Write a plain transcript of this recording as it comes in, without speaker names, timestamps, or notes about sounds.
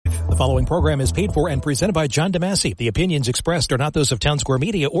following program is paid for and presented by John DeMasi. The opinions expressed are not those of Town Square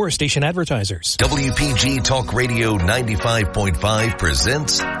Media or station advertisers. WPG Talk Radio 95.5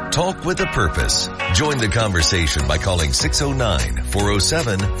 presents Talk with a Purpose. Join the conversation by calling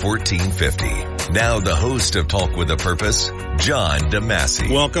 609-407-1450. Now the host of Talk with a Purpose, John DeMasi.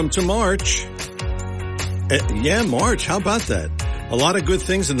 Welcome to March. March. How about that? A lot of good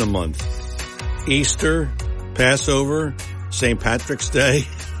things in the month. Easter, Passover, St. Patrick's Day.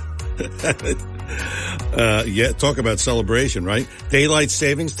 Talk about celebration, right? Daylight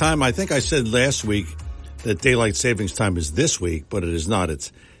savings time. I think I said last week that daylight savings time is this week, but it is not.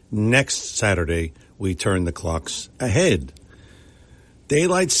 It's next Saturday we turn the clocks ahead.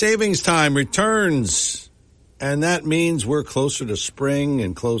 Daylight savings time returns, and that means we're closer to spring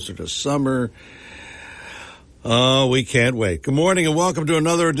and closer to summer. Oh, we can't wait. Good morning and welcome to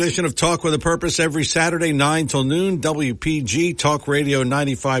another edition of Talk with a Purpose every Saturday, 9 till noon, WPG Talk Radio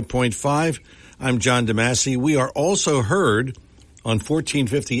 95.5. I'm John DeMasi. We are also heard on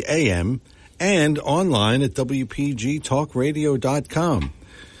 1450 AM and online at WPGTalkRadio.com.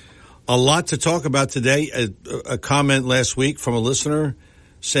 A lot to talk about today. A comment last week from a listener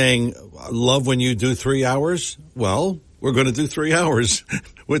saying, love when you do 3 hours. Well, we're going to do 3 hours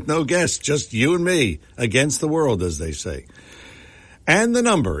with no guests, just you and me against the world, as they say. And the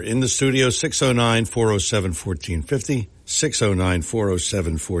number in the studio, 609-407-1450,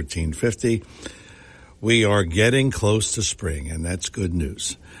 609-407-1450. We are getting close to spring, and that's good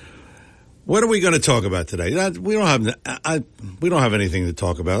news. What are we going to talk about today? We don't have anything to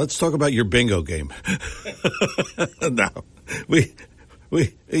talk about. Let's talk about your bingo game. No, we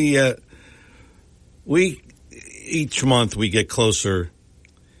each month we get closer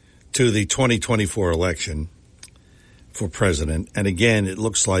to the 2024 election for president. And again, it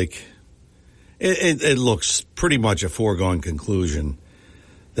looks like it looks pretty much a foregone conclusion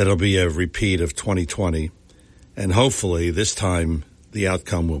that it'll be a repeat of 2020. And hopefully this time the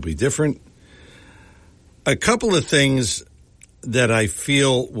outcome will be different. A couple of things that I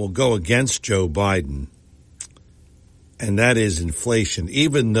feel will go against Joe Biden, and that is inflation.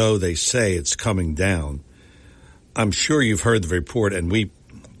 Even though they say it's coming down, I'm sure you've heard the report, and we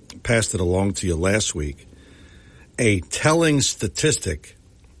passed it along to you last week. A telling statistic,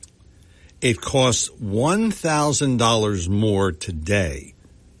 it costs $1,000 more today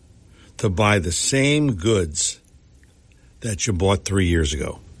to buy the same goods that you bought 3 years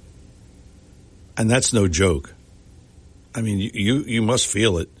ago. And that's no joke. I mean, you must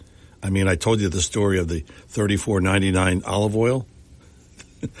feel it. I mean, I told you the story of the $34.99 olive oil.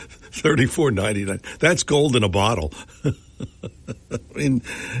 $34.99. That's gold in a bottle. I mean,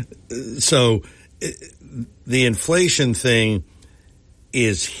 so the inflation thing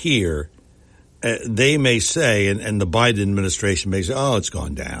is here. They may say, and the Biden administration may say, oh, it's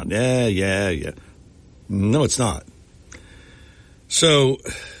gone down. Yeah. No, it's not. So,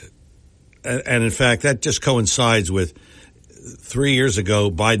 and in fact, that just coincides with 3 years ago,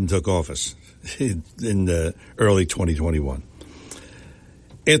 Biden took office in early 2021.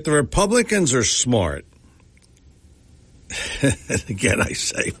 If the Republicans are smart, again, I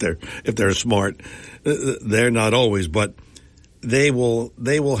say if they're smart, they're not always, but they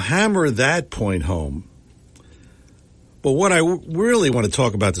will hammer that point home. But what I really want to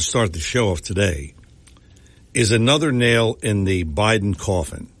talk about to start the show off today is another nail in the Biden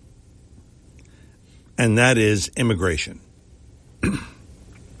coffin, and that is immigration.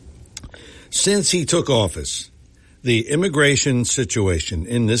 Since he took office, the immigration situation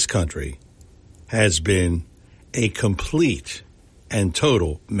in this country has been a complete and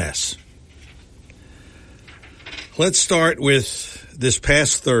total mess. Let's start with this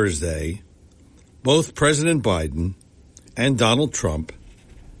past Thursday. Both President Biden and Donald Trump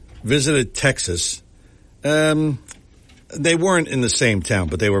visited Texas. They weren't in the same town,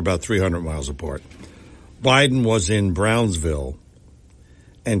 but they were about 300 miles apart. Biden was in Brownsville,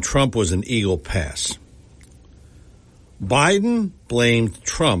 and Trump was in Eagle Pass. Biden blamed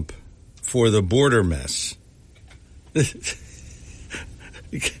Trump for the border mess. Can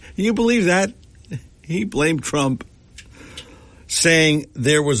you believe that? He blamed Trump, saying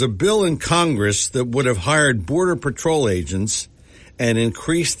there was a bill in Congress that would have hired Border Patrol agents and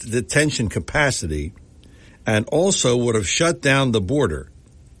increased detention capacity and also would have shut down the border.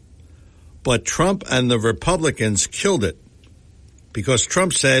 But Trump and the Republicans killed it because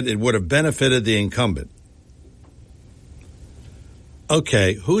Trump said it would have benefited the incumbent.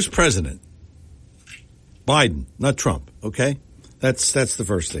 Okay, who's president? Biden, not Trump, okay? That's the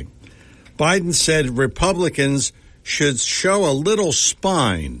first thing. Biden said Republicans should show a little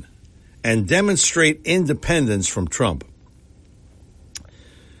spine and demonstrate independence from Trump.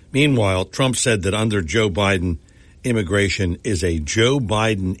 Meanwhile, Trump said that under Joe Biden, immigration is a Joe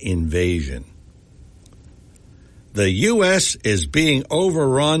Biden invasion. The U.S. is being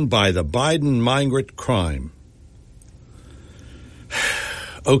overrun by the Biden migrant crime.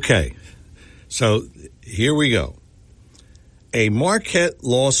 Okay, so here we go. A Marquette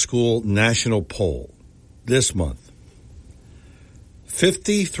Law School national poll this month.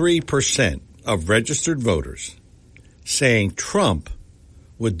 53% of registered voters saying Trump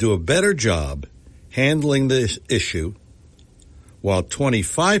would do a better job handling this issue, while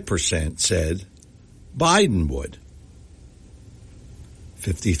 25% said Biden would.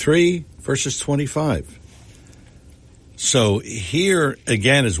 53 versus 25. So here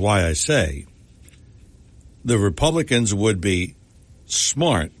again is why I say the Republicans would be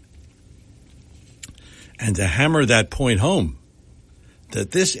smart and to hammer that point home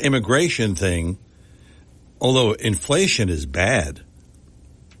that this immigration thing, although inflation is bad,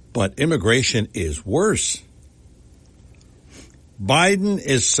 but immigration is worse. Biden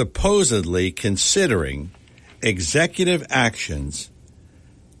is supposedly considering executive actions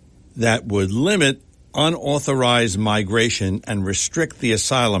that would limit unauthorized migration and restrict the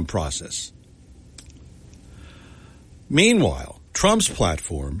asylum process. Meanwhile, Trump's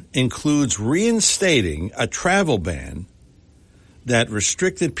platform includes reinstating a travel ban that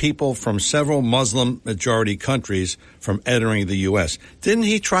restricted people from several Muslim-majority countries from entering the U.S. Didn't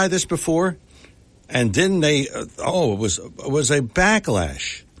he try this before? And didn't they? It was a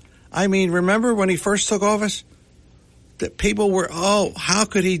backlash. I mean, remember when he first took office? That people were, how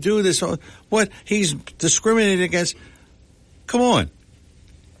could he do this? What? He's discriminating against. Come on.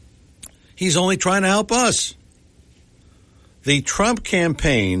 He's only trying to help us. The Trump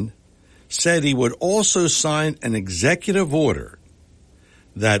campaign said he would also sign an executive order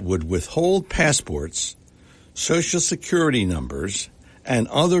that would withhold passports, Social Security numbers, and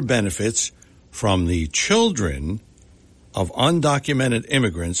other benefits from the children of undocumented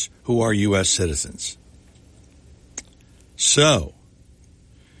immigrants who are U.S. citizens. So,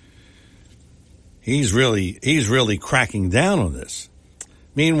 he's really cracking down on this.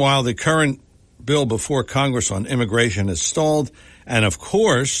 Meanwhile, the current bill before Congress on immigration has stalled, and of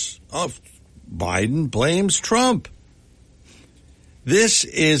course, Biden blames Trump. This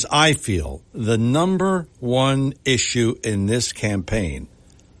is, I feel, the number one issue in this campaign.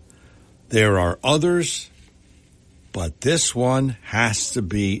 There are others, but this one has to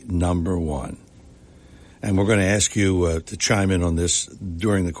be number one. And we're going to ask you to chime in on this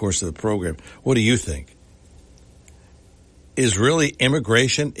during the course of the program. What do you think? Is really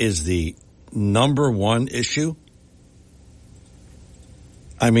immigration is the number one issue?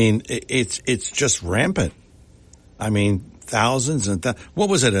 I mean, it's just rampant. I mean, thousands and what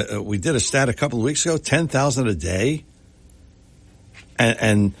was it? We did a stat a couple of weeks ago, 10,000 a day.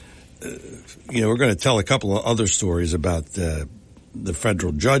 And we're going to tell a couple of other stories about the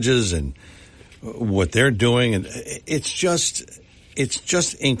federal judges and what they're doing. And it's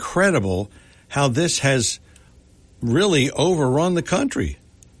just incredible how this has really overrun the country.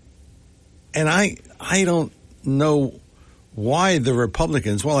 And I don't know why the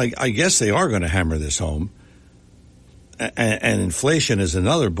Republicans, well, I guess they are going to hammer this home. And inflation is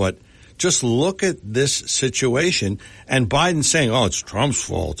another, but just look at this situation and Biden saying, it's Trump's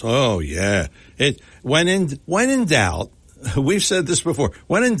fault. Oh, yeah. When in doubt, we've said this before,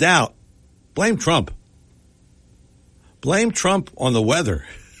 when in doubt, blame Trump. Blame Trump on the weather.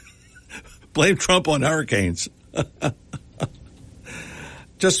 Blame Trump on hurricanes.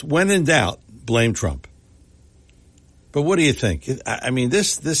 Just when in doubt, blame Trump. But what do you think? I mean,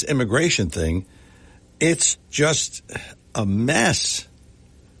 this immigration thing, it's just a mess.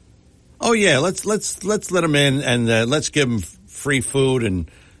 Oh yeah, let's let them in and let's give them free food and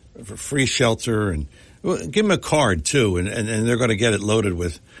free shelter and give them a card too, and they're going to get it loaded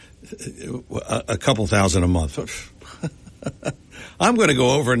with a couple thousand a month. I'm going to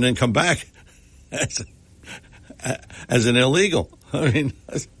go over and then come back as an illegal. I mean,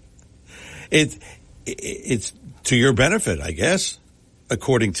 it's to your benefit, I guess,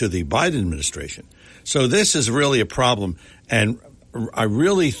 according to the Biden administration. So this is really a problem, and I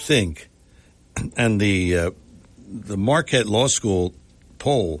really think, and the Marquette Law School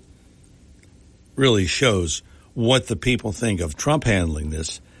poll really shows what the people think of Trump handling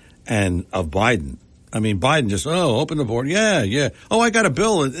this and of Biden. I mean, Biden just, open the border. Yeah. Oh, I got a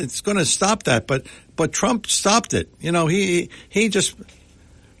bill. It's going to stop that. But Trump stopped it.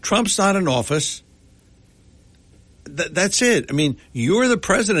 Trump's not in office. That's it. I mean, you're the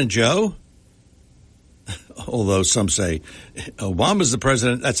president, Joe. Although some say Obama's the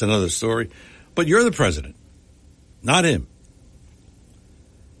president. That's another story. But you're the president, not him.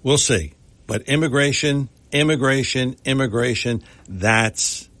 We'll see. But immigration,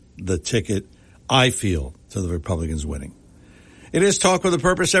 that's the ticket, I feel, to the Republicans winning. It is Talk with a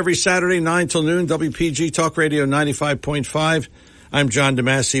Purpose every Saturday, 9 till noon, WPG Talk Radio 95.5. I'm John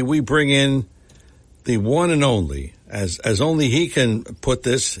DeMasi. We bring in the one and only, as only he can put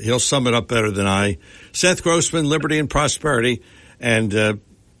this, he'll sum it up better than I, Seth Grossman, Liberty and Prosperity. And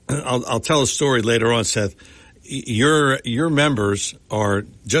I'll tell a story later on, Seth. Your members are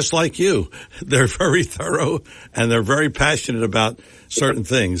just like you. They're very thorough and they're very passionate about certain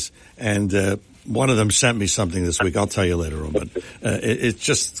things. And one of them sent me something this week. I'll tell you later on. But it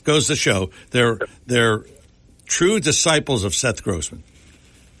just goes to show they're true disciples of Seth Grossman.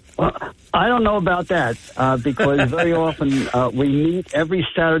 Well, I don't know about that because very often we meet every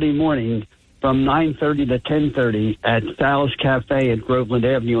Saturday morning from 9:30 to 10:30 at Sal's Cafe at Groveland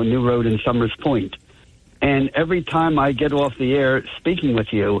Avenue on New Road in Summers Point. And every time I get off the air speaking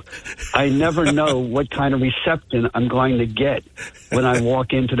with you, I never know what kind of reception I'm going to get when I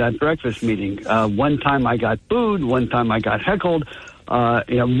walk into that breakfast meeting. One time I got booed, one time I got heckled.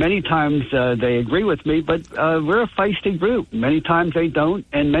 Many times they agree with me, but we're a feisty group. Many times they don't,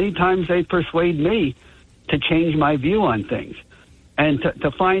 and many times they persuade me to change my view on things. And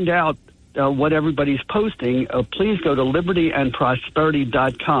to find out what everybody's posting, please go to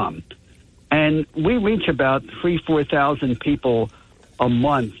libertyandprosperity.com. And we reach about 4,000 people a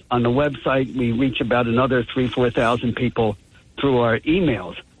month on the website. We reach about another 4,000 people through our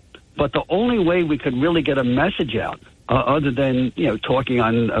emails. But the only way we could really get a message out, other than talking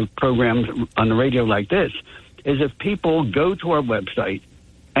on programs on the radio like this, is if people go to our website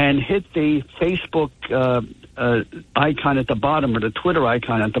and hit the Facebook icon at the bottom or the Twitter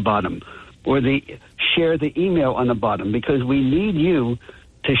icon at the bottom, or share the email on the bottom, because we need you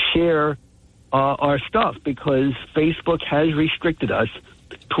to share our stuff, because Facebook has restricted us.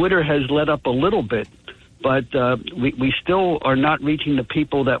 Twitter has let up a little bit, but we still are not reaching the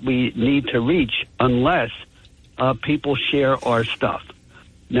people that we need to reach unless people share our stuff.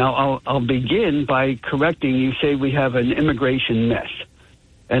 Now, I'll begin by correcting you. Say we have an immigration mess,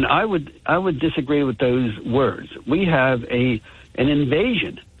 and I would disagree with those words. We have an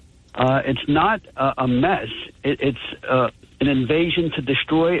invasion. It's not a mess. It's an invasion to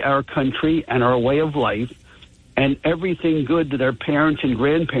destroy our country and our way of life, and everything good that our parents and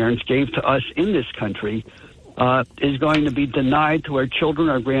grandparents gave to us in this country is going to be denied to our children,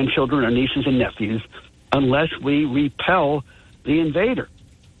 our grandchildren, our nieces and nephews, unless we repel the invader.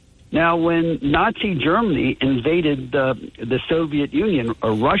 Now, when Nazi Germany invaded the Soviet Union,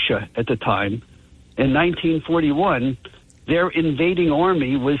 or Russia at the time, in 1941, their invading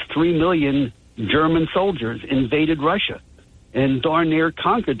army was 3 million German soldiers invaded Russia and darn near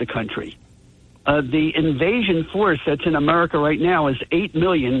conquered the country. The invasion force that's in America right now is 8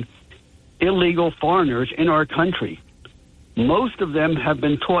 million illegal foreigners in our country. Most of them have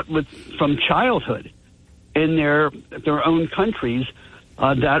been taught from childhood in their own countries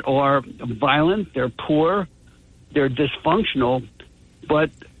that are violent, they're poor, they're dysfunctional, but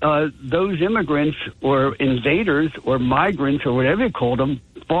those immigrants or invaders or migrants or whatever you call them,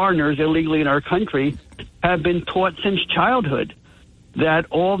 foreigners illegally in our country, have been taught since childhood that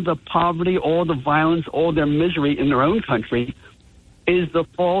all the poverty, all the violence, all their misery in their own country is the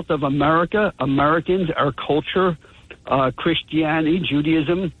fault of America, Americans, our culture, Christianity,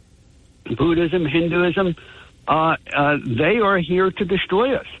 Judaism, Buddhism, Hinduism. They are here to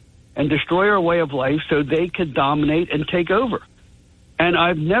destroy us and destroy our way of life so they could dominate and take over. And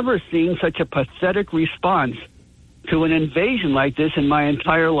I've never seen such a pathetic response to an invasion like this in my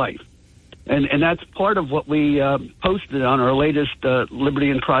entire life. And that's part of what we posted on our latest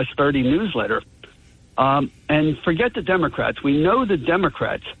Liberty and Prosperity newsletter. And forget the Democrats. We know the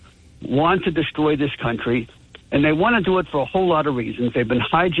Democrats want to destroy this country, and they want to do it for a whole lot of reasons. They've been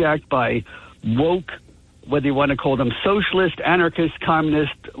hijacked by woke, whether you want to call them socialist, anarchist,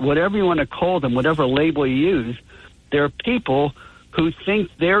 communist, whatever you want to call them, whatever label you use. There are people who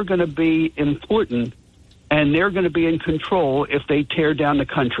think they're going to be important and they're going to be in control if they tear down the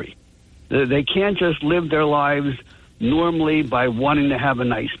country. They can't just live their lives normally by wanting to have a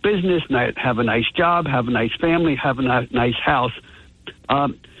nice business, have a nice job, have a nice family, have a nice house.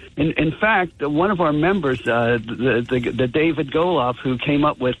 In fact, one of our members, the David Goloff, who came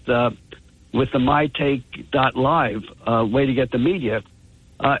up with the MyTake.live way to get the media,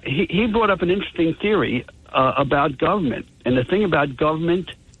 he brought up an interesting theory about government. And the thing about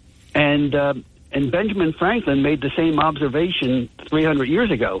government, and Benjamin Franklin made the same observation 300 years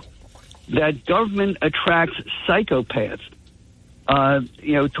ago, that government attracts psychopaths,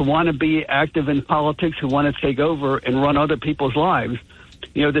 to want to be active in politics, who want to take over and run other people's lives.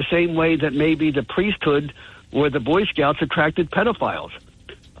 the same way that maybe the priesthood or the Boy Scouts attracted pedophiles.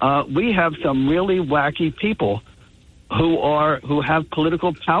 We have some really wacky people who have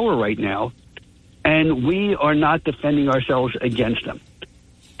political power right now, and we are not defending ourselves against them.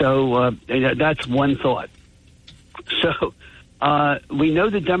 So that's one thought. So we know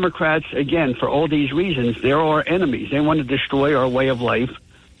the Democrats, again, for all these reasons, they're our enemies. They want to destroy our way of life.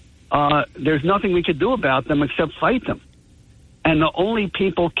 There's nothing we could do about them except fight them. And the only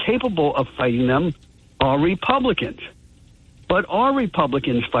people capable of fighting them are Republicans. But are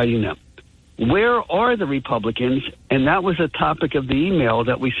Republicans fighting them? Where are the Republicans? And that was a topic of the email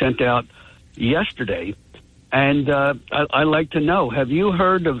that we sent out yesterday. And I'd like to know, have you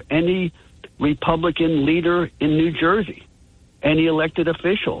heard of any Republican leader in New Jersey, any elected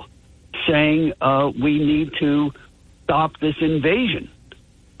official, saying we need to stop this invasion?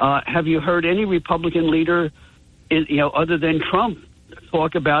 Have you heard any Republican leader, other than Trump,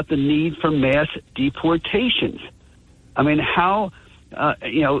 talk about the need for mass deportations? I mean, how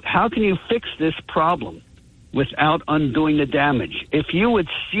can you fix this problem without undoing the damage? If you would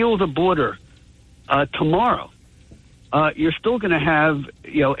seal the border tomorrow, you're still going to have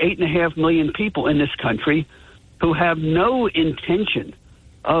 8.5 million people in this country who have no intention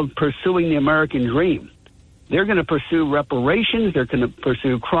of pursuing the American dream. They're going to pursue reparations. They're going to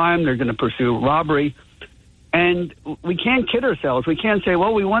pursue crime. They're going to pursue robbery. And we can't kid ourselves. We can't say,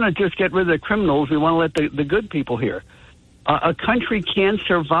 well, we want to just get rid of the criminals. We want to let the good people here. A country can't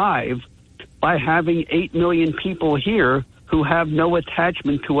survive by having 8 million people here who have no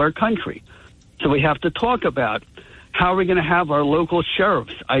attachment to our country. So we have to talk about how are we going to have our local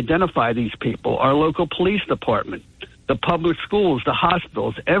sheriffs identify these people, our local police department, the public schools, the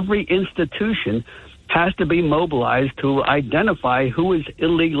hospitals. Every institution has to be mobilized to identify who is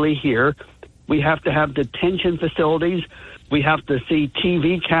illegally here. We have to have detention facilities. We have to see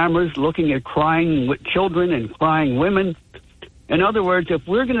TV cameras looking at crying children and crying women. In other words, if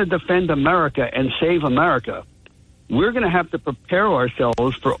we're going to defend America and save America, we're going to have to prepare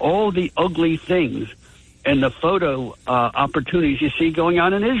ourselves for all the ugly things and the photo opportunities you see going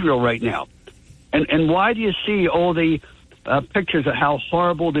on in Israel right now. And why do you see all the pictures of how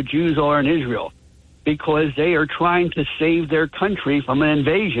horrible the Jews are in Israel? Because they are trying to save their country from an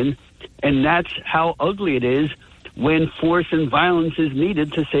invasion, and that's how ugly it is when force and violence is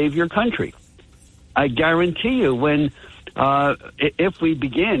needed to save your country. I guarantee you if we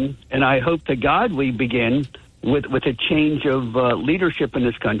begin, and I hope to God we begin, with a change of leadership in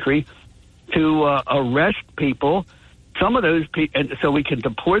this country, to arrest people, some of those people, so we can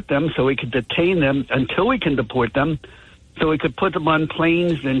deport them, so we can detain them until we can deport them, so we could put them on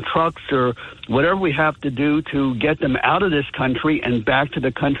planes and trucks or whatever we have to do to get them out of this country and back to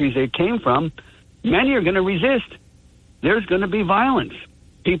the countries they came from. Many are going to resist. There's going to be violence.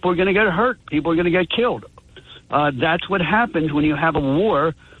 People are going to get hurt. People are going to get killed. That's what happens when you have a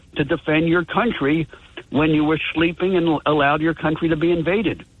war to defend your country when you were sleeping and allowed your country to be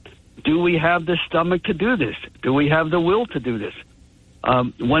invaded. Do we have the stomach to do this? Do we have the will to do this?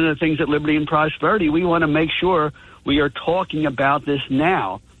 One of the things at Liberty and Prosperity, we want to make sure we are talking about this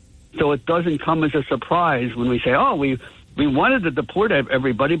now so it doesn't come as a surprise when we say, oh, we wanted to deport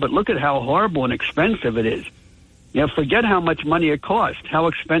everybody, but look at how horrible and expensive it is. Forget how much money it costs. How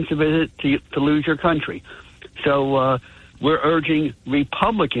expensive is it to lose your country? So we're urging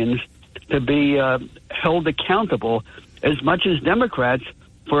Republicans to be held accountable as much as Democrats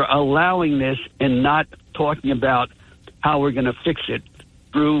for allowing this and not talking about how we're going to fix it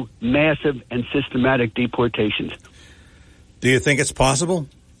through massive and systematic deportations. Do you think it's possible?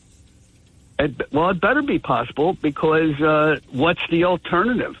 It better be possible because what's the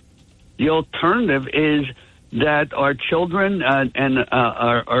alternative? The alternative is that our children and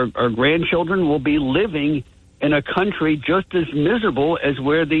our grandchildren will be living in a country just as miserable as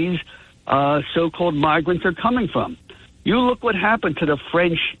where these so-called migrants are coming from. You look what happened to the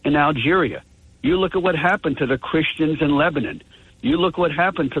French in Algeria. You look at what happened to the Christians in Lebanon. You look what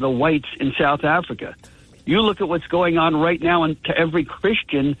happened to the whites in South Africa. You look at what's going on right now to every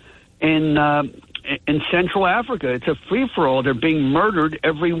Christian in Central Africa. It's a free-for-all. They're being murdered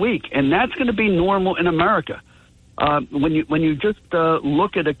every week, and that's going to be normal in America. When you just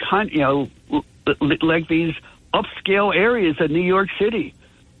look at like these upscale areas of New York City,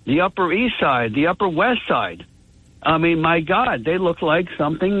 the Upper East Side, the Upper West Side. I mean, my God, they look like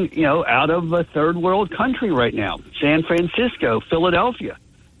something, out of a third world country right now. San Francisco, Philadelphia.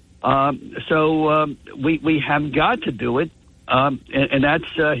 So we have got to do it. And that's,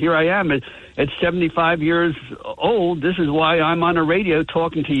 here I am at 75 years old. This is why I'm on a radio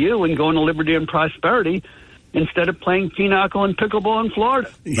talking to you and going to Liberty and Prosperity, instead of playing pinochle and pickleball in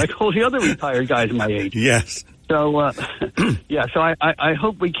Florida, like all the other retired guys my age. Yes. So, so I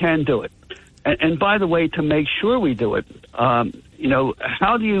hope we can do it. And by the way, to make sure we do it,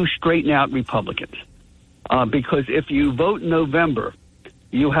 how do you straighten out Republicans? Because if you vote in November,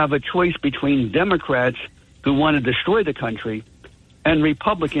 you have a choice between Democrats who want to destroy the country and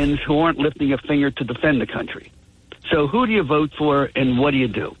Republicans who aren't lifting a finger to defend the country. So who do you vote for and what do you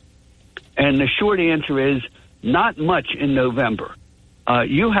do? And the short answer is not much in November.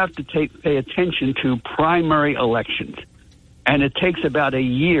 You have to pay attention to primary elections, and it takes about a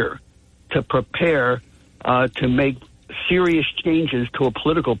year to prepare to make serious changes to a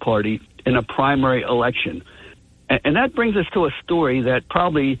political party in a primary election. And that brings us to a story that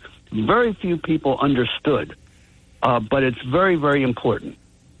probably very few people understood, but it's very, very important.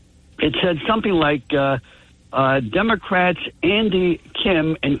 It said something like Democrats Andy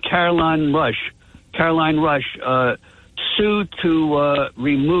Kim and Caroline Rush sued to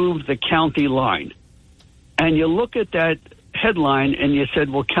remove the county line. And you look at that headline and you said,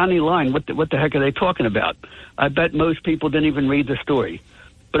 well, county line, what the heck are they talking about? I bet most people didn't even read the story.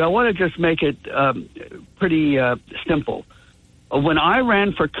 But I want to just make it pretty simple. When I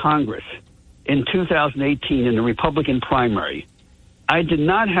ran for Congress in 2018 in the Republican primary, I did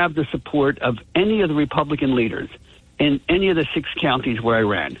not have the support of any of the Republican leaders in any of the 6 counties where I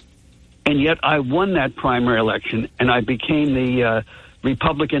ran. And yet I won that primary election, and I became the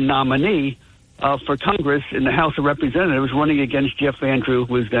Republican nominee for Congress in the House of Representatives, running against Jeff Van Drew,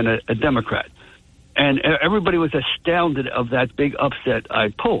 who was then a Democrat. And everybody was astounded of that big upset I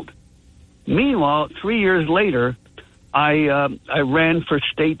pulled. Meanwhile, 3 years later, I ran for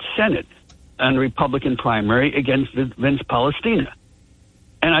state Senate on the Republican primary against Vince Palestina,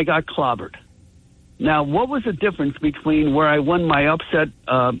 and I got clobbered. Now, what was the difference between where I won my upset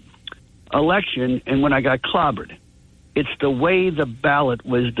election and when I got clobbered? It's the way the ballot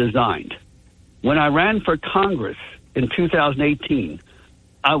was designed. When I ran for Congress in 2018,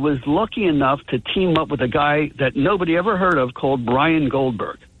 I was lucky enough to team up with a guy that nobody ever heard of called Brian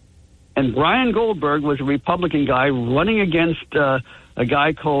Goldberg. And Brian Goldberg was a Republican guy running against a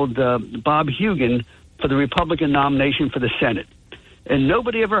guy called Bob Hugin for the Republican nomination for the Senate. And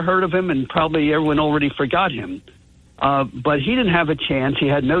nobody ever heard of him, and probably everyone already forgot him. But he didn't have a chance. He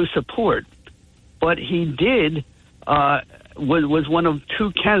had no support. But he did, was one of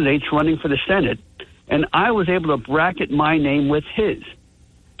 2 candidates running for the Senate, and I was able to bracket my name with his,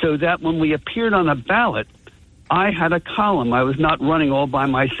 so that when we appeared on a ballot, I had a column. I was not running all by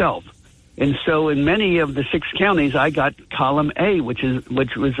myself. And so in many of the 6 counties, I got column A, which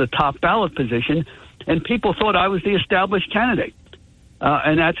was the top ballot position, and people thought I was the established candidate.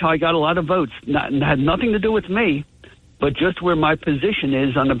 And that's how I got a lot of votes. Had nothing to do with me, but just where my position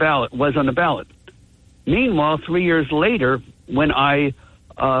was on the ballot. Meanwhile, 3 years later, when I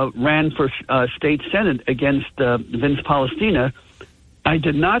ran for state Senate against Vince Palestina, I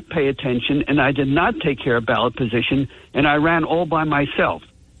did not pay attention, and I did not take care of ballot position, and I ran all by myself.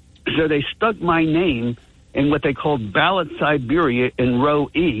 So they stuck my name in what they called Ballot Siberia in row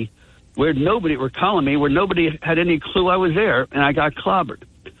E, where nobody had any clue I was there, and I got clobbered.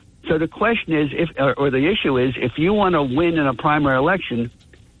 So the question is, the issue is, if you want to win in a primary election,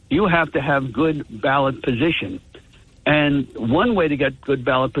 you have to have good ballot position. And one way to get good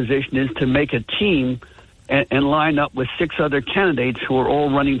ballot position is to make a team and line up with 6 other candidates who are all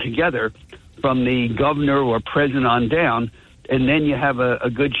running together from the governor or president on down, and then you have a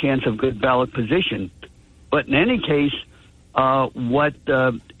good chance of good ballot position. But in any case,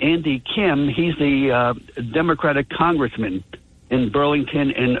 Andy Kim, he's the Democratic congressman in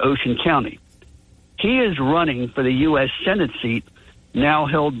Burlington and Ocean County. He is running for the U.S. Senate seat now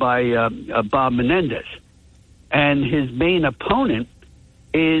held by Bob Menendez. And his main opponent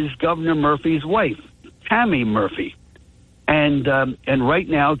is Governor Murphy's wife, Tammy Murphy. And right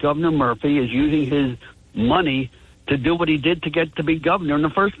now, Governor Murphy is using his money to do what he did to get to be governor in the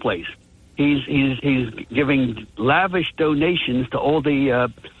first place. He's giving lavish donations to all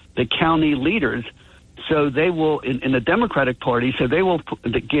the county leaders, so they will in the Democratic Party. So they will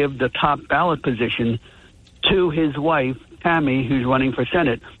give the top ballot position to his wife Tammy, who's running for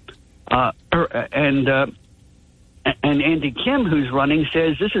Senate, and Andy Kim, who's running,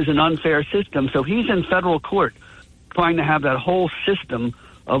 says this is an unfair system. So he's in federal court trying to have that whole system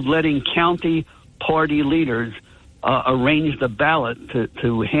of letting county party leaders arrange the ballot to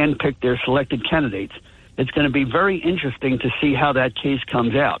handpick their selected candidates. It's going to be very interesting to see how that case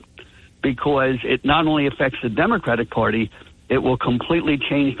comes out, because it not only affects the Democratic Party, it will completely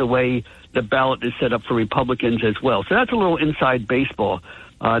change the way the ballot is set up for Republicans as well. So that's a little inside baseball.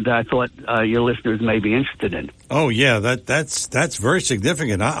 that I thought your listeners may be interested in. Oh, yeah, that's very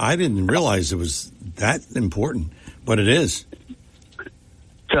significant. I didn't realize it was that important, but it is.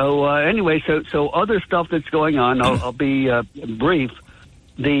 So anyway, so other stuff that's going on, I'll be brief.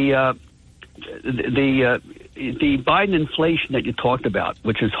 The Biden inflation that you talked about,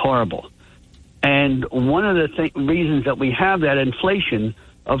 which is horrible. And one of the reasons that we have that inflation,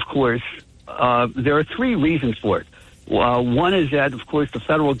 of course, there are three reasons for it. One is that, of course, the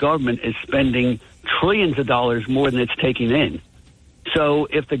federal government is spending trillions of dollars more than it's taking in. So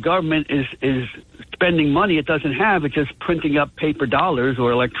if the government is spending money it doesn't have, it's just printing up paper dollars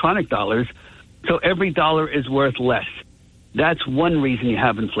or electronic dollars. So every dollar is worth less. That's one reason you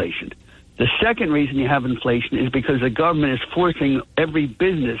have inflation. The second reason you have inflation is because the government is forcing every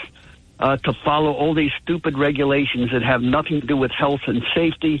business to follow all these stupid regulations that have nothing to do with health and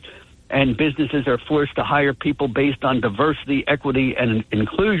safety, and businesses are forced to hire people based on diversity, equity, and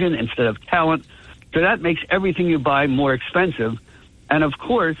inclusion instead of talent. So that makes everything you buy more expensive. And of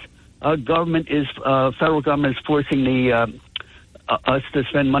course, federal government is forcing us to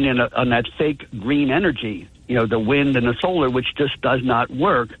spend money on that fake green energy, the wind and the solar, which just does not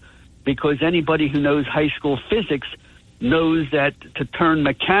work, because anybody who knows high school physics knows that to turn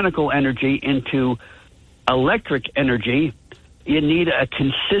mechanical energy into electric energy, you need a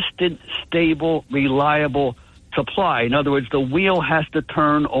consistent, stable, reliable supply. In other words, the wheel has to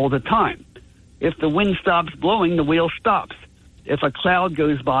turn all the time. If the wind stops blowing, the wheel stops. If a cloud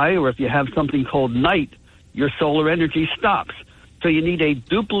goes by, or if you have something called night, your solar energy stops. So you need a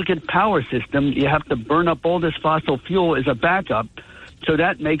duplicate power system. You have to burn up all this fossil fuel as a backup. So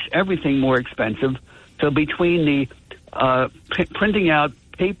that makes everything more expensive. So between the printing out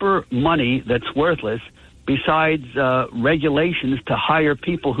paper money that's worthless, besides regulations to hire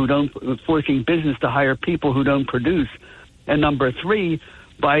people who don't, forcing business to hire people who don't produce, and number three,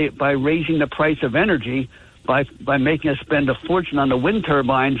 by raising the price of energy, by making us spend a fortune on the wind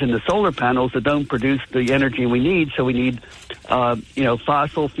turbines and the solar panels that don't produce the energy we need. So we need,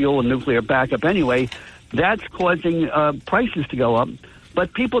 fossil fuel and nuclear backup anyway. That's causing prices to go up,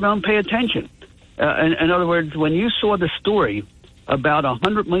 but people don't pay attention. In other words, when you saw the story about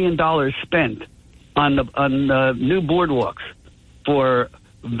 $100 million spent on new boardwalks for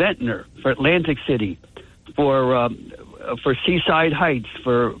Ventnor, for Atlantic City, for Seaside Heights,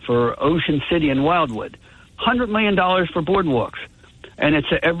 for Ocean City and Wildwood, $100 million for boardwalks, and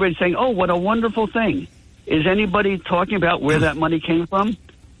it's everybody saying, "Oh, what a wonderful thing!" Is anybody talking about where that money came from?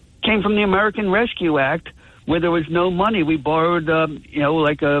 Came from the American Rescue Act, where there was no money. We borrowed,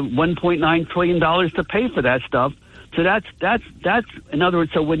 like $1.9 trillion to pay for that stuff. So that's in other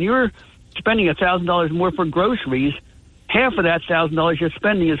words. So when you're spending $1,000 more for groceries, half of that $1,000 you're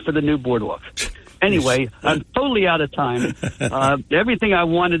spending is for the new boardwalks. Anyway, I'm totally out of time. Everything I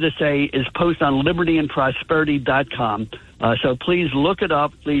wanted to say is posted on libertyandprosperity.com. So please look it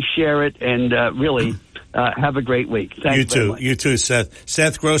up, please share it, and really have a great week. Thanks very much. You too, Seth.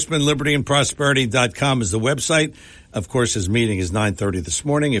 Seth Grossman, libertyandprosperity.com is the website. Of course, his meeting is 9:30 this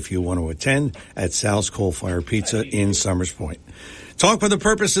morning if you want to attend at Sal's Coal Fire Pizza in Summers Point. Talk with a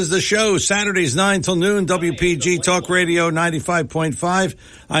Purpose is the show, Saturdays 9 till noon, WPG Talk Radio 95.5.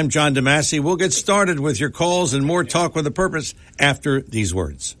 I'm John DeMasi. We'll get started with your calls and more Talk with a Purpose after these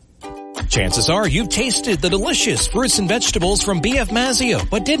words. Chances are you've tasted the delicious fruits and vegetables from B.F. Mazzio,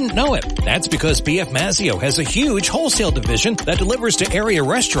 but didn't know it. That's because B.F. Mazzio has a huge wholesale division that delivers to area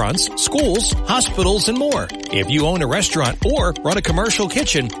restaurants, schools, hospitals, and more. If you own a restaurant or run a commercial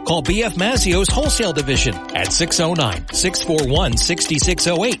kitchen, call B.F. Mazzio's wholesale division at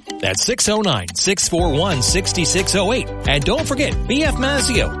 609-641-6608. That's 609-641-6608. And don't forget B.F.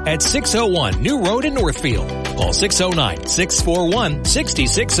 Mazzio at 601 New Road in Northfield. Call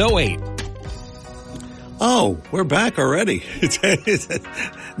 609-641-6608. Oh, we're back already.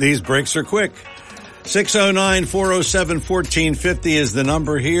 These breaks are quick. 609-407-1450 is the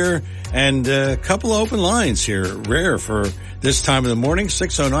number here. And a couple of open lines here. Rare for this time of the morning.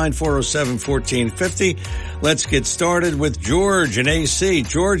 609-407-1450. Let's get started with George in AC.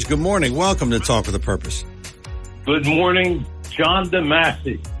 George, good morning. Welcome to Talk with a Purpose. Good morning, John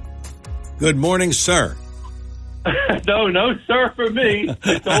DeMasi. Good morning, sir. No, sir, for me.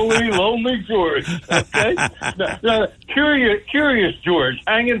 It's only Lonely George. Okay? No, curious George,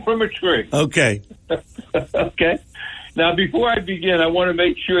 hanging from a tree. Okay. Okay. Now, before I begin, I want to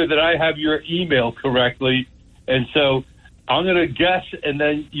make sure that I have your email correctly. And so I'm going to guess, and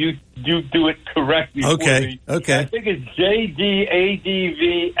then you do it correctly for me. Okay. I think it's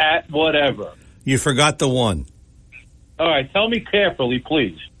JDADV at whatever. You forgot the one. All right. Tell me carefully,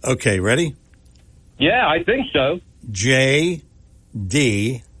 please. Okay, ready? Yeah, I think so. JDADV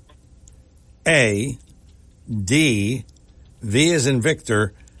D A D V as in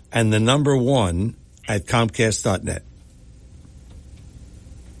Victor and the number 1 at Comcast.net.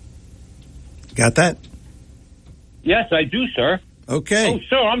 Got that? Yes, I do, sir. Okay. Oh,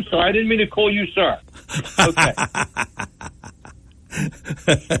 sir, I'm sorry. I didn't mean to call you sir. Okay.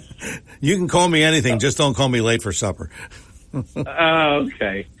 You can call me anything. Just don't call me late for supper.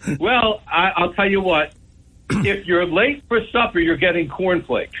 Okay. Well, I'll tell you what. If you're late for supper, you're getting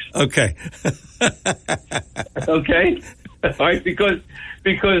cornflakes. Okay. Okay? All right, because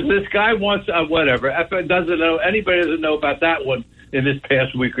this guy wants whatever. Anybody doesn't know about that one in this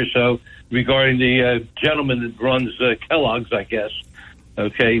past week or so regarding the gentleman that runs Kellogg's, I guess.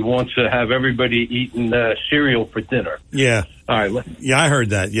 Okay, he wants to have everybody eating cereal for dinner. Yeah. All right. Yeah, I heard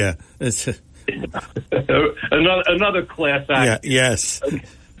that. Yeah. It's another class act. Yeah. Yes. Okay.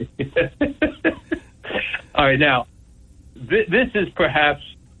 All right. Now, this is perhaps,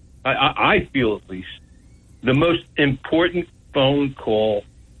 I feel at least, the most important phone call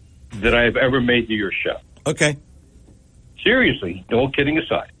that I have ever made to your show. Okay. Seriously, all kidding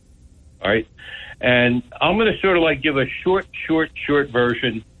aside. All right. And I'm going to sort of like give a short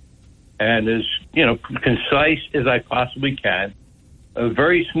version and as, concise as I possibly can. A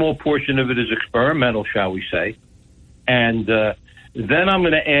very small portion of it is experimental, shall we say. And then I'm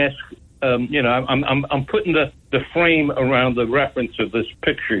going to ask, I'm putting the frame around the reference of this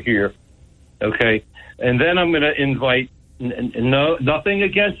picture here. Okay. And then I'm going to invite, nothing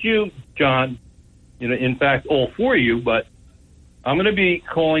against you, John. In fact, all for you, but I'm going to be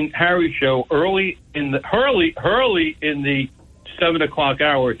calling Harry's show early in the 7 o'clock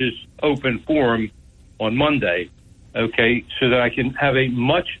hour, his open forum on Monday. Okay. So that I can have a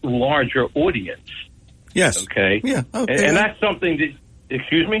much larger audience. Yes. Okay. Yeah. Okay. And that's something that,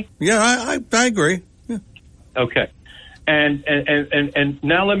 excuse me? Yeah, I agree. Yeah. Okay. And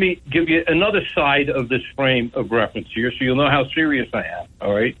now let me give you another side of this frame of reference here so you'll know how serious I am,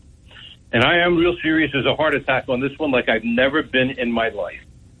 all right? And I am real serious. There's a heart attack on this one like I've never been in my life,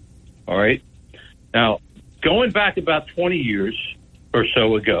 all right? Now, going back about 20 years or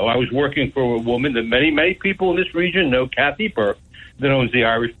so ago, I was working for a woman that many people in this region know, Kathy Burke, that owns the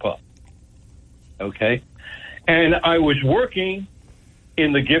Irish Pub, okay? And I was working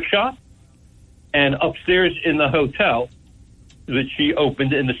in the gift shop and upstairs in the hotel that she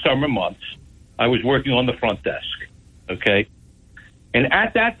opened in the summer months. I was working on the front desk, okay? And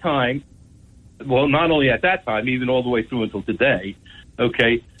at that time, well, not only at that time, even all the way through until today,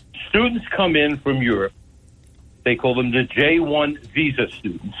 okay, students come in from Europe. They call them the J1 visa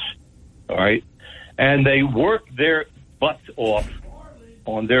students, all right? And they work their butts off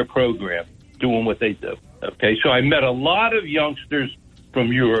on their program doing what they do, okay? So I met a lot of youngsters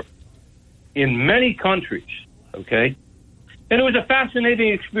from Europe in many countries, okay? And it was a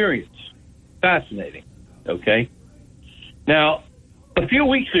fascinating experience. Fascinating, okay? Now, a few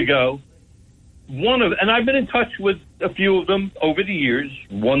weeks ago, and I've been in touch with a few of them over the years.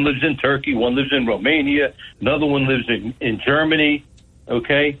 One lives in Turkey, one lives in Romania, another one lives in Germany,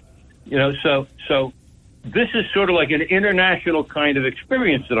 okay? So this is sort of like an international kind of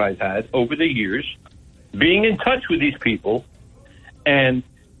experience that I've had over the years, being in touch with these people. And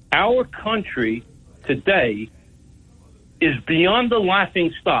our country today is beyond the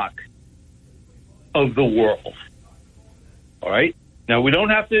laughing stock of the world. All right? Now, we don't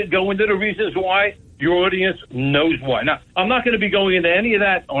have to go into the reasons why. Your audience knows why. Now, I'm not going to be going into any of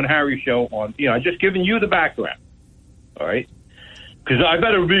that on Harry's show. I'm just giving you the background. All right? Because I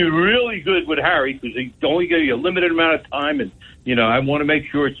better be really good with Harry because he only give you a limited amount of time. And, I want to make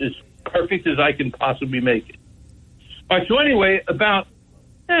sure it's as perfect as I can possibly make it. All right, so anyway, about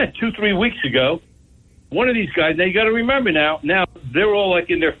 2-3 weeks ago, one of these guys, now you got to remember now they're all like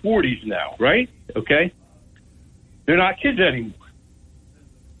in their 40s now, right? Okay? They're not kids anymore.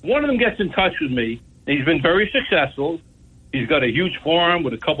 One of them gets in touch with me. And he's been very successful. He's got a huge farm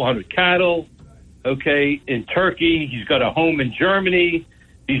with a couple hundred cattle, okay, in Turkey. He's got a home in Germany.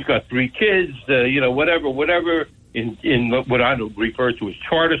 He's got 3 kids, whatever, in what I refer to as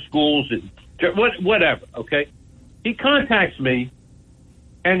charter schools and whatever, okay? He contacts me,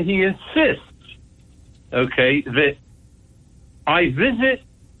 and he insists, okay, that I visit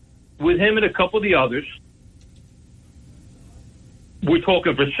with him and a couple of the others. We're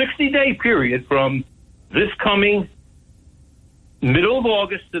talking for a 60-day period from this coming middle of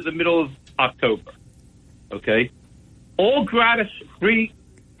August to the middle of October, okay? All gratis, free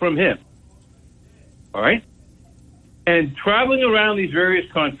from him, all right? And traveling around these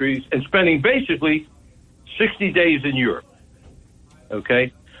various countries and spending basically 60 days in Europe,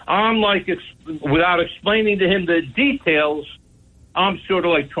 okay? I'm like, without explaining to him the details I'm sort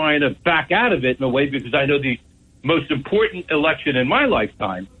of like trying to back out of it in a way because I know the most important election in my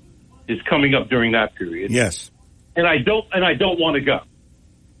lifetime is coming up during that period. Yes. And I don't want to go.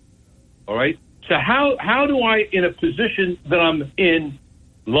 All right. So how do I, in a position that I'm in,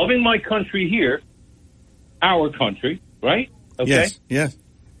 loving my country here, our country, right? Okay. Yes. Yes.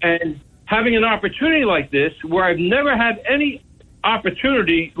 And having an opportunity like this, where I've never had any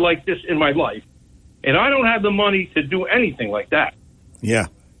opportunity like this in my life, and I don't have the money to do anything like that. Yeah.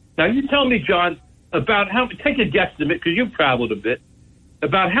 Now you tell me, John, about take a guesstimate because you've traveled a bit.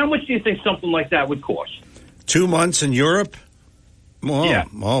 About how much do you think something like that would cost? 2 months in Europe? Oh, yeah.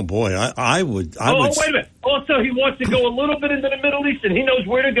 Oh boy, I would. Wait a minute. Also, he wants to go a little bit into the Middle East, and he knows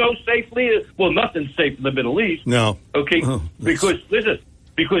where to go safely. Well, nothing's safe in the Middle East. No. Okay. Because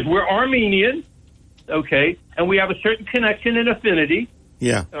we're Armenian. Okay, and we have a certain connection and affinity.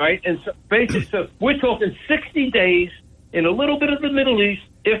 Yeah. All right, and so basically, so we're talking 60 days in a little bit of the Middle East,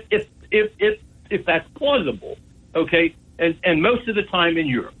 if that's plausible. Okay, and most of the time in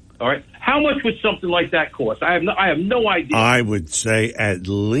Europe. All right, how much would something like that cost? I have no idea. I would say at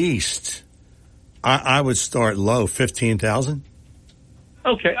least I would start low, 15,000.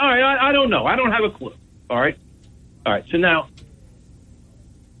 Okay, all right. I don't know. I don't have a clue. All right. So now,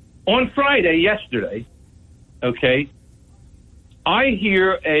 on Friday, yesterday, okay, I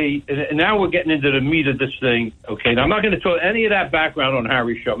hear and now we're getting into the meat of this thing, okay? Now, I'm not going to throw any of that background on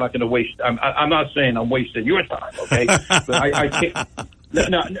Harry's show. I'm not going to waste, I'm not saying I'm wasting your time, okay? But I can't,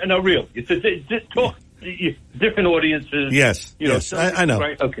 no, really. It's talk, different audiences. Yes, yes, I know.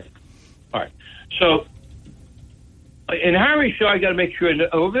 Right? Okay. All right. So, in Harry's show, I got to make sure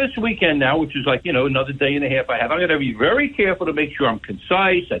over this weekend now, which is like, another day and a half I have, I'm going to be very careful to make sure I'm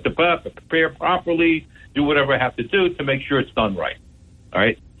concise, I prepare properly, do whatever I have to do to make sure it's done right. All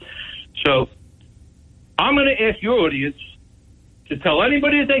right? So I'm going to ask your audience to tell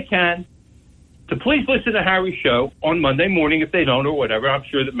anybody that they can to please listen to Harry's show on Monday morning if they don't or whatever. I'm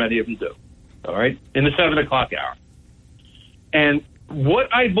sure that many of them do. All right? In the 7 o'clock hour. And what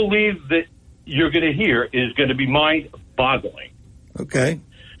I believe that you're going to hear is going to be mind-boggling. Okay.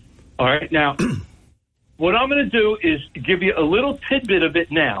 All right. Now, what I'm going to do is give you a little tidbit of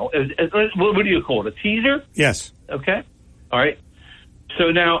it now. What do you call it? A teaser? Yes. Okay. All right. So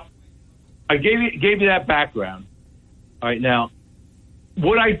now, I gave you that background. All right. Now,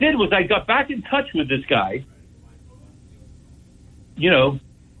 what I did was I got back in touch with this guy.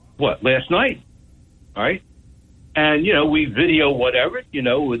 Last night. All right. And, we video whatever,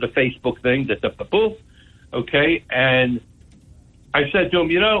 with the Facebook thing, okay. And I said to him,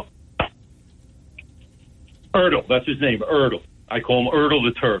 Erdal, that's his name, Erdal. I call him Erdal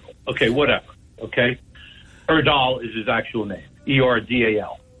the Turtle. Okay, whatever. Okay. Erdal is his actual name.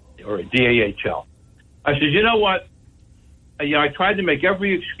 Erdal or Dahl. I said, you know what? I tried to make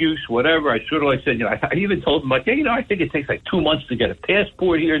every excuse, whatever. I sort of like said, I even told him, I think it takes like 2 months to get a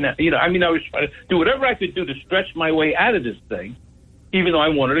passport here. Now, I was trying to do whatever I could do to stretch my way out of this thing, even though I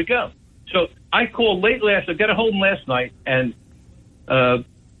wanted to go. So I called I got a hold of him last night, and I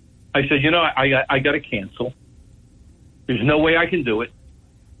said, I got to cancel. There's no way I can do it.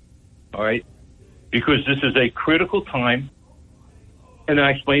 All right. Because this is a critical time. And I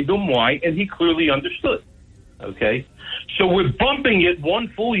explained to him why, and he clearly understood. Okay. So we're bumping it 1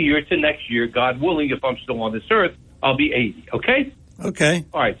 full year to next year, God willing. If I'm still on this earth, I'll be 80. Okay. Okay.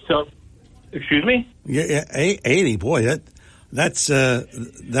 All right. So, excuse me? Yeah. 80. Boy, that's a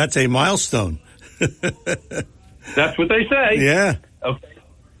milestone. That's what they say. Yeah. Okay.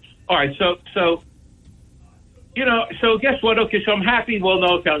 All right. So guess what? Okay, so I'm happy. Well,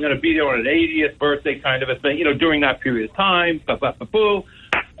 no, okay, I'm going to be there on an 80th birthday kind of a thing, during that period of time.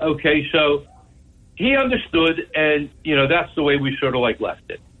 Okay, so he understood, and, that's the way we sort of like left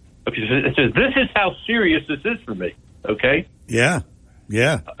it. Okay, so it says, this is how serious this is for me. Okay? Yeah.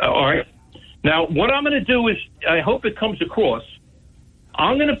 Yeah. All right. Now, what I'm going to do is, I hope it comes across,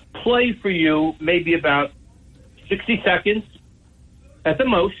 I'm going to play for you maybe about 60 seconds at the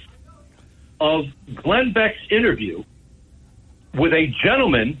most of Glenn Beck's interview with a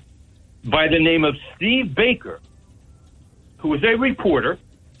gentleman by the name of Steve Baker, who was a reporter.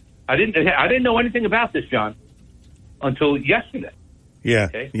 I didn't know anything about this, John, until yesterday. Yeah,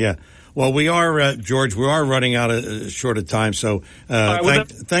 okay? Yeah. Well, we are, George, we are running out of short of time, so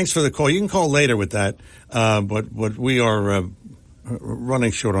thanks for the call. You can call later with that, but we are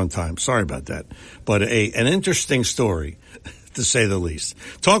running short on time. Sorry about that. But an interesting story, to say the least.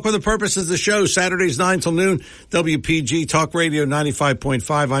 Talk with a Purpose is the show, Saturdays 9 till noon, WPG Talk Radio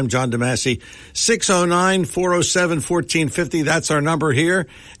 95.5. I'm John DeMasi. 609-407-1450. That's our number here.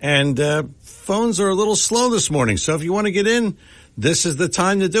 And phones are a little slow this morning, so if you want to get in, this is the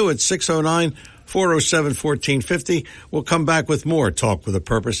time to do it. 609-407-1450. We'll come back with more Talk with a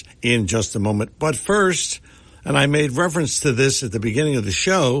Purpose in just a moment. But first, and I made reference to this at the beginning of the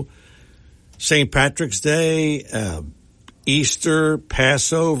show, St. Patrick's Day, Easter,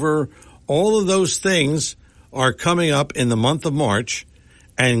 Passover, all of those things are coming up in the month of March.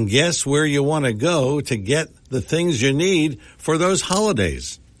 And guess where you want to go to get the things you need for those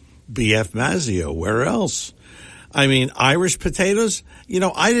holidays? B.F. Mazzeo. Where else? I mean, Irish potatoes. You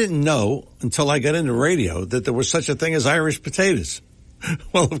know, I didn't know until I got into radio that there was such a thing as Irish potatoes.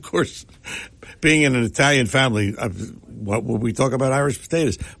 Well, of course, being in an Italian family, what would we talk about Irish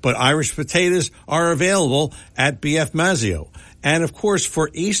potatoes? But Irish potatoes are available at B.F. Mazzeo. And, of course, for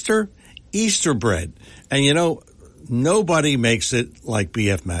Easter, Easter bread. And, you know, nobody makes it like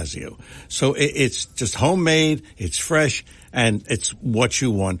B.F. Mazzeo. So it's just homemade, it's fresh, and it's what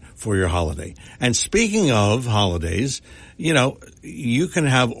you want for your holiday. And speaking of holidays, you know, you can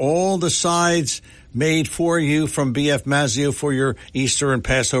have all the sides made for you from B.F. Mazzeo for your Easter and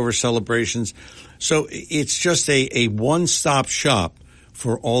Passover celebrations. So it's just a one-stop shop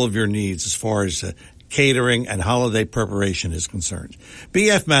for all of your needs as far as catering and holiday preparation is concerned.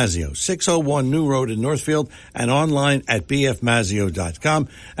 B.F. Mazzeo, 601 New Road in Northfield, and online at bfmazzeo.com.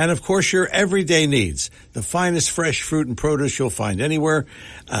 And, of course, your everyday needs. The finest fresh fruit and produce you'll find anywhere.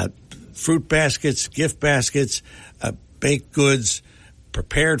 Fruit baskets, gift baskets, baked goods,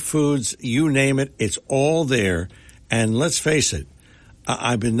 prepared foods, you name it. It's all there. And let's face it,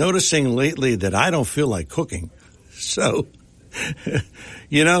 I've been noticing lately that I don't feel like cooking. So,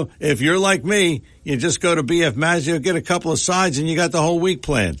 you know, if you're like me, you just go to B.F. Mazzeo, get a couple of sides, and you got the whole week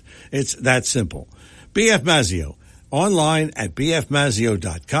planned. It's that simple. B.F. Mazzeo, online at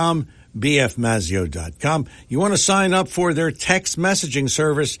bfmazzeo.com, bfmazzeo.com. You want to sign up for their text messaging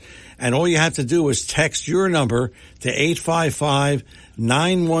service, and all you have to do is text your number to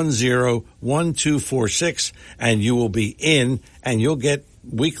 855-910-1246, and you will be in, and you'll get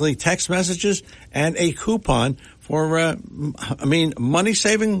weekly text messages and a coupon for,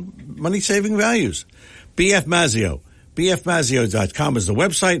 money-saving values. B.F. Mazzeo. bfmazzeo.com is the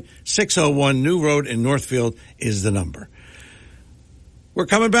website. 601 New Road in Northfield is the number. We're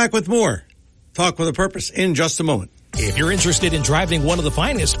coming back with more Talk with a Purpose in just a moment. If you're interested in driving one of the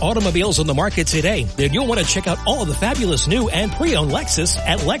finest automobiles on the market today, then you'll want to check out all of the fabulous new and pre-owned Lexus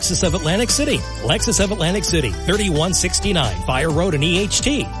at Lexus of Atlantic City. Lexus of Atlantic City, 3169 Fire Road in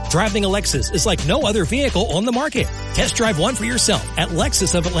EHT. Driving a Lexus is like no other vehicle on the market. Test drive one for yourself at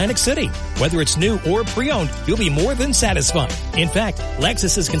Lexus of Atlantic City. Whether it's new or pre-owned, you'll be more than satisfied. In fact,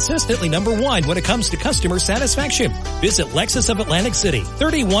 Lexus is consistently number one when it comes to customer satisfaction. Visit Lexus of Atlantic City,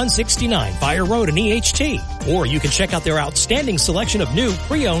 3169 Fire Road in EHT. Or you can check out their outstanding selection of new,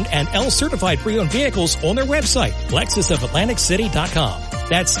 pre-owned, and L-certified pre-owned vehicles on their website, LexusOfAtlanticCity.com.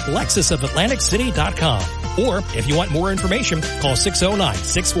 That's LexusOfAtlanticCity.com. Or, if you want more information, call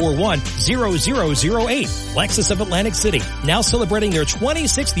 609-641-0008. Lexus of Atlantic City, now celebrating their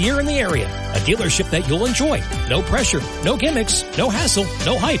 26th year in the area. A dealership that you'll enjoy. No pressure, no gimmicks, no hassle,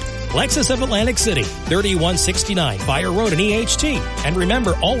 no hype. Lexus of Atlantic City, 3169 Fire Road in EHT. And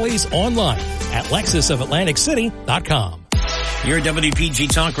remember, always online at LexusOfAtlanticCity.com. Your WPG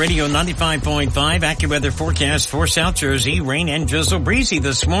Talk Radio 95.5 AccuWeather forecast for South Jersey. Rain and drizzle, breezy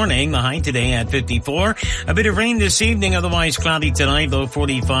this morning. The high today at 54. A bit of rain this evening, otherwise cloudy tonight, low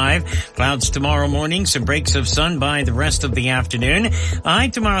 45. Clouds tomorrow morning, some breaks of sun by the rest of the afternoon. High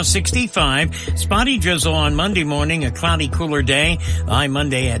tomorrow 65. Spotty drizzle on Monday morning, a cloudy, cooler day. High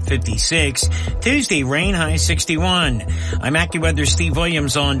Monday at 56. Tuesday, rain, high 61. I'm AccuWeather Steve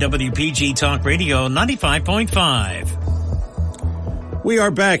Williams on WPG Talk Radio 95.5. We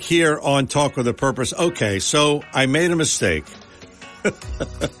are back here on Talk with a Purpose. Okay, so I made a mistake.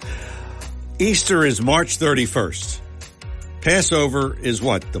 Easter is March 31st. Passover is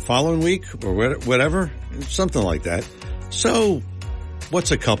what, the following week or whatever? Something like that. So what's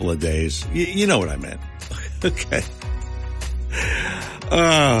a couple of days? You know what I meant. Okay.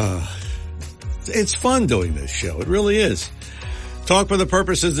 It's fun doing this show. It really is. Talk with a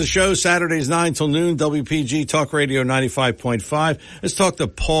Purpose is the show, Saturdays 9 till noon, WPG Talk Radio 95.5. Let's talk to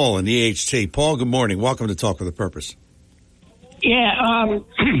Paul in EHT. Paul, good morning. Welcome to Talk with a Purpose. Yeah,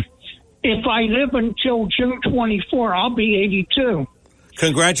 if I live until June 24, I'll be 82.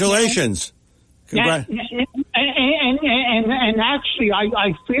 Congratulations. And actually,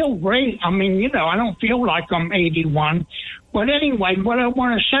 I feel great. I mean, you know, I don't feel like I'm 81. But anyway, what I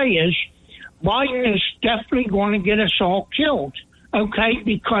want to say is Biden is definitely going to get us all killed. Okay,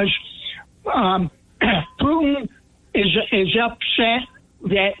 because Putin is upset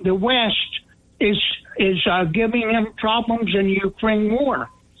that the West is giving him problems in the Ukraine war.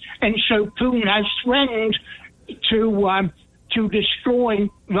 And so Putin has threatened to destroy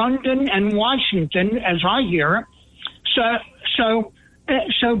London and Washington, as I hear it. So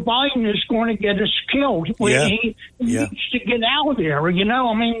Biden is going to get us killed. He needs to get out of there.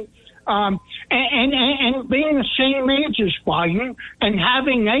 I mean, and being the same age as Biden and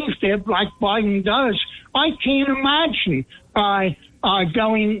having AFib like Biden does, I can't imagine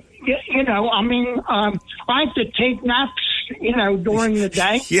going. I have to take naps, during the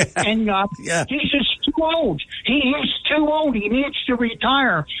day. And he's just too old. He's too old. He needs to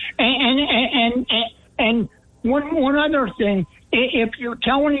retire. And one other thing. If you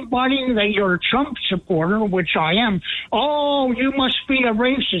tell anybody that you're a Trump supporter, which I am, oh, you must be a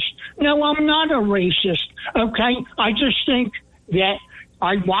racist. No, I'm not a racist. Okay, I just think that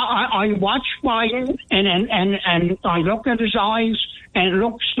I watch Biden and I look at his eyes and it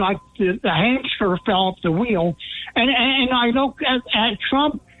looks like the hamster fell off the wheel, and I look at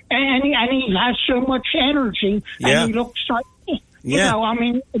Trump and he has so much energy and he looks like.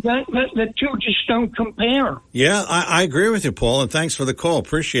 The two just don't compare. Yeah, I agree with you, Paul, and thanks for the call.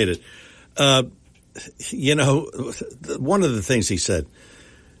 Appreciate it. One of the things he said,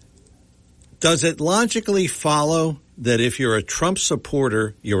 does it logically follow that if you're a Trump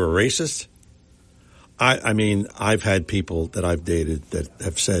supporter, you're a racist? I mean, I've had people that I've dated that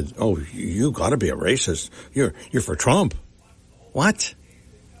have said, oh, you got to be a racist. You're for Trump. What?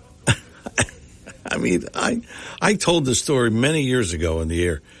 I mean, I told this story many years ago in the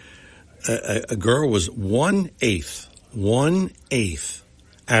air. A girl was 1/8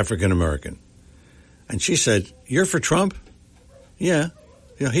 African American, and she said, "You're for Trump? Yeah,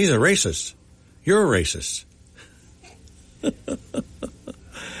 he's a racist. You're a racist.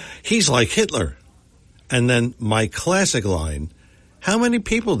 He's like Hitler." And then my classic line: "How many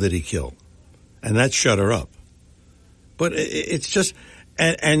people did he kill?" And that shut her up. But it's just,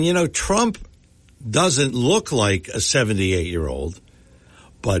 and Trump doesn't look like a 78-year-old,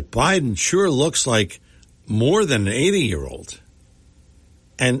 but Biden sure looks like more than an 80-year-old.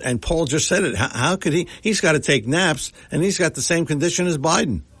 And Paul just said it. How could he? He's got to take naps, and he's got the same condition as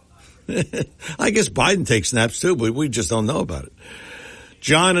Biden. I guess Biden takes naps too, but we just don't know about it.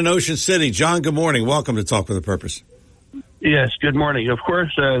 John in Ocean City. John, good morning. Welcome to Talk with a Purpose. Yes, good morning. Of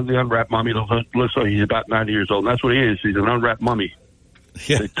course, the unwrapped mummy looks like he's about 90 years old. And that's what he is. He's an unwrapped mummy.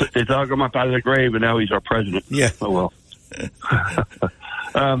 Yeah. They dug him up out of the grave, and now he's our president. Yeah. Oh, well.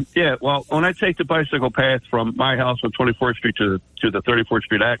 Well, when I take the bicycle path from my house on 24th Street to the 34th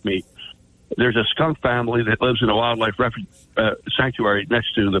Street Acme, there's a skunk family that lives in a wildlife sanctuary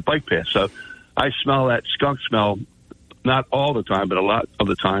next to the bike path. So I smell that skunk smell, not all the time, but a lot of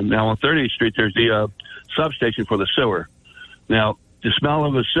the time. Now, on 30th Street, there's the substation for the sewer. Now, the smell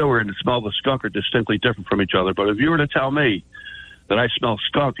of the sewer and the smell of the skunk are distinctly different from each other. But if you were to tell me that I smell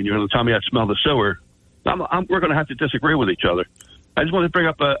skunk and you're going to tell me I smell the sewer, we're going to have to disagree with each other. I just want to bring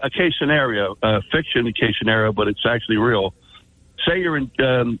up a case scenario, a fiction case scenario, but it's actually real. Say you're in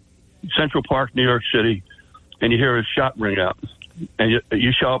Central Park, New York City, and you hear a shot ring out, and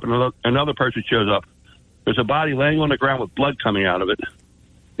you show up and another person shows up. There's a body laying on the ground with blood coming out of it.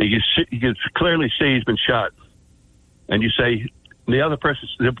 And you can clearly see he's been shot. And you say,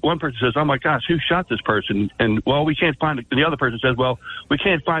 the one person says, "Oh my gosh, who shot this person?" And well, we can't find it. And the other person says, "Well, we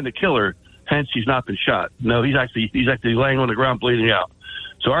can't find the killer, hence he's not been shot." No, he's actually laying on the ground bleeding out.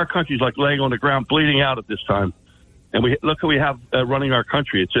 So our country's like laying on the ground bleeding out at this time. And look who we have running our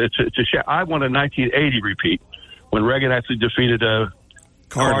country. It's a shame. I want a 1980 repeat when Reagan actually defeated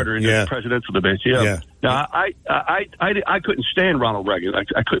Carter in the presidential debates. Yeah. Now I couldn't stand Ronald Reagan.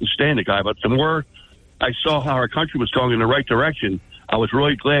 I couldn't stand the guy. But the more I saw how our country was going in the right direction, I was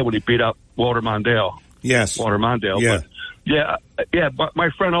really glad when he beat out Walter Mondale. Yes, Walter Mondale. Yeah. But But my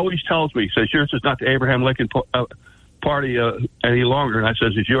friend always tells me, says, "Yours is not the Abraham Lincoln Party any longer." And I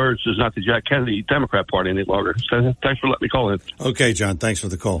says, "Yours is not the Jack Kennedy Democrat Party any longer." So thanks for letting me call in. Okay, John. Thanks for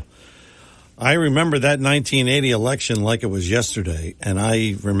the call. I remember that 1980 election like it was yesterday, and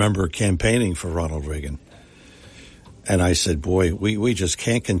I remember campaigning for Ronald Reagan. And I said, boy, we just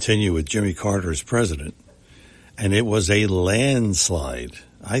can't continue with Jimmy Carter as president. And it was a landslide.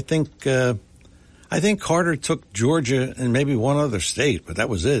 I think Carter took Georgia and maybe one other state, but that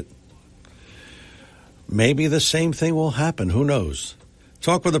was it. Maybe the same thing will happen. Who knows?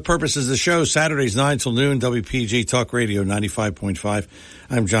 Talk with a Purpose is the show, Saturdays 9 till noon, WPG Talk Radio 95.5.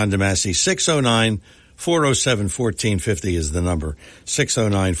 I'm John DeMasi. 609-407-1450 is the number.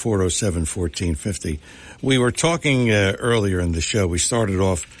 609-407-1450. We were talking earlier in the show. We started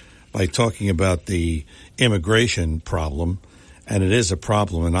off by talking about the immigration problem and it is a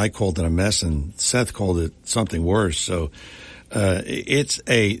problem. And I called it a mess, and Seth called it something worse. So it's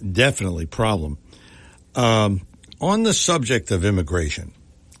a definitely problem. On the subject of immigration,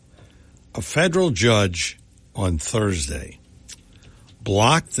 a federal judge on Thursday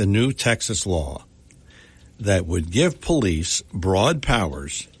blocked the new Texas law that would give police broad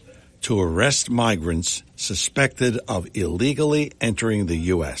powers to arrest migrants suspected of illegally entering the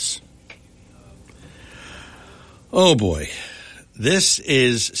U.S. Oh, boy. This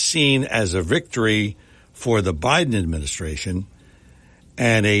is seen as a victory for the Biden administration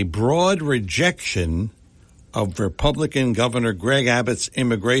and a broad rejection of Republican Governor Greg Abbott's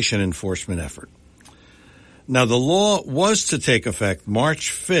immigration enforcement effort. Now, the law was to take effect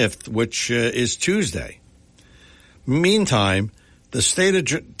March 5th, which is Tuesday. Meantime, the state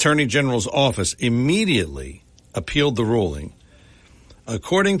attorney general's office immediately appealed the ruling.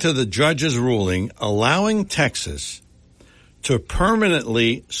 According to the judge's ruling, allowing Texas to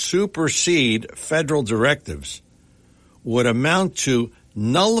permanently supersede federal directives would amount to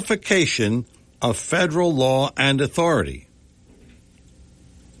nullification of federal law and authority.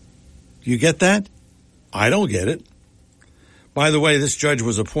 You get that? I don't get it. By the way, this judge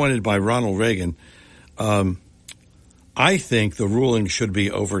was appointed by Ronald Reagan. I think the ruling should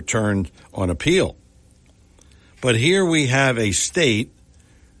be overturned on appeal. But here we have a state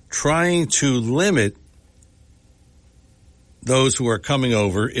trying to limit those who are coming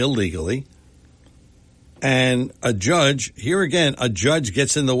over illegally. And a judge, here again, a judge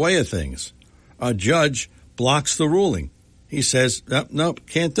gets in the way of things. A judge blocks the ruling. He says, nope,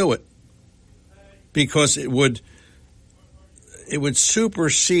 can't do it. Because it would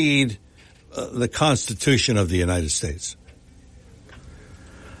supersede the Constitution of the United States.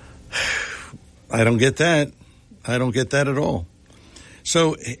 I don't get that. I don't get that at all.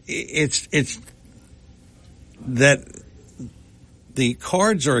 So it's that the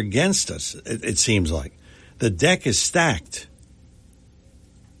cards are against us, it seems like. The deck is stacked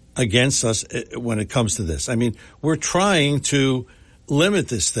against us when it comes to this. I mean, we're trying to limit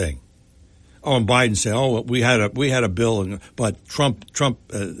this thing. Oh, and Biden said, "Oh, we had a bill, but Trump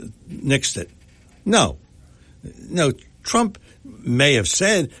nixed it." No, Trump may have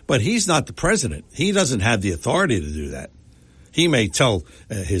said, but he's not the president. He doesn't have the authority to do that. He may tell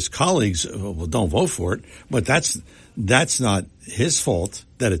his colleagues, "Well, don't vote for it," but that's not his fault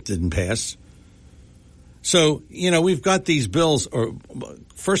that it didn't pass. So, we've got these bills. Or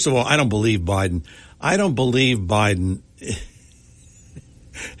first of all, I don't believe Biden. I don't believe Biden.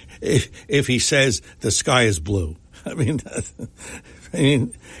 If he says the sky is blue. I mean,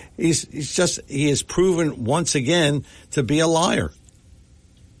 he has proven once again to be a liar.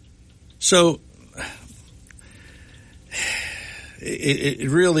 So it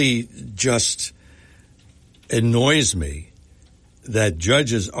really just annoys me that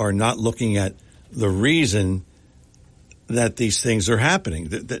judges are not looking at the reason that these things are happening,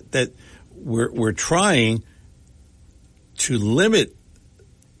 that we're trying to limit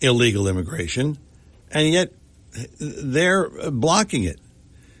illegal immigration, and yet they're blocking it.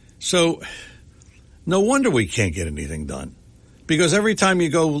 So no wonder we can't get anything done, because every time you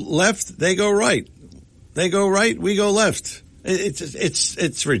go left, they go right. They go right, we go left.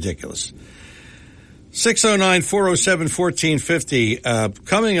 It's ridiculous. 609-407-1450.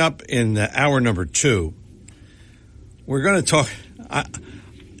 Coming up in hour number 2, we're going to talk.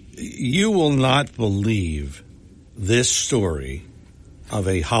 You will not believe this story of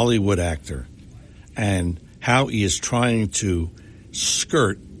a Hollywood actor and how he is trying to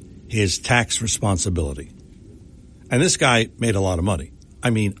skirt his tax responsibility. And this guy made a lot of money.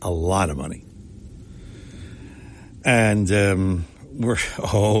 I mean, a lot of money. And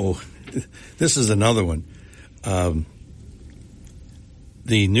this is another one.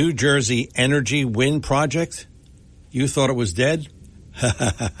 The New Jersey Energy Wind Project. You thought it was dead?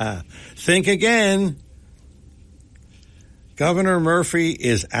 Think again. Governor Murphy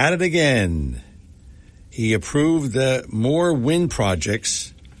is at it again. He approved more wind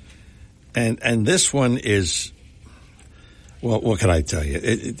projects, and this one is, well, what can I tell you?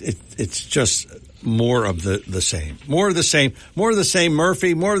 It's just more of the same. More of the same. More of the same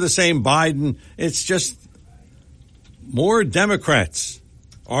Murphy, more of the same Biden. It's just more Democrats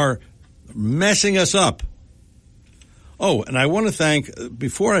are messing us up. Oh, and I want to thank,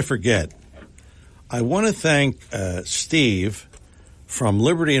 before I forget, I want to thank Steve from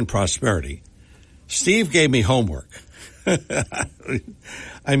Liberty and Prosperity. Steve gave me homework.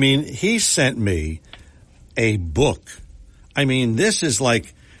 I mean, he sent me a book. I mean, this is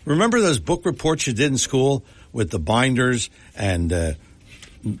like, remember those book reports you did in school with the binders and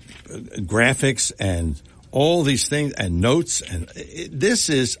graphics and all these things and notes. And this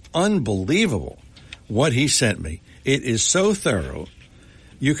is unbelievable what he sent me. It is so thorough.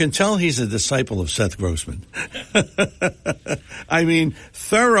 You can tell he's a disciple of Seth Grossman. I mean,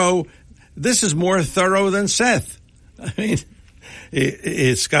 thorough. This is more thorough than Seth. I mean,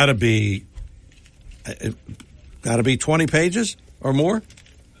 it's got to be 20 pages or more.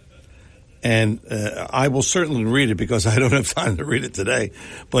 And I will certainly read it because I don't have time to read it today.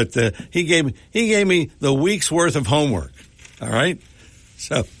 But he gave me the week's worth of homework. All right,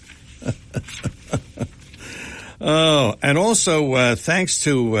 so. Oh, and also thanks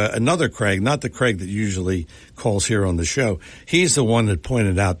to another Craig, not the Craig that usually calls here on the show. He's the one that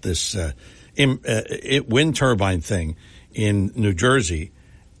pointed out this wind turbine thing in New Jersey,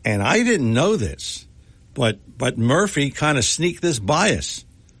 and I didn't know this, but Murphy kind of sneaked this by us.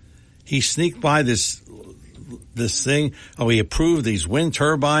 He sneaked by this thing. Oh, he approved these wind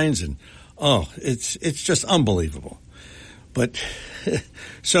turbines, and it's just unbelievable. But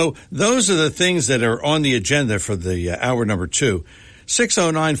so those are the things that are on the agenda for the hour number 2.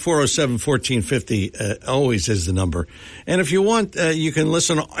 609-407-1450 always is the number. And if you want, you can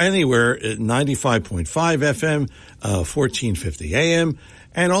listen anywhere at 95.5 FM, 1450 AM,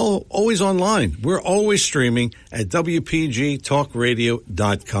 and always online. We're always streaming at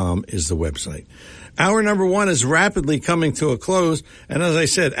WPGTalkRadio.com is the website. Hour number 1 is rapidly coming to a close. And as I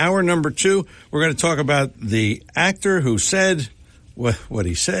said, hour number 2, we're going to talk about the actor who said what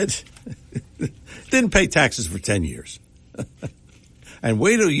he said. Didn't pay taxes for 10 years. And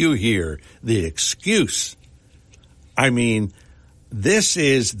wait till you hear the excuse. I mean, this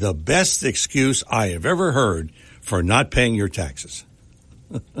is the best excuse I have ever heard for not paying your taxes.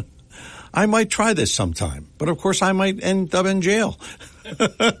 I might try this sometime, but of course I might end up in jail.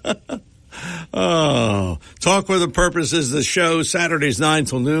 Oh, Talk with a Purpose is the show, Saturdays 9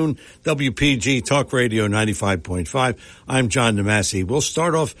 till noon, WPG Talk Radio 95.5. I'm John DeMasi. We'll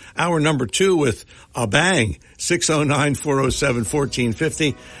start off hour number 2 with a bang,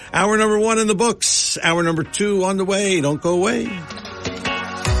 609-407-1450. Hour number 1 in the books, hour number 2 on the way. Don't go away.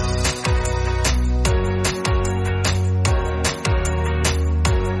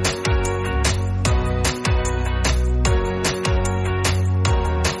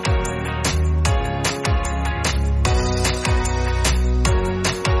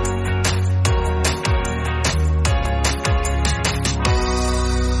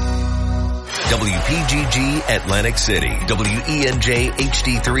 WPGG Atlantic City, WENJ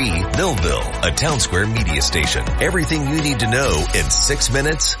HD3 Millville, a Town Square media station. Everything you need to know in 6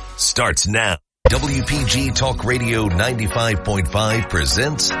 minutes starts now. WPG Talk Radio 95.5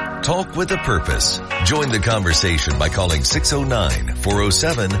 presents Talk with a Purpose. Join the conversation by calling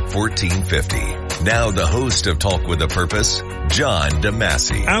 609-407-1450. Now the host of Talk with a Purpose, John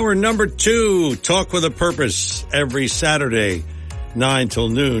DeMasi. Hour number 2, Talk with a Purpose, every Saturday, 9 till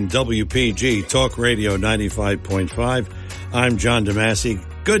noon, WPG Talk Radio 95.5. I'm John DeMasi.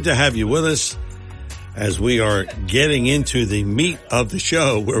 Good to have you with us as we are getting into the meat of the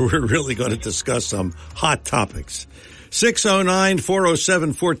show where we're really going to discuss some hot topics.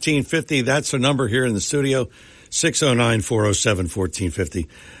 609-407-1450. That's the number here in the studio, 609-407-1450.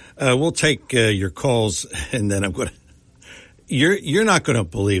 We'll take your calls, and then I'm going to... You're not going to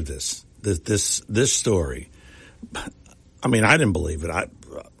believe this story. I mean, I didn't believe it.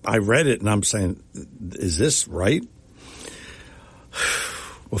 I read it, and I'm saying, is this right?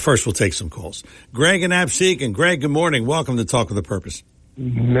 Well, first we'll take some calls. Greg and Absec, and Greg, good morning. Welcome to Talk with a Purpose.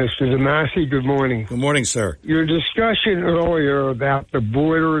 Mr. DeMasi, good morning. Good morning, sir. Your discussion earlier about the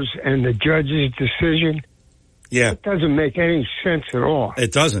borders and the judge's decision, it doesn't make any sense at all.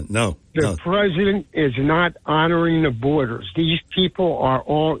 It doesn't, no. The president is not honoring the borders. These people are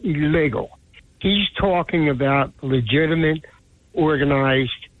all illegal. He's talking about legitimate,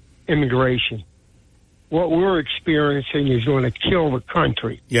 organized immigration. What we're experiencing is going to kill the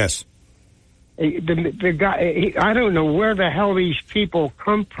country. Yes. The guy, I don't know where the hell these people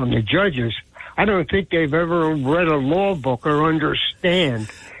come from, the judges. I don't think they've ever read a law book or understand.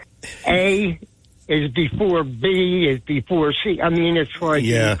 A is before B is before C. I mean, it's like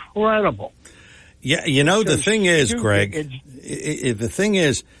incredible. Yeah, you know, the thing is, Greg, the thing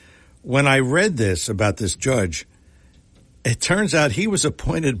is, when I read this about this judge, it turns out he was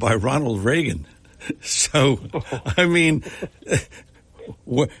appointed by Ronald Reagan. So, I mean,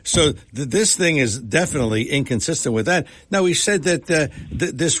 so this thing is definitely inconsistent with that. Now, he said that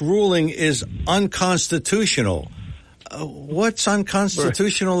this ruling is unconstitutional. What's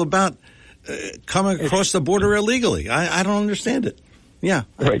unconstitutional about coming across the border illegally? I don't understand it. Yeah.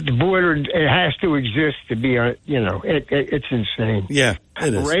 Right. The border, it has to exist to be, it's insane. Yeah,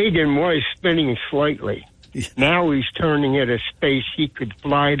 it is. Reagan was spinning slightly. Now he's turning it a space he could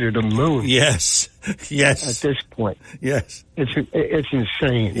fly to the moon. Yes. Yes. At this point. Yes. It's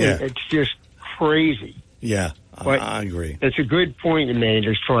insane. Yeah. It's just crazy. Yeah, But I agree. It's a good point you made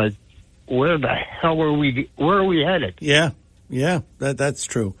as far as where the hell where are we headed? Yeah, that's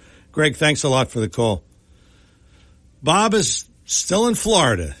true. Greg, thanks a lot for the call. Bob is still in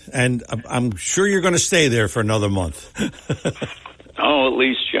Florida, and I'm sure you're going to stay there for another month. Oh, at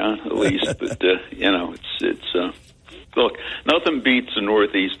least, John, at least. But, it's look, nothing beats the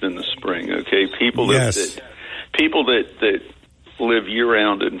Northeast in the spring, okay? People that live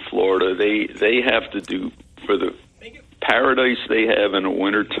year-round in Florida, they have to do, for the paradise they have in the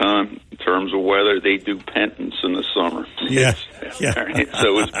wintertime in terms of weather, they do penance in the summer. Yeah. Right?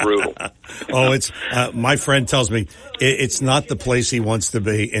 So it's brutal. Oh, it's my friend tells me it's not the place he wants to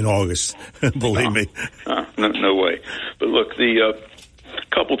be in August. Believe me. No way. But look, the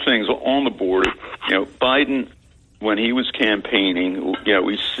couple things on the border. Biden, when he was campaigning,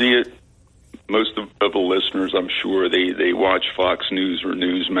 we see it. Most of the listeners, I'm sure, they watch Fox News or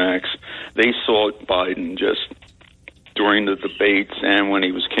Newsmax. They saw Biden just during the debates and when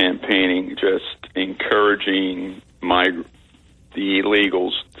he was campaigning, just encouraging the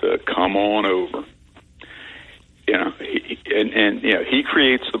illegals to come on over. He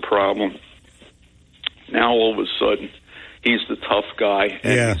creates the problem. Now all of a sudden, he's the tough guy,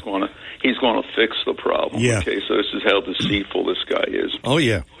 and he's going to fix the problem. Yeah. Okay, so this is how deceitful this guy is. Oh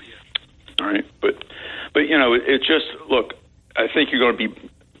yeah. All right, but it just look. I think you're going to be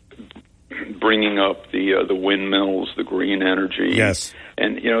bringing up the windmills, the green energy. Yes,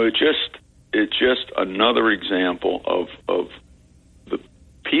 and it's just another example of the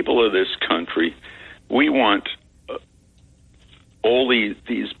people of this country. We want all these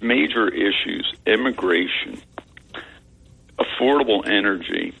major issues: immigration, affordable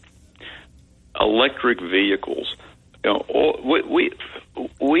energy, electric vehicles.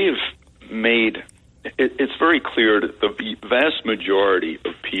 We've made it's very clear that the vast majority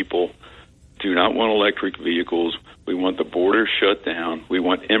of people do not want electric vehicles. We want the border shut down. We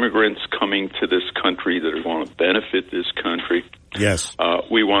want immigrants coming to this country that are going to benefit this country. Yes.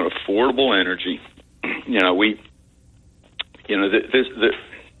 We want affordable energy.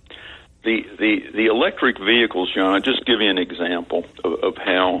 The electric vehicles, John, I'll just give you an example of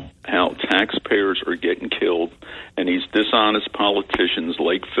how taxpayers are getting killed, and these dishonest politicians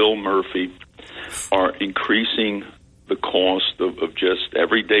like Phil Murphy are increasing the cost of just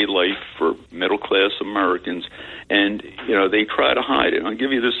everyday life for middle-class Americans, and, they try to hide it. I'll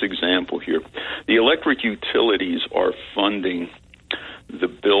give you this example here. The electric utilities are funding the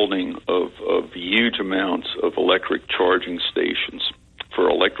building of huge amounts of electric charging stations for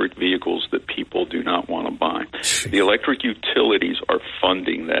electric vehicles that people do not want to buy. The electric utilities are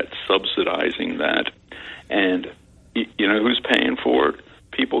funding that, subsidizing that. And who's paying for it?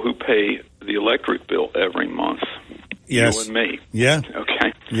 People who pay the electric bill every month. Yes. You and me. Yeah.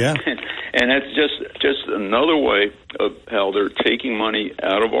 Okay. Yeah. And that's just another way of how they're taking money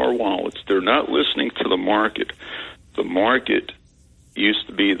out of our wallets. They're not listening to the market. The market used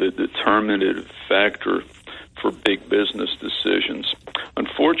to be the determinative factor for big business decisions.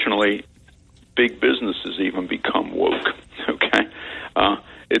 Unfortunately, big business has even become woke. Okay,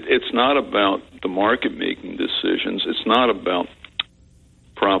 it's not about the market making decisions. It's not about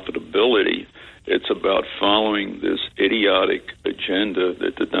profitability. It's about following this idiotic agenda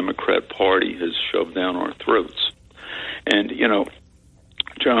that the Democrat Party has shoved down our throats. And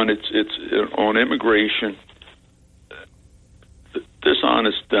John, it's on immigration.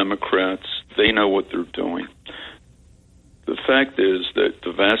 Dishonest Democrats, they know what they're doing. The fact is that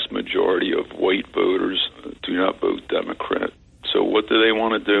the vast majority of white voters do not vote Democrat. So what do they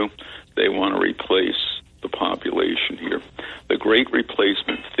want to do? They want to replace the population here. The Great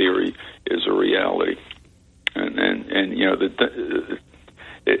Replacement theory is a reality, and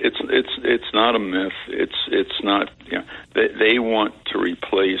it's not a myth. It's not. They want to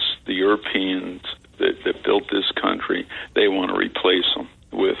replace the Europeans that built this country. They want to replace them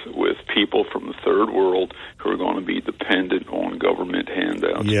with people from the third world who are going to be dependent on government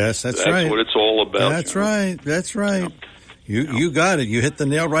handouts. Yes, that's right. That's what it's all about. That's right. That's right. You got it. You hit the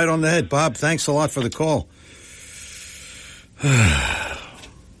nail right on the head. Bob, thanks a lot for the call.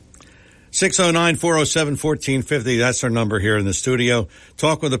 609-407-1450. That's our number here in the studio.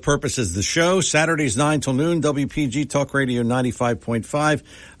 Talk with a Purpose is the show. Saturdays 9 till noon, WPG Talk Radio 95.5.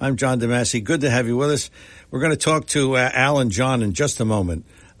 I'm John DeMasi. Good to have you with us. We're going to talk to Al and John in just a moment.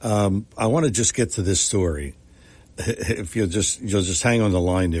 I want to just get to this story. If you'll just hang on the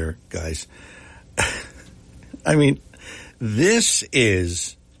line there, guys. I mean, this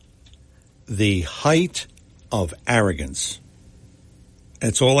is the height of arrogance.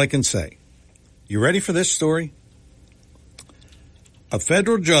 That's all I can say. You ready for this story? A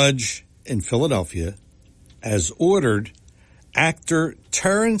federal judge in Philadelphia has ordered actor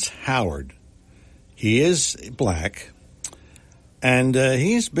Terrence Howard. He is black, and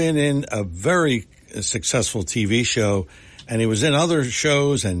he's been in a very successful TV show, and he was in other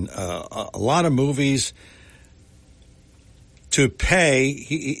shows and a lot of movies. To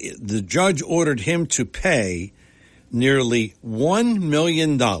pay, the judge ordered him to pay nearly $1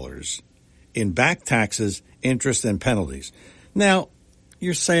 million in back taxes, interest, and penalties. Now,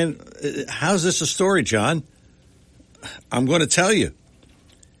 you're saying, how's this a story, John? I'm going to tell you.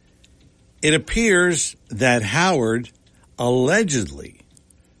 It appears that Howard allegedly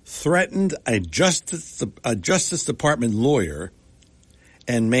threatened a Justice Department lawyer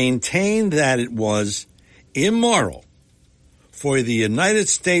and maintained that it was immoral for the United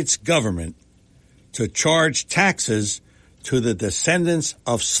States government to charge taxes to the descendants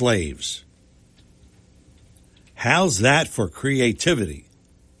of slaves. How's that for creativity?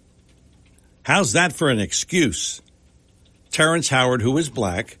 How's that for an excuse? Terrence Howard, who is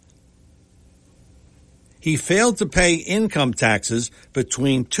black, he failed to pay income taxes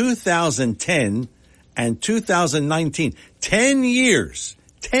between 2010 and 2019. 10 years.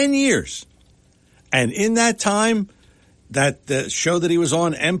 10 years. And in that time, that the show that he was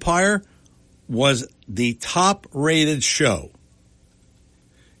on, Empire, was the top-rated show.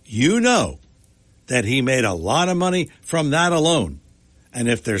 You know that he made a lot of money from that alone. And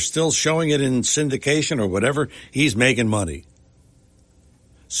if they're still showing it in syndication or whatever, he's making money.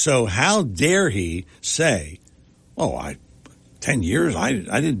 So how dare he say, 10 years, I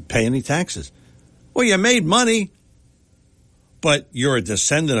didn't pay any taxes. Well, you made money, but you're a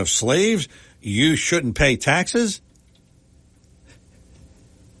descendant of slaves. You shouldn't pay taxes?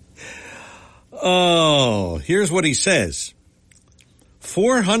 Oh, here's what he says.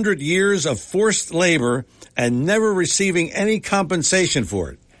 400 years of forced labor and never receiving any compensation for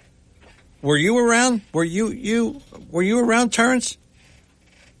it. Were you around? Were you around, Terrence?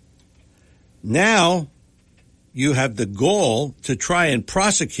 Now you have the gall to try and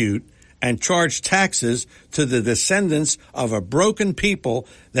prosecute and charge taxes to the descendants of a broken people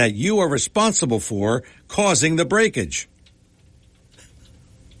that you are responsible for causing the breakage.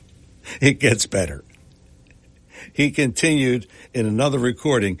 It gets better. He continued in another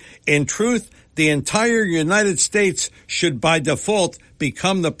recording. In truth, the entire United States should by default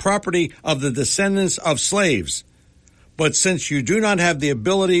become the property of the descendants of slaves. But since you do not have the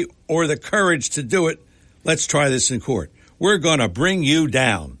ability or the courage to do it, let's try this in court. We're going to bring you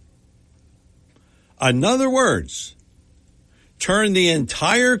down. In other words, turn the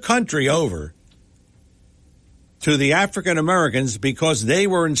entire country over to the African Americans because they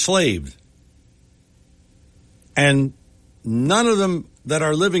were enslaved. And none of them that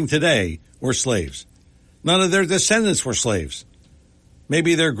are living today were slaves. None of their descendants were slaves.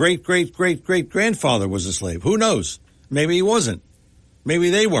 Maybe their great-great-great-great-grandfather was a slave. Who knows? Maybe he wasn't.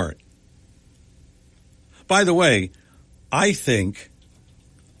 Maybe they weren't. By the way, I think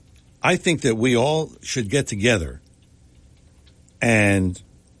that we all should get together and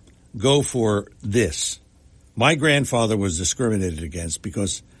go for this. My grandfather was discriminated against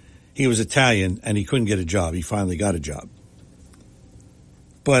because he was Italian and he couldn't get a job. He finally got a job.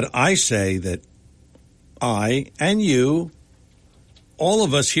 But I say that I and you, all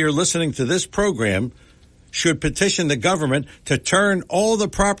of us here listening to this program, should petition the government to turn all the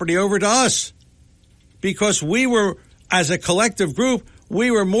property over to us. Because we were, as a collective group,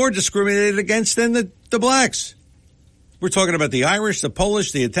 we were more discriminated against than the blacks. We're talking about the Irish, the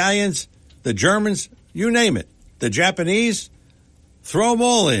Polish, the Italians, the Germans, you name it. The Japanese, throw them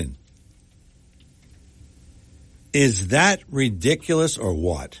all in. Is that ridiculous or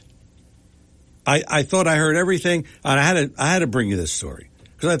what? I thought I heard everything, and I had to bring you this story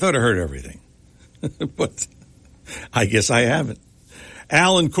because I thought I heard everything. But I guess I haven't.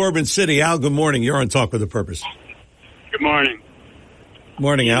 Al in Corbin City. Al, good morning. You're on Talk with a Purpose. Good morning.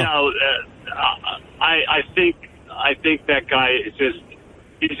 Morning, Al. You know, I think that guy is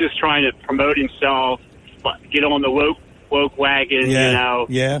he's just trying to promote himself, get on the woke wagon. Yeah. You know.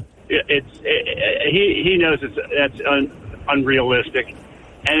 Yeah. He knows that's unrealistic,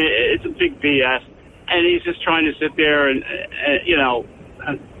 and it's a big BS. And he's just trying to sit there and you know,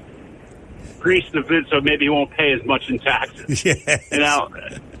 grease the vid so maybe he won't pay as much in taxes. Yes. You know,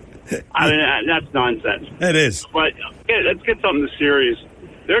 I mean that's nonsense. It is. But let's get something serious.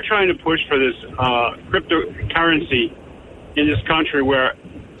 They're trying to push for this cryptocurrency in this country where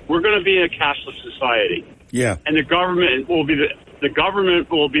we're going to be in a cashless society. Yeah. And the government will be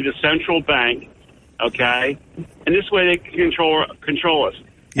the central bank, okay? And this way they can control us.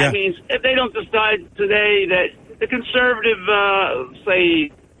 Yeah. That means if they don't decide today that the conservative, say,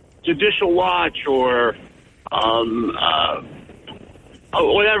 Judicial Watch or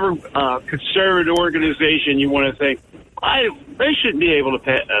whatever conservative organization you want to think, they shouldn't be able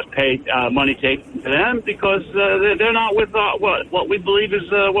to pay money taken to them because they're not with what we believe is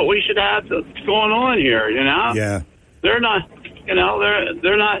what we should have going on here. You know, Yeah. they're not. You know,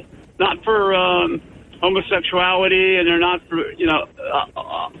 they're not for homosexuality, and they're not for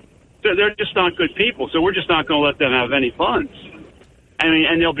they're just not good people. So we're just not going to let them have any funds. I mean,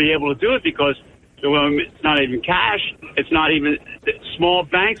 and they'll be able to do it because it's not even cash. It's not even small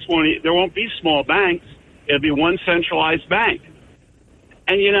banks. There won't be small banks. It'll be one centralized bank.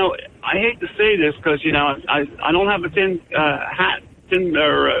 And, you know, I hate to say this because, you know, I don't have a tin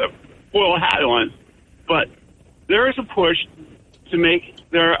foil hat on, but there is a push to make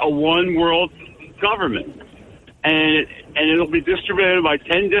there a one world government. And it'll be distributed by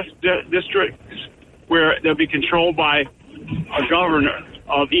 10 districts where they'll be controlled by a governor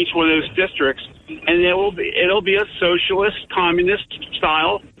of each one of those districts. And it'll be a socialist, communist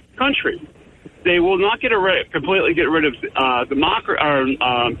style country. They will not completely get rid of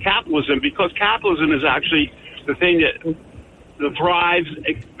capitalism, because capitalism is actually the thing that thrives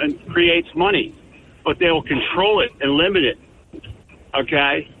and creates money. But they will control it and limit it.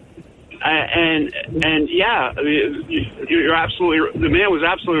 Okay, and yeah, you're absolutely. The man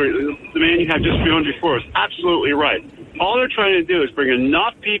you had just beyond before was absolutely right. All they're trying to do is bring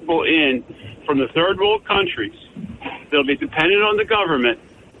enough people in from the third world countries that'll be dependent on the government,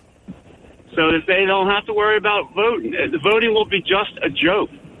 so that they don't have to worry about voting. The voting will be just a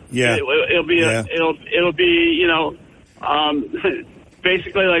joke. Yeah, it'll be it'll be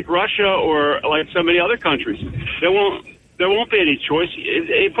basically like Russia or like so many other countries. There won't be any choice. If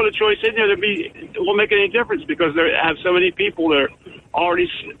they put a choice in there, it won't make any difference because they have so many people that are already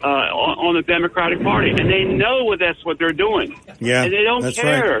on the Democratic Party, and they know that's what they're doing. Yeah, and they don't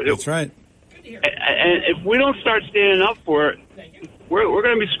care. Right. That's right. And if we don't start standing up for it, we're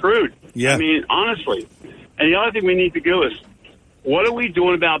going to be screwed. Yeah. I mean, honestly. And the other thing we need to do is, what are we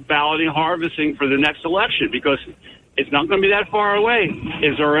doing about balloting harvesting for the next election? Because it's not going to be that far away.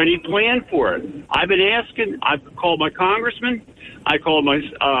 Is there any plan for it? I've been asking. I've called my congressman. I called my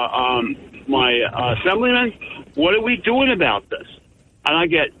assemblyman. What are we doing about this? And I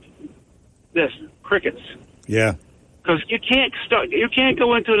get this crickets. Yeah. Because you can't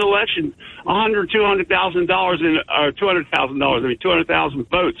go into an election $200,000 in or $200,000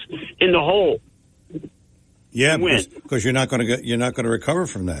 votes in the hole. Yeah, because you're not going to recover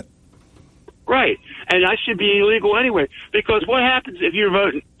from that. Right, and that should be illegal anyway. Because what happens if you're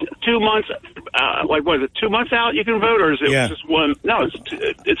voting 2 months? 2 months out you can vote, or is it just one? No,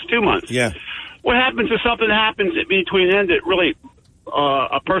 it's 2 months. Yeah. What happens if something happens between then that really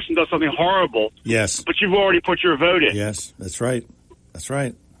a person does something horrible? Yes. But you've already put your vote in. Yes, that's right. That's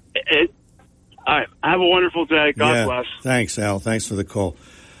right. All right. Have a wonderful day. God bless. Thanks, Al. Thanks for the call.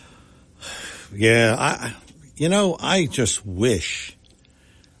 Yeah, I just wish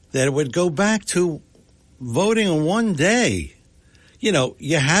that it would go back to voting on one day. You know,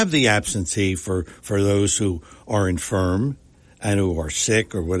 you have the absentee for those who are infirm and who are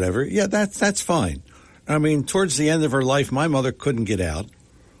sick or whatever. Yeah, that's fine. I mean, towards the end of her life, my mother couldn't get out.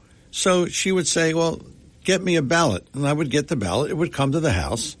 So she would say, well, get me a ballot. And I would get the ballot. It would come to the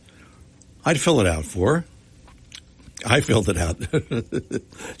house. I'd fill it out for her. I filled it out.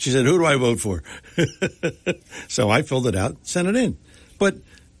 She said, who do I vote for? So I filled it out, sent it in. But,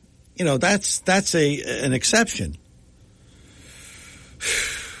 you know, that's an exception.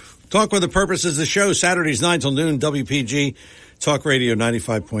 Talk with a Purpose is the show, Saturdays 9 till noon, WPG, Talk Radio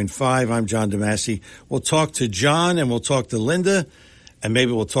 95.5. I'm John DeMasi. We'll talk to John and we'll talk to Linda, and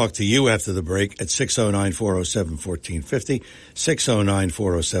maybe we'll talk to you after the break at 609-407-1450,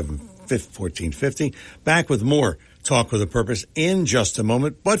 609-407-1450. Back with more Talk with a Purpose in just a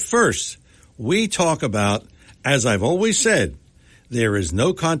moment. But first, we talk about, as I've always said, there is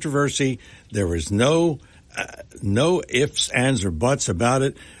no controversy. There is no ifs, ands, or buts about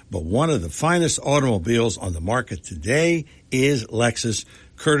it. But one of the finest automobiles on the market today is Lexus,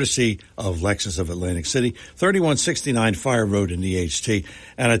 courtesy of Lexus of Atlantic City, 3169 Fire Road in EHT.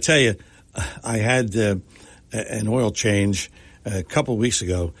 And I tell you, I had an oil change a couple of weeks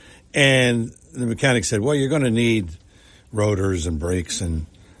ago, and the mechanic said, well, you're going to need rotors and brakes. And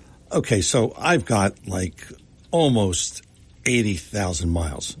okay, so I've got like almost 80,000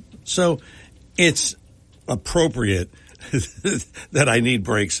 miles. So it's appropriate that I need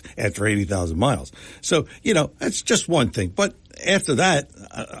brakes after 80,000 miles. So, that's just one thing. But after that,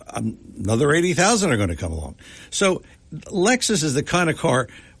 another 80,000 are going to come along. So Lexus is the kind of car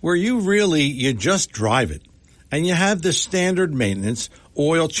where you just drive it and you have the standard maintenance,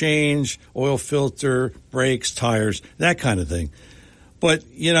 oil change, oil filter, brakes, tires, that kind of thing. But,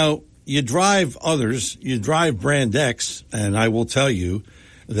 you drive others, you drive Brand X, and I will tell you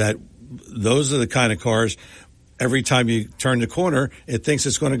that those are the kind of cars, every time you turn the corner, it thinks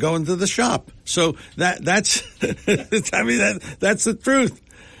it's going to go into the shop. So that's, that's the truth.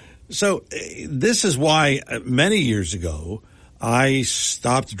 So this is why many years ago, I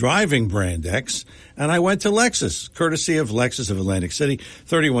stopped driving Brand X and I went to Lexus, courtesy of Lexus of Atlantic City,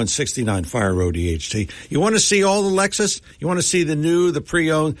 3169 Fire Road, EHT. You want to see all the Lexus? You want to see the new, the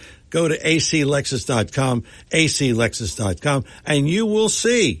pre-owned? Go to aclexus.com, aclexus.com, and you will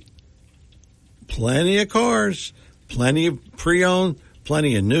see plenty of cars, plenty of pre-owned,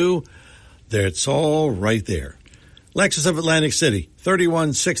 plenty of new. It's all right there. Lexus of Atlantic City,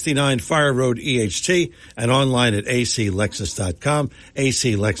 3169 Fire Road, EHT, and online at aclexus.com,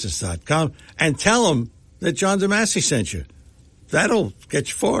 aclexus.com, and tell them that John DeMasi sent you. That'll get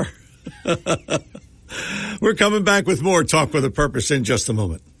you far. We're coming back with more Talk with a Purpose in just a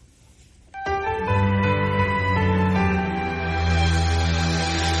moment.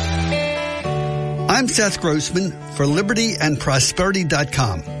 I'm Seth Grossman for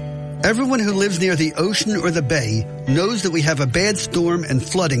LibertyandProsperity.com. Everyone who lives near the ocean or the bay knows that we have a bad storm and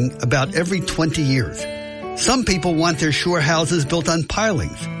flooding about every 20 years. Some people want their shore houses built on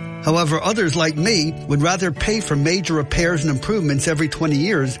pilings. However, others like me would rather pay for major repairs and improvements every 20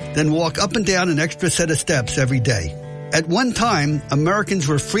 years than walk up and down an extra set of steps every day. At one time, Americans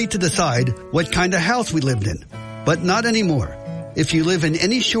were free to decide what kind of house we lived in, but not anymore. If you live in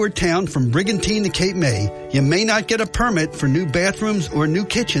any shore town from Brigantine to Cape May, you may not get a permit for new bathrooms or new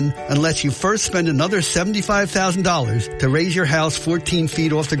kitchen unless you first spend another $75,000 to raise your house 14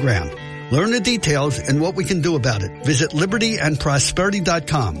 feet off the ground. Learn the details and what we can do about it. Visit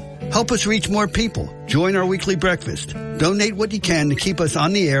LibertyandProsperity.com. Help us reach more people. Join our weekly breakfast. Donate what you can to keep us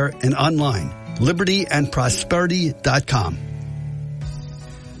on the air and online. LibertyandProsperity.com.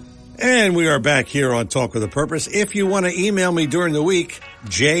 And we are back here on Talk with a Purpose. If you want to email me during the week,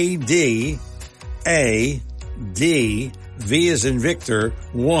 JDAD, V as in Victor,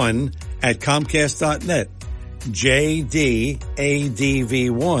 1 at Comcast.net.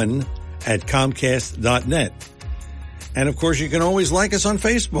 JDADV1 at Comcast.net. And of course, you can always like us on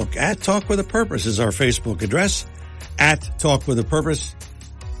Facebook. At Talk with a Purpose is our Facebook address. At Talk with a Purpose,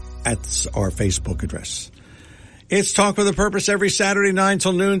 that's our Facebook address. It's Talk with a Purpose every Saturday, 9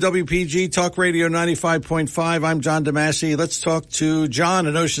 till noon, WPG Talk Radio 95.5. I'm John DeMasi. Let's talk to John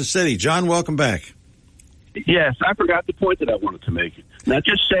in Ocean City. John, welcome back. Yes, I forgot the point that I wanted to make. Now,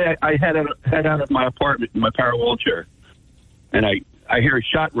 just say I head out of my apartment in my power wheelchair, and I hear a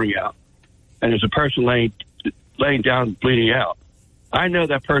shot ring out, and there's a person laying down bleeding out. I know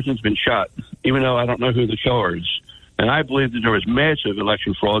that person's been shot, even though I don't know who the killer is. And I believe that there was massive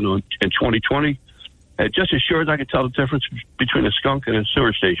election fraud in 2020. Just as sure as I could tell the difference between a skunk and a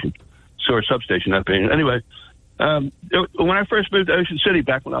sewer substation, that being. Anyway, when I first moved to Ocean City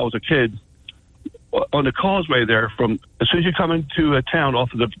back when I was a kid, on the causeway there, as soon as you come into a town off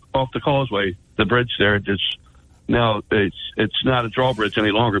the causeway, the bridge there, it's not a drawbridge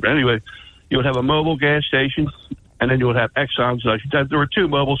any longer. But anyway, you would have a mobile gas station, and then you would have Exxons. There were 2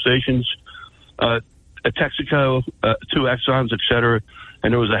 mobile stations, a Texaco, 2 Exxons, etc.,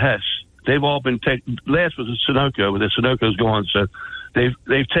 and there was a Hess. They've all been taken. Last was a Sunoco, but the Sunoco's gone. So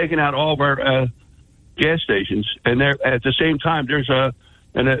they've taken out all of our gas stations, and there at the same time there's an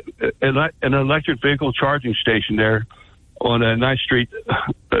electric vehicle charging station there on 9th Street,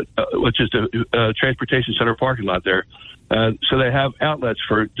 which is the transportation center parking lot there. So they have outlets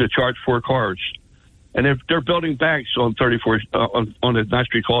to charge 4 cars, and they're building banks on 34 on the 9th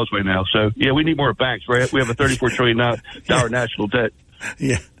Street Causeway now. So yeah, we need more banks. Right, we have a $34 trillion national debt.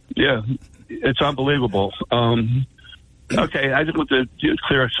 Yeah. Yeah, it's unbelievable. Okay, I just want to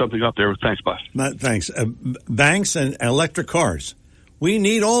clear something up there. Thanks, boss. Thanks. Banks and electric cars. We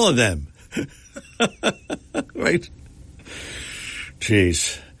need all of them. Right?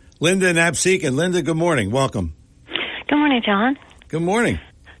 Jeez. Linda and Absecon. Linda, good morning. Welcome. Good morning, John. Good morning.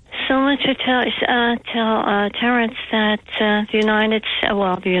 So much to tell Terrence that the United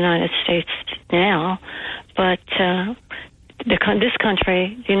States now, but this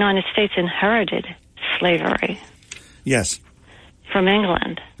country, the United States, inherited slavery. Yes. From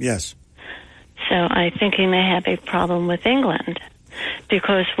England. Yes. So I think he may have a problem with England,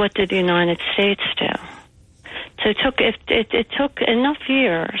 because what did the United States do So it took enough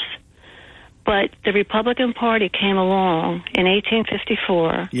years, but the Republican Party came along in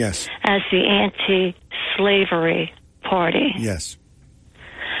 1854 Yes. as the anti-slavery party. Yes.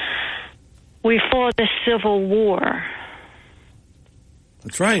 We fought the Civil War.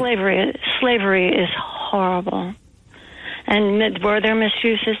 That's right. Slavery is horrible. And were there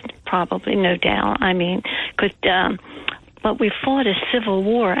misuses? Probably, no doubt. I mean, but we fought a Civil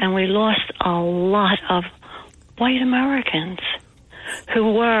War, and we lost a lot of white Americans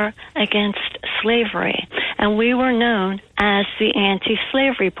who were against slavery. And we were known as the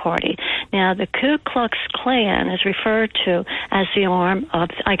anti-slavery party. Now, the Ku Klux Klan is referred to as the arm of,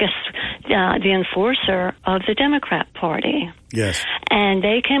 I guess, the enforcer of the Democrat Party. Yes. And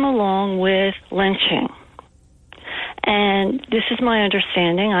they came along with lynching. And this is my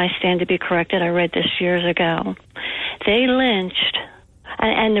understanding. I stand to be corrected. I read this years ago. They lynched,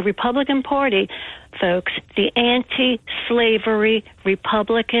 and the Republican Party, folks, the anti-slavery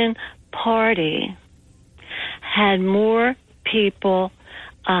Republican Party had more people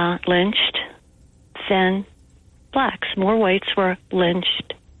lynched than blacks. More whites were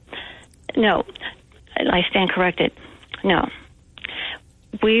lynched. No, I stand corrected. No.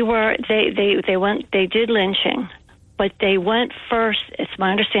 They did lynching, but they went first, it's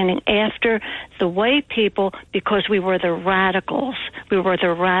my understanding, after the white people because we were the radicals. We were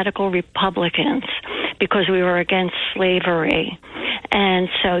the radical Republicans because we were against slavery. And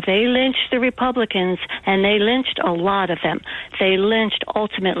so they lynched the Republicans, and they lynched a lot of them. They lynched,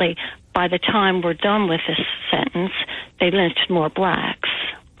 ultimately, by the time we're done with this sentence, they lynched more blacks.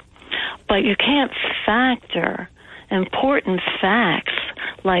 But you can't factor important facts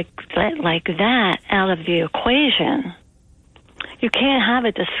like that out of the equation. You can't have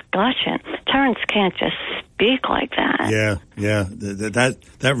a discussion. Terrence can't just speak like that. Yeah.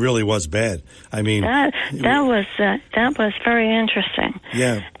 That really was bad. I mean, that was very interesting.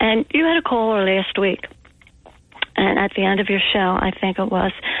 Yeah. And you had a caller last week, and at the end of your show, I think it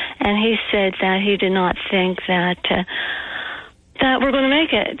was, and he said that he did not think that we're going to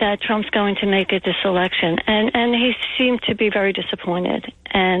make it, that Trump's going to make it this election. And he seemed to be very disappointed.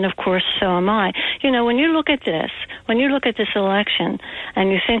 And, of course, so am I. You know, when you look at this election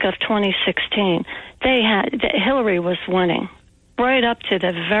and you think of 2016, Hillary was winning right up to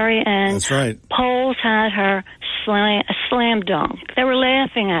the very end. That's right. Polls had her slam dunk. They were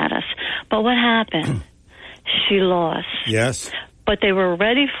laughing at us. But what happened? She lost. Yes. But they were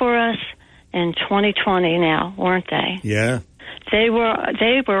ready for us in 2020 now, weren't they? Yeah. They were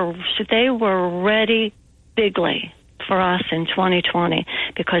ready bigly for us in 2020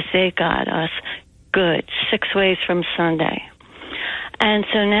 because they got us good 6 ways from Sunday. And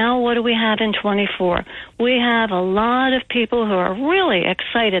so now what do we have in 24? We have a lot of people who are really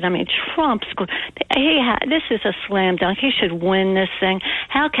excited. I mean, this is a slam dunk. He should win this thing.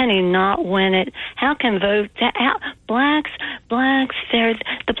 How can he not win it? How can blacks,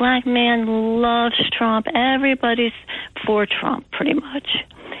 the black man loves Trump. Everybody's for Trump, pretty much.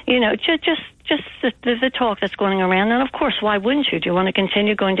 You know, just the talk that's going around. And, of course, why wouldn't you? Do you want to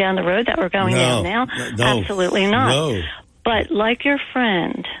continue going down the road that we're going down now? No. Absolutely not. No. But like your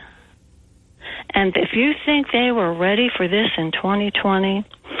friend, and if you think they were ready for this in 2020,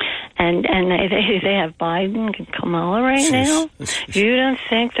 and they have Biden and Kamala right now, you don't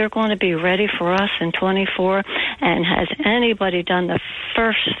think they're going to be ready for us in 24? And has anybody done the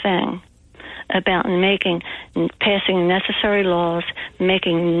first thing about passing necessary laws,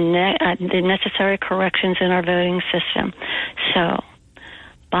 making the necessary corrections in our voting system? So,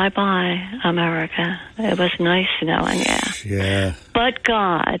 bye-bye, America. It was nice knowing you. Yeah. But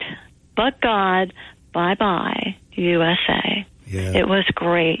God, bye-bye, USA. Yeah. It was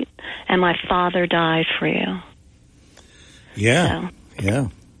great. And my father died for you. Yeah. So, yeah.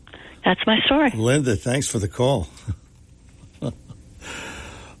 That's my story. Linda, thanks for the call.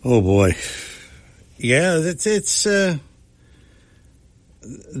 Oh, boy. Yeah, the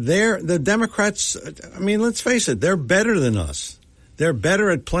Democrats, I mean, let's face it, they're better than us. They're better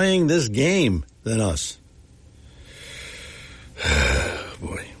at playing this game than us.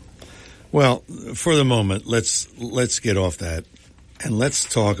 Boy. Well, for the moment, let's get off that and let's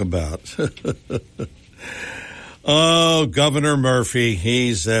talk about Governor Murphy.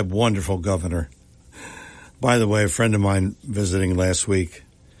 He's a wonderful governor. By the way, a friend of mine visiting last week,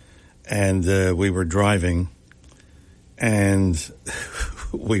 and we were driving, and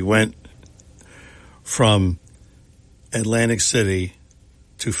we went from Atlantic City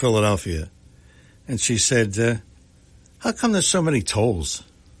to Philadelphia, and she said, how come there's so many tolls?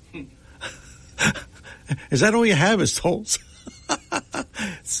 Is that all you have is tolls?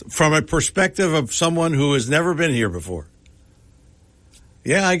 from a perspective of someone who has never been here before.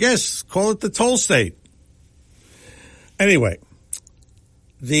 Yeah, I guess call it the toll state. Anyway,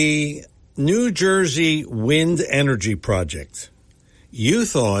 the New Jersey Wind Energy Project. You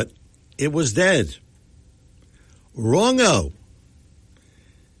thought it was dead. Wrong-o.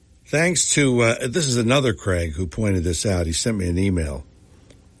 Thanks to, this is another Craig who pointed this out. He sent me an email.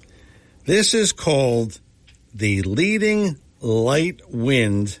 This is called the Leading Light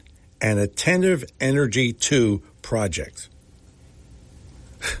Wind and Attentive Energy 2 Project.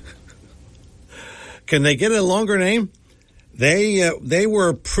 Can they get a longer name? They were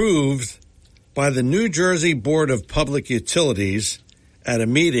approved by the New Jersey Board of Public Utilities at a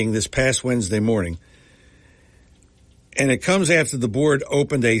meeting this past Wednesday morning. And it comes after the board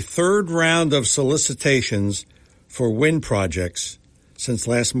opened a third round of solicitations for wind projects since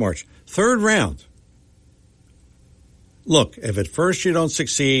last March. Third round. Look, if at first you don't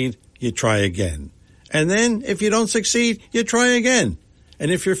succeed, you try again. And then if you don't succeed, you try again.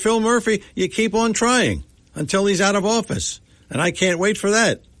 And if you're Phil Murphy, you keep on trying until he's out of office. And I can't wait for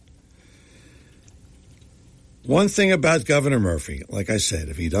that. One thing about Governor Murphy, like I said,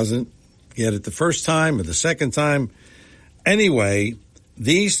 if he doesn't get it the first time or the second time, anyway,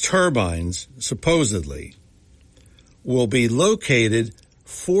 these turbines supposedly will be located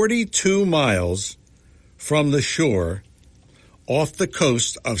 42 miles from the shore off the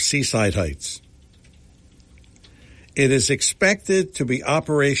coast of Seaside Heights. It is expected to be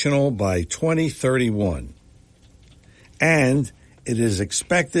operational by 2031, and it is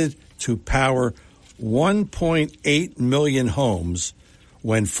expected to power 1.8 million homes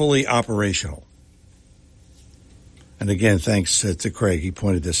when fully operational. And again, thanks to Craig, he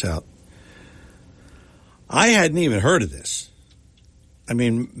pointed this out. I hadn't even heard of this. I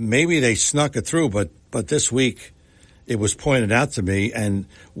mean, maybe they snuck it through, but this week it was pointed out to me, and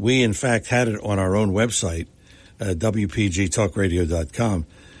we, in fact, had it on our own website, WPGTalkRadio.com,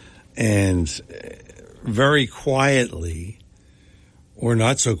 and very quietly, or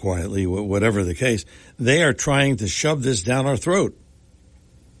not so quietly, whatever the case, they are trying to shove this down our throat.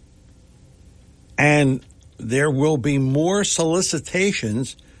 And there will be more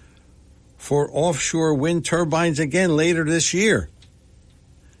solicitations for offshore wind turbines again later this year.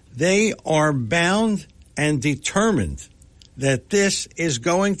 They are bound and determined that this is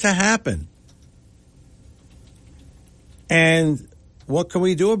going to happen. And what can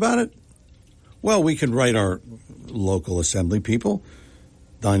we do about it? Well, we can write our local assembly people,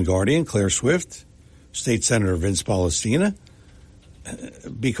 Don Guardian, Claire Swift, State Senator Vince Palestina,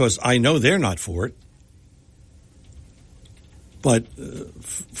 because I know they're not for it. But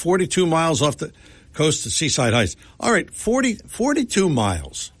 42 miles off the coast of Seaside Heights. All right, 42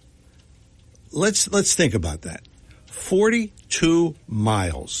 miles. Let's think about that. 42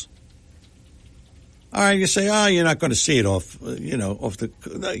 miles. All right, you say, you're not going to see it off you're not going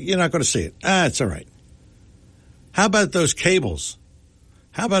to see it. It's all right. How about those cables?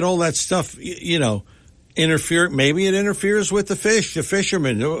 How about all that stuff, interfere? Maybe it interferes with the fish, the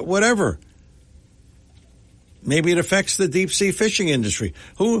fishermen, whatever. Maybe it affects the deep sea fishing industry.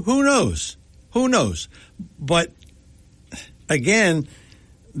 Who knows? Who knows? But again,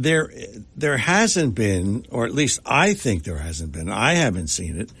 there hasn't been, or at least I think there hasn't been. I haven't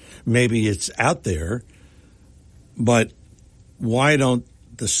seen it. Maybe it's out there, but why don't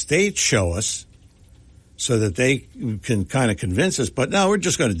the states show us so that they can kind of convince us? But no, we're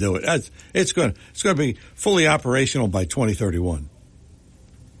just going to do it. It's going to be fully operational by 2031.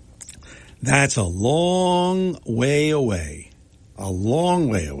 That's a long way away. A long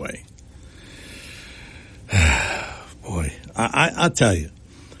way away. Boy, I'll tell you.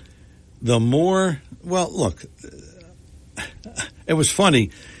 The more, well, look, it was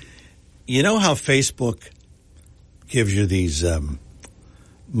funny. You know how Facebook gives you these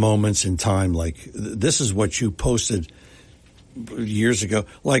moments in time, like this is what you posted years ago.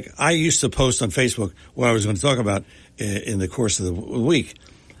 Like I used to post on Facebook what I was going to talk about in the course of the week.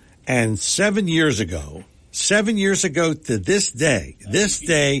 And 7 years ago to this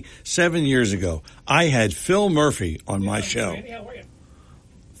day, 7 years ago, I had Phil Murphy on my show.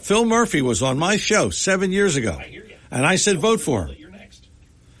 Phil Murphy was on my show 7 years ago. And I said, vote for him. You're next.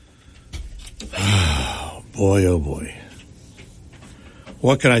 Oh, boy.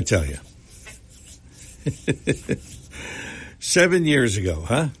 What can I tell you? 7 years ago,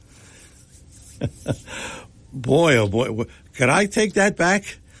 huh? Boy, oh boy. Could I take that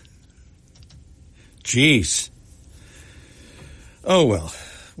back? Jeez. Oh, well,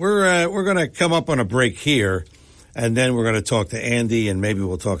 we're going to come up on a break here. And then we're going to talk to Andy, and maybe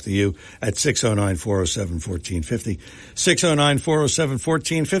we'll talk to you at 609-407-1450.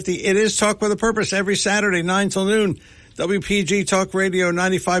 609-407-1450. It is Talk with a Purpose every Saturday, 9 till noon. WPG Talk Radio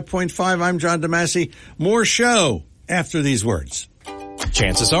 95.5. I'm John DeMasi. More show after these words.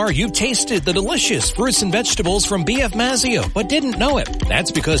 Chances are you've tasted the delicious fruits and vegetables from B.F. Mazzio, but didn't know it. That's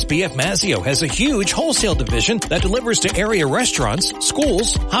because B.F. Mazzio has a huge wholesale division that delivers to area restaurants,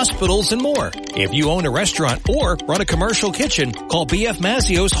 schools, hospitals, and more. If you own a restaurant or run a commercial kitchen, call B.F.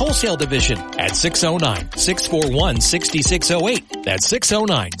 Mazzio's wholesale division at 609-641-6608. That's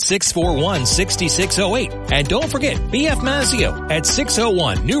 609-641-6608. And don't forget B.F. Mazzio at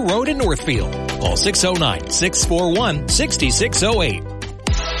 601 New Road in Northfield. Call 609-641-6608.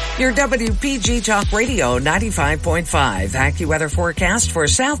 Your WPG Talk Radio 95.5 AccuWeather forecast for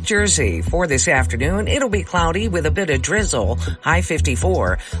South Jersey. For this afternoon, it'll be cloudy with a bit of drizzle, high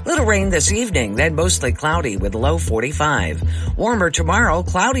 54. Little rain this evening, then mostly cloudy with low 45. Warmer tomorrow,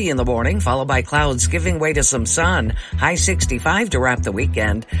 cloudy in the morning, followed by clouds giving way to some sun, high 65 to wrap the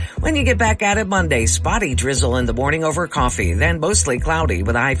weekend. When you get back at it Monday, spotty drizzle in the morning over coffee, then mostly cloudy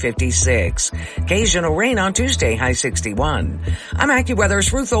with a high 56. Occasional rain on Tuesday, high 61. I'm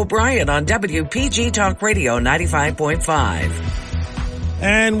AccuWeather's Ruth O'Brien on WPG Talk Radio 95.5.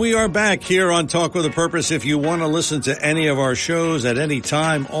 And we are back here on Talk with a Purpose. If you want to listen to any of our shows at any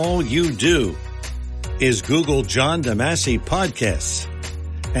time, all you do is Google John DeMasi Podcasts,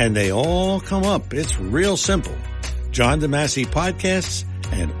 and they all come up. It's real simple. John DeMasi Podcasts,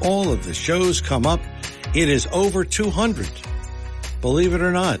 and all of the shows come up. It is over 200. Believe it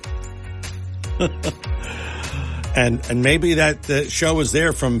or not. And maybe that show is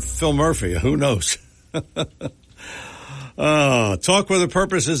there from Phil Murphy. Who knows? Talk with a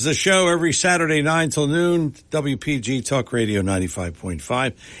Purpose is the show every Saturday, 9 till noon. WPG Talk Radio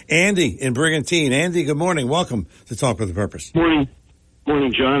 95.5. Andy in Brigantine. Andy, good morning. Welcome to Talk with a Purpose. Morning,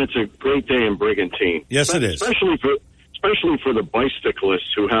 John. It's a great day in Brigantine. Yes, it is. Especially for the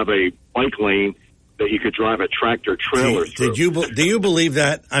bicyclists who have a bike lane that you could drive a tractor trailer through. Do you believe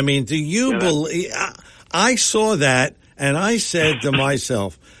that? I mean, do you believe? I saw that and I said to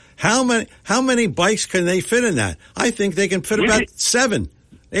myself, how many bikes can they fit in that? I think they can fit about 7,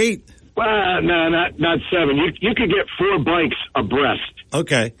 8. Well, no, not 7. You could get 4 bikes abreast.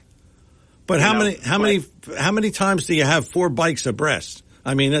 Okay. But how many times do you have 4 bikes abreast?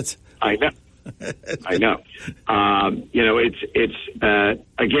 I mean, that's. I know. I know. It's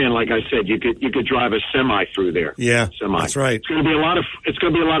again, like I said, you could drive a semi through there. Yeah, semi. That's right. It's going to be a lot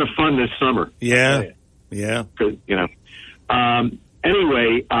of fun this summer. Yeah. Yeah.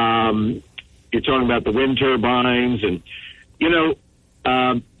 Anyway, you're talking about the wind turbines, and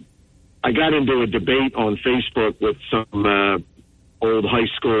I got into a debate on Facebook with some old high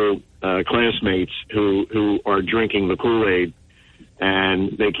school classmates who are drinking the Kool-Aid,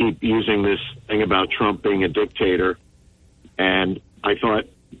 and they keep using this thing about Trump being a dictator. And I thought,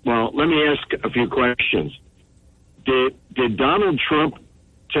 well, let me ask a few questions. Did Donald Trump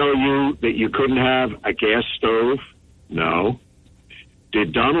tell you that you couldn't have a gas stove? No.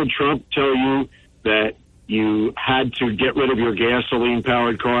 Did Donald Trump tell you that you had to get rid of your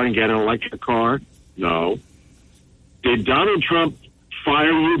gasoline-powered car and get an electric car? No. Did Donald Trump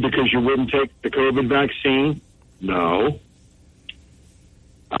fire you because you wouldn't take the COVID vaccine? No.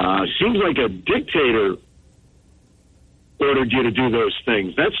 Seems like a dictator ordered you to do those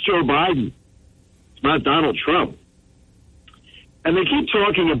things. That's Joe Biden. It's not Donald Trump. And they keep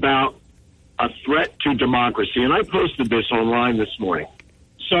talking about a threat to democracy, and I posted this online this morning.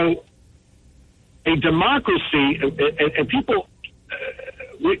 So a democracy, and people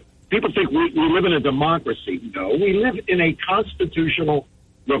think we live in a democracy. No, we live in a constitutional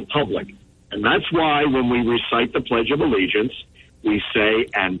republic. And that's why when we recite the Pledge of Allegiance, we say,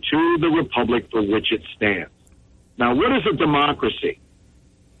 and to the republic for which it stands. Now, what is a democracy?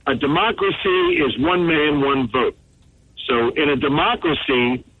 A democracy is one man, one vote. So in a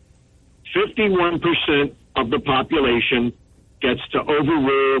democracy, 51% of the population gets to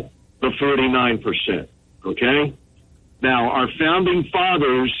overrule the 49%. Okay? Now, our founding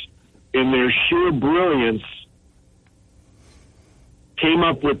fathers, in their sheer brilliance, came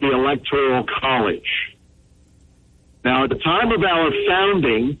up with the Electoral College. Now, at the time of our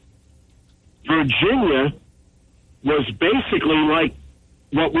founding, Virginia was basically like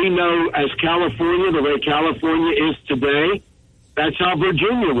what we know as California, the way California is today. That's how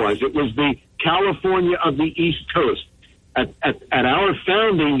Virginia was. It was the California of the East Coast. At our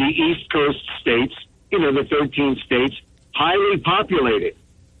founding, the East Coast states, the 13 states, highly populated.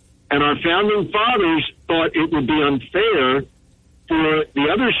 And our founding fathers thought it would be unfair for the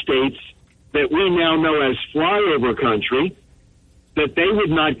other states that we now know as flyover country, that they would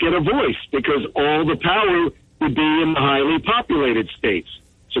not get a voice because all the power would be in the highly populated states.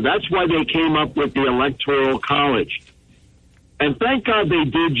 So that's why they came up with the Electoral College. And thank God they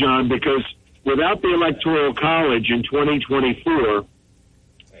did, John, because without the Electoral College in 2024,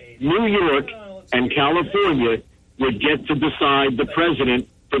 New York and California would get to decide the president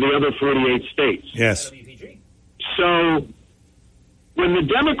for the other 48 states. Yes. So when the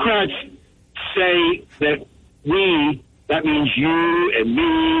Democrats say that we, that means you and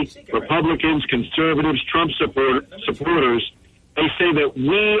me, Republicans, conservatives, Trump supporters, they say that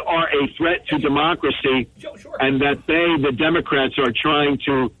we are a threat to democracy and that they, the Democrats, are trying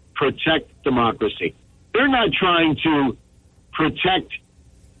to protect democracy. They're not trying to protect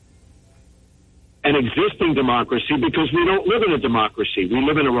an existing democracy because we don't live in a democracy. We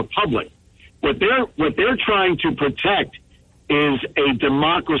live in a republic. What they're trying to protect is a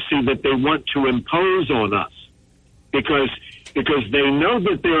democracy that they want to impose on us because they know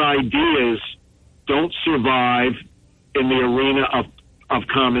that their ideas don't survive in the arena of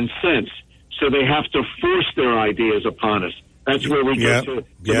common sense. So they have to force their ideas upon us. That's where we get to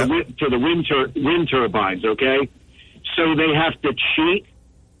the wind turbines, okay? So they have to cheat.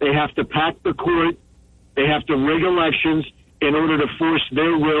 They have to pack the court. They have to rig elections in order to force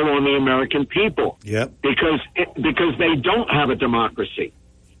their will on the American people. Yep. Because they don't have a democracy.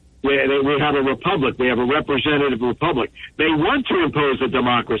 We have a republic. We have a representative republic. They want to impose a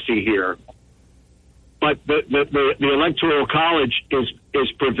democracy here, but the Electoral College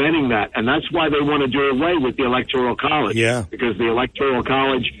is preventing that, and that's why they want to do away with the Electoral College. Yeah. Because the Electoral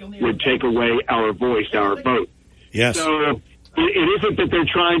College would take away our voice, our vote. Yes. So it isn't that they're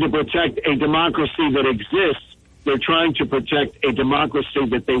trying to protect a democracy that exists. They're trying to protect a democracy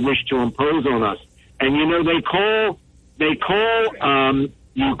that they wish to impose on us. And you know, they call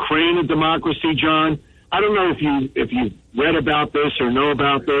Ukraine a democracy, John. I don't know if you read about this or know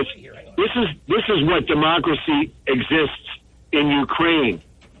about this. This is what democracy exists in Ukraine.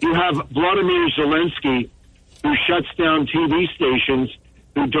 You have Vladimir Zelensky, who shuts down TV stations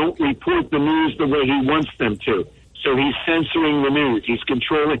who don't report the news the way he wants them to. So he's censoring the news. He's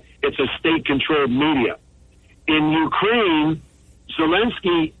controlling. It's a state-controlled media. In Ukraine,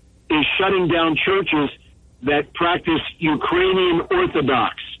 Zelensky is shutting down churches that practice Ukrainian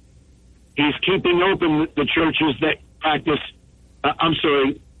Orthodox. He's keeping open the churches that practice,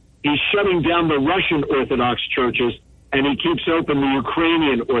 he's shutting down the Russian Orthodox churches, and he keeps open the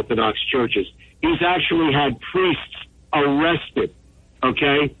Ukrainian Orthodox churches. He's actually had priests arrested,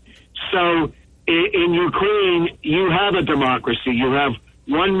 okay? So in Ukraine, you have a democracy. You have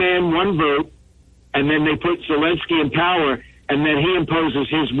one man, one vote, and then they put Zelensky in power, and then he imposes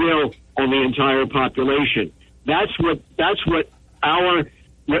his will on the entire population. That's what our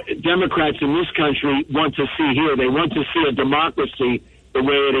Democrats in this country want to see here. They want to see a democracy the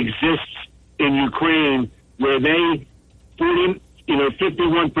way it exists in Ukraine, where they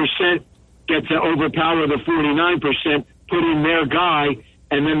 51% get to overpower the 49%, put in their guy,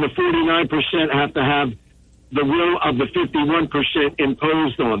 and then the 49% have to have the will of the 51%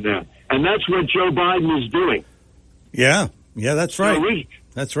 imposed on them. And that's what Joe Biden is doing. Yeah, that's right.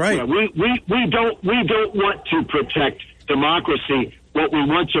 That's right. Yeah, we don't want to protect democracy. What we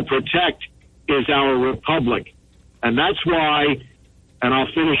want to protect is our republic. And that's why, and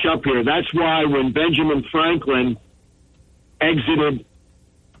I'll finish up here, that's why when Benjamin Franklin exited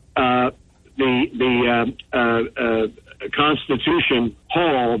the Constitution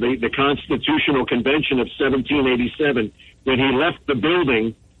Hall, the Constitutional Convention of 1787, when he left the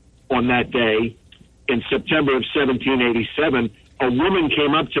building on that day in September of 1787, a woman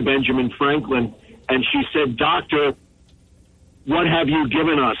came up to Benjamin Franklin and she said, "Doctor, what have you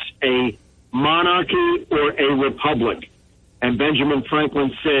given us, a monarchy or a republic?" And Benjamin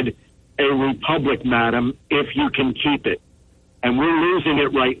Franklin said, "A republic, madam, if you can keep it." And we're losing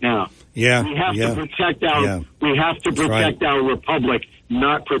it right now. Yeah, we have to protect our republic,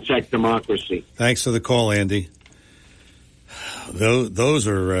 not protect democracy. Thanks for the call, Andy. Those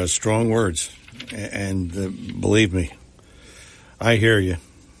are strong words, and believe me, I hear you.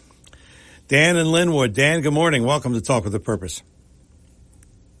 Dan in Linwood. Dan, good morning. Welcome to Talk with a Purpose.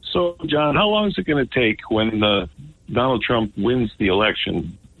 So, John, how long is it going to take when Donald Trump wins the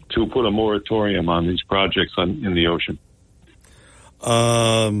election to put a moratorium on these projects in the ocean?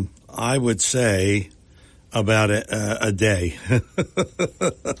 I would say about a day.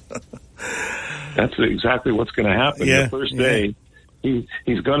 That's exactly what's going to happen. Yeah, the first day,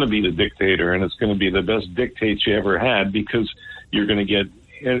 he's going to be the dictator, and it's going to be the best dictate you ever had, because you're going to get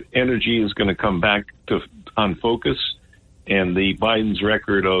energy is going to come back on focus, and the Biden's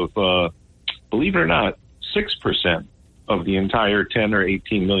record of believe it or not, 6% of the entire 10 or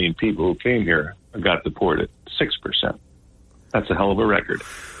 18 million people who came here got deported. 6%. That's a hell of a record.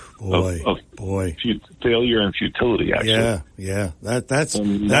 Boy. Failure and futility, actually. Yeah. That's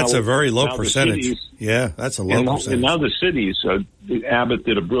a very low percentage. That's a low percentage. And now the cities, Abbott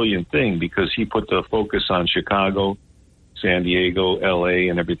did a brilliant thing because he put the focus on Chicago, San Diego, L.A.,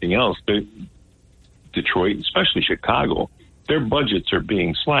 and everything else. Detroit, especially Chicago, their budgets are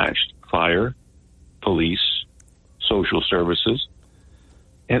being slashed. Fire, police, social services.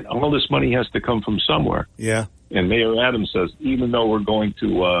 And all this money has to come from somewhere. Yeah. And Mayor Adams says, even though we're going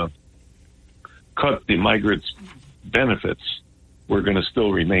to cut the migrants' benefits, we're going to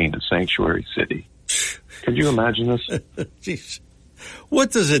still remain a sanctuary city. Could you imagine this? Jeez.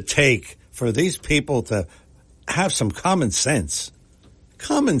 What does it take for these people to have some common sense?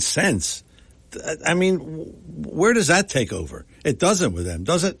 Common sense. I mean, where does that take over? It doesn't with them,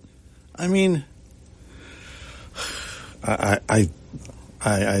 does it? I mean,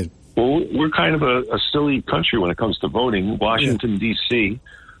 Well, we're kind of a silly country when it comes to voting. Washington, D.C.,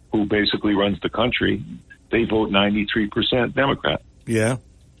 who basically runs the country, they vote 93% Democrat. Yeah,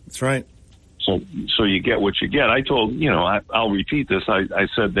 that's right. So you get what you get. I told, I'll repeat this. I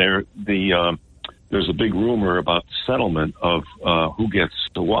said there's a big rumor about the settlement of who gets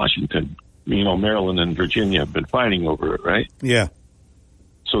to Washington. Maryland and Virginia have been fighting over it, right? Yeah.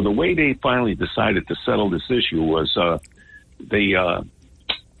 So the way they finally decided to settle this issue was they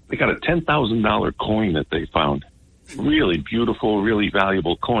got a $10,000 coin that they found. Really beautiful, really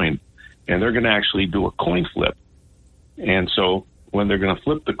valuable coin. And they're going to actually do a coin flip. And so when they're going to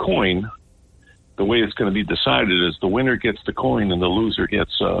flip the coin, the way it's going to be decided is the winner gets the coin and the loser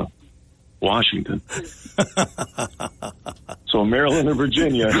gets Washington. So Maryland and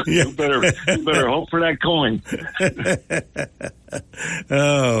Virginia, you better hope for that coin.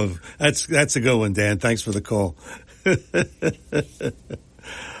 Oh, that's a good one, Dan. Thanks for the call.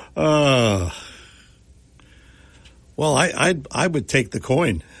 Well, I would take the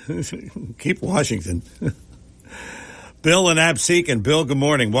coin. Keep Washington. Bill and Absecon. Bill, good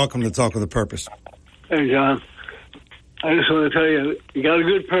morning. Welcome to Talk with a Purpose. Hey, John. I just want to tell you, you got a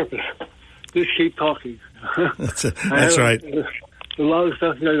good purpose. Just keep talking. That's right. There's a lot of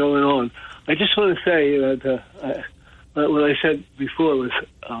stuff going on. I just want to say that what I said before was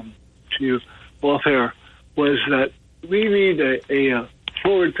to you off air was that we need a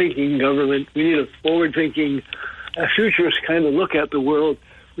forward-thinking government. We need a forward-thinking, futurist kind of look at the world.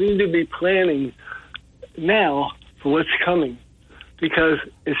 We need to be planning now for what's coming because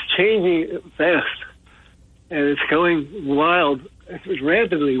it's changing fast and it's going wild. It's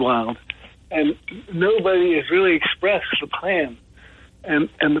rapidly wild, and nobody has really expressed the plan. And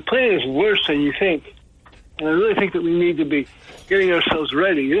the plan is worse than you think. And I really think that we need to be getting ourselves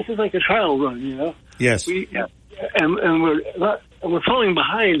ready. This is like a trial run, Yes. And we're falling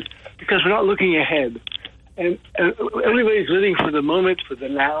behind because we're not looking ahead. And everybody's living for the moment, for the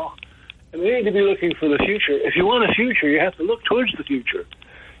now. And we need to be looking for the future. If you want a future, you have to look towards the future.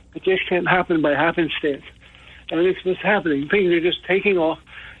 It just can't happen by happenstance. And it's what's happening. Things are just taking off,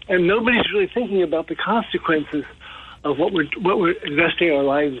 and nobody's really thinking about the consequences of what we're investing our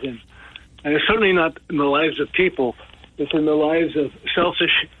lives in. And it's certainly not in the lives of people. It's in the lives of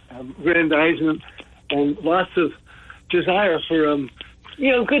selfish aggrandizement and lots of desire for,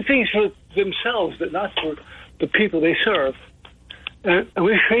 good things for themselves, but not for the people they serve. And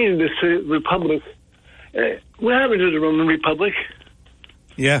we've created this republic. What happened to the Roman Republic?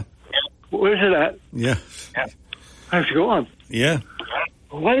 Yeah. Where's it at? Yeah. I have to go on. Yeah.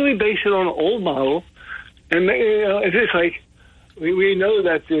 Why do we base it on an old model? And it's just like we know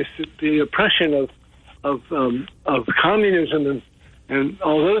that the oppression of communism and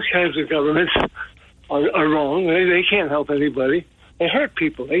all those kinds of governments are wrong. They can't help anybody. They hurt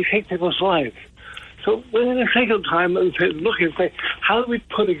people. They take people's lives. So we're going to take a time and look and say, how do we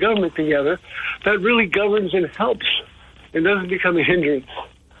put a government together that really governs and helps and doesn't become a hindrance?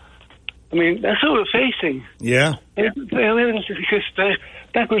 I mean, that's what we're facing. Yeah. It's just a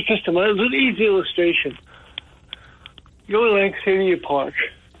backward system. It's an easy illustration. You go to Atlantic City, you park.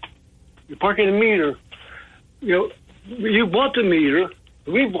 You park at a meter. You bought the meter.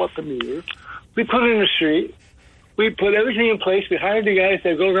 We bought the meter. We put it in the street. We put everything in place. We hired the guys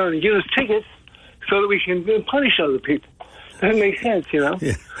that go around and give us tickets so that we can punish other people. That makes sense, Yeah.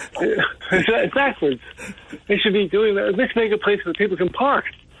 It's backwards. They should be doing that. Let's make a place where people can park.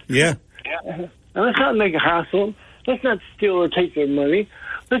 Yeah. And let's not make a hassle. Let's not steal or take their money.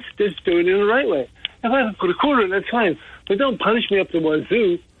 Let's just do it in the right way. If I have to put a quarter in, that's fine. But don't punish me up to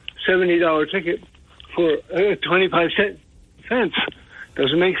wazoo, $70 ticket for 25 cents.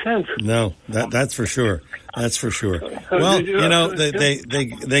 Doesn't make sense. No, that's for sure. That's for sure. Well, you know,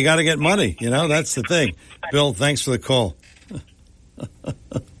 they got to get money. You know, that's the thing. Bill, thanks for the call.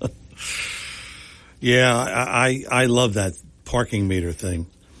 Yeah, I love that parking meter thing.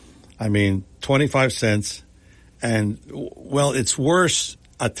 I mean, 25 cents. And, well, it's worse.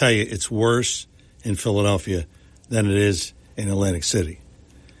 I'll tell you, it's worse in Philadelphia than it is in Atlantic City.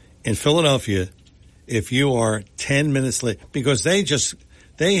 In Philadelphia, if you are 10 minutes late, because they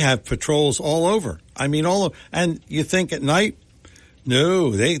have patrols all over. I mean, all over. And you think at night?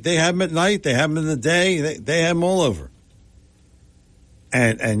 No, they have them at night. They have them in the day. They have them all over.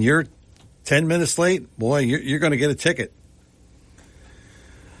 And you're 10 minutes late, boy, you're going to get a ticket.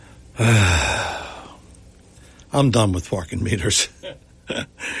 I'm done with parking meters.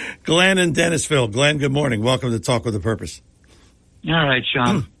 Glenn in Dennisville. Glenn, good morning. Welcome to Talk with a Purpose. All right,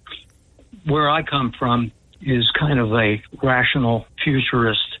 John. Where I come from is kind of a rational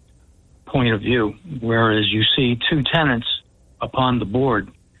futurist point of view, whereas you see two tenants upon the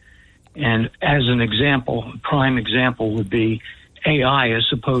board. And as an example, a prime example would be AI is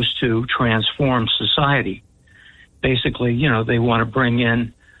supposed to transform society. Basically, you know, they want to bring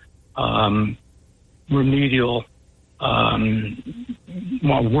in remedial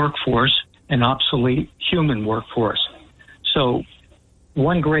workforce and obsolete human workforce. So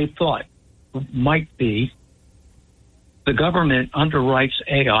one great thought might be the government underwrites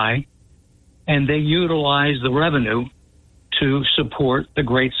AI and they utilize the revenue to support the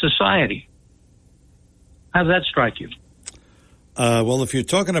Great Society. How does that strike you? Well, if you're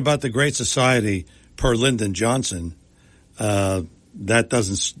talking about the Great Society per Lyndon Johnson, that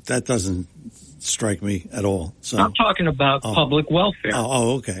doesn't strike me at all. So I'm talking about public welfare.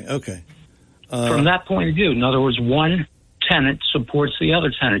 Okay. From that point of view, in other words, one tenant supports the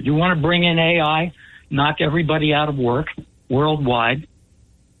other tenant. You want to bring in AI, knock everybody out of work worldwide,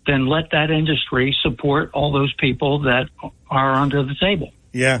 then let that industry support all those people that are under the table.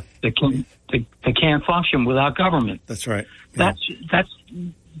 Yeah. They can't function without government. That's right. Yeah. That's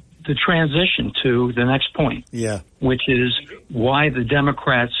the transition to the next point. Yeah. Which is why the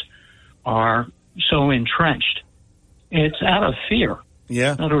Democrats are so entrenched. It's out of fear.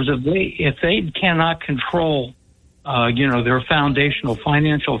 Yeah. In other words, if they cannot control, their financial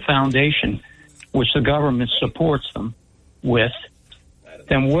foundation, which the government supports them with,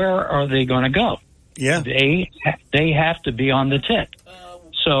 then where are they going to go? Yeah. They have to be on the tip.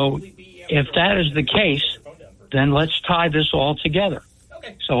 So if that is the case, then let's tie this all together.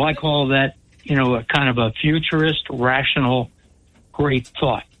 So I call that, a kind of a futurist, rational, great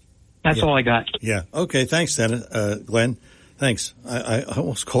thought. That's all I got. Yeah. Okay. Thanks, Glenn. Thanks. I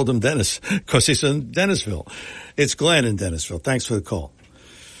almost called him Dennis because he's in Dennisville. It's Glenn in Dennisville. Thanks for the call.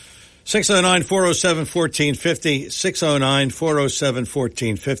 609-407-1450,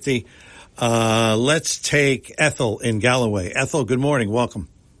 609-407-1450. Let's take Ethel in Galloway. Ethel, good morning. Welcome.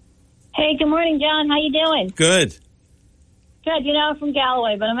 Hey, good morning, John. How you doing? Good. Good. I'm from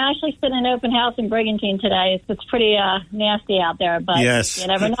Galloway, but I'm actually sitting in an open house in Brigantine today. It's pretty nasty out there, but yes. You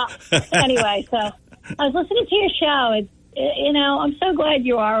never know. Anyway, so I was listening to your show. I'm so glad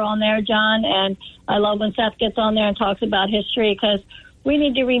you are on there, John, and I love when Seth gets on there and talks about history because we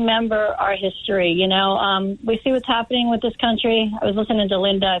need to remember our history. We see what's happening with this country. I was listening to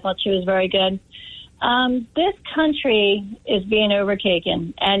Linda. I thought she was very good. This country is being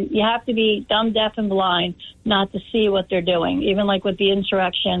overtaken, and you have to be dumb, deaf, and blind not to see what they're doing, even like with the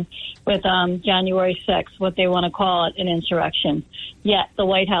insurrection with January 6th, what they want to call it, an insurrection. Yet the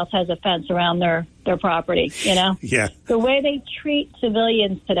White House has a fence around their property, Yeah. The way they treat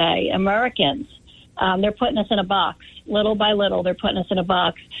civilians today, Americans, they're putting us in a box. Little by little, they're putting us in a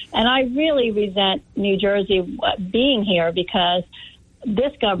box. And I really resent New Jersey being here because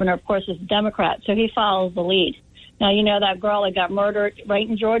this governor, of course, is a Democrat, so he follows the lead. Now, that girl that got murdered right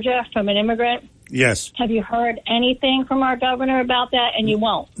in Georgia from an immigrant? Yes. Have you heard anything from our governor about that? And you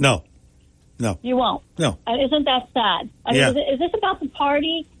won't. No. You won't. No. Isn't that sad? I mean, is this about the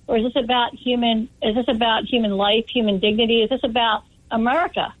party, or is this about human life, human dignity? Is this about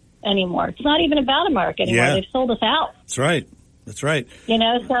America anymore? It's not even about America anymore. Yeah. They've sold us out. That's right. So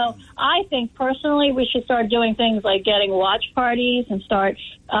I think personally we should start doing things like getting watch parties and start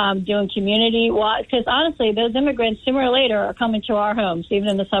doing community watch. Because honestly, those immigrants sooner or later are coming to our homes, even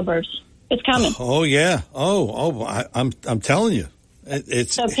in the suburbs. It's coming. Oh yeah. I'm telling you,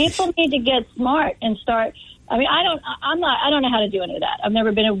 so people need to get smart and start. I mean, I don't know how to do any of that. I've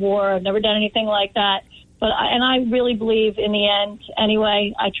never been at war. I've never done anything like that. But I really believe in the end,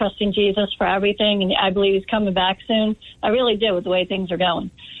 anyway, I trust in Jesus for everything, and I believe he's coming back soon. I really do with the way things are going.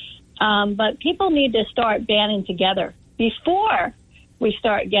 But people need to start banding together. Before, we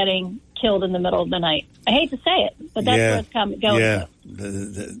start getting killed in the middle of the night. I hate to say it, but that's where it's going to.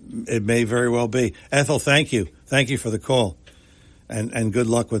 It may very well be. Ethel, thank you. Thank you for the call. And good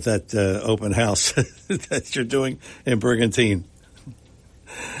luck with that open house that you're doing in Brigantine.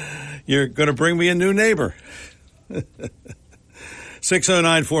 You're going to bring me a new neighbor.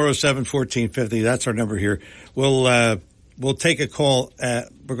 609-407-1450. That's our number here. We'll take a call. We're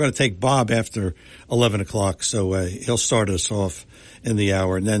going to take Bob after 11 o'clock, so he'll start us off in the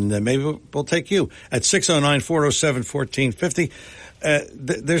hour, and then maybe we'll take you at 609-407-1450.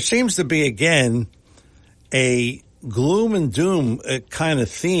 There seems to be, again, a gloom and doom kind of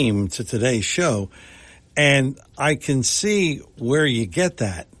theme to today's show, and I can see where you get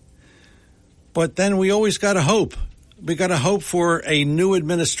that. But then we always got to hope. We got to hope for a new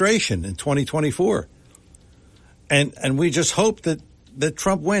administration in 2024. And we just hope that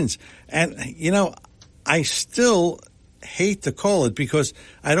Trump wins. And, I still hate to call it because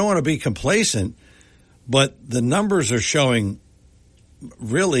I don't want to be complacent, but the numbers are showing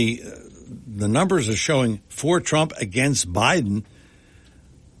for Trump against Biden.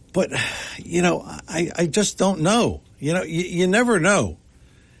 But, I just don't know. You never know.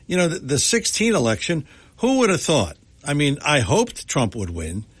 The 16 election, who would have thought? I mean, I hoped Trump would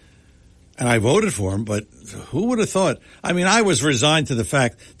win, and I voted for him, but who would have thought? I mean, I was resigned to the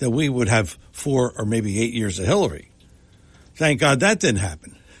fact that we would have 4 or maybe 8 years of Hillary. Thank God that didn't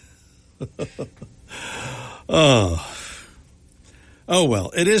happen. Oh,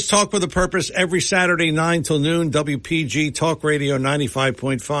 well. It is Talk with a Purpose every Saturday, 9 till noon, WPG Talk Radio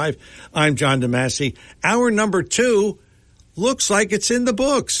 95.5. I'm John DeMasi. Hour number 2 looks like it's in the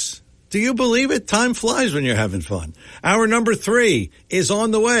books. Do you believe it? Time flies when you're having fun. Hour number 3 is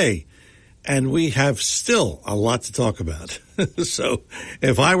on the way. And we have still a lot to talk about. So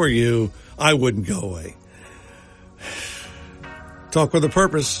if I were you, I wouldn't go away. Talk with a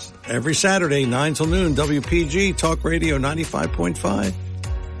Purpose every Saturday, 9 till noon, WPG Talk Radio 95.5.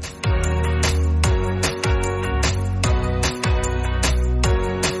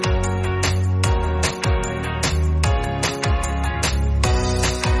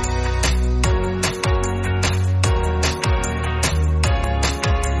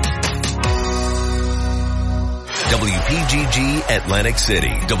 WPGG Atlantic City,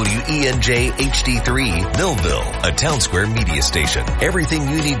 WENJ HD3 Millville, a Town Square media station. Everything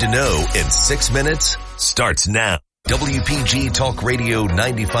you need to know in 6 minutes starts now. WPG Talk Radio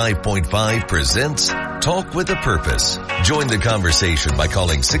 95.5 presents Talk with a Purpose. Join the conversation by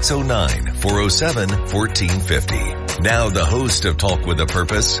calling 609-407-1450. Now the host of Talk with a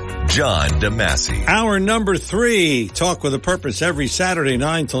Purpose, John DeMasi. Hour number 3, Talk with a Purpose every Saturday,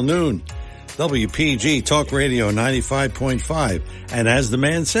 9 till noon. WPG Talk Radio 95.5. And as the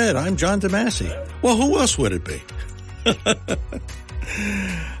man said, I'm John DeMasi. Well, who else would it be?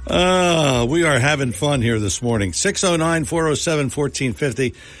 We are having fun here this morning.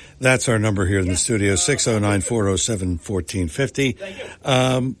 609-407-1450. That's our number here in the studio,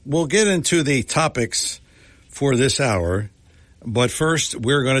 609-407-1450. We'll get into the topics for this hour. But first,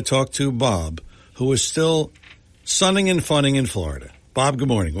 we're going to talk to Bob, who is still sunning and funning in Florida. Bob, good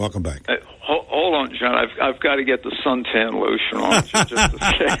morning. Welcome back. Hold on, John. I've got to get the suntan lotion on. Just a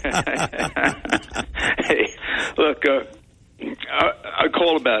second. Hey, look, I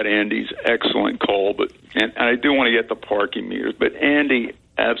called about Andy's excellent call, and I do want to get the parking meters, but Andy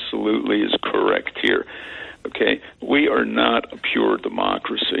absolutely is correct here. Okay, we are not a pure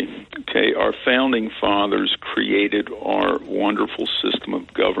democracy. Okay, our founding fathers created our wonderful system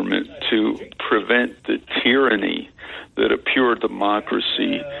of government to prevent the tyranny that a pure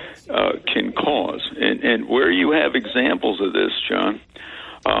democracy can cause. And where you have examples of this, John,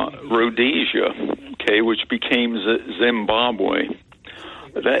 Rhodesia, okay, which became Zimbabwe,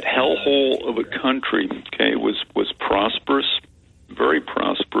 that hellhole of a country, okay, was prosperous, very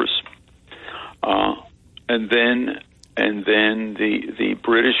prosperous. And then the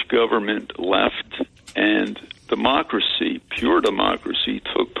British government left, and democracy, pure democracy,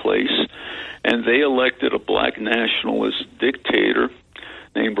 took place, and they elected a black nationalist dictator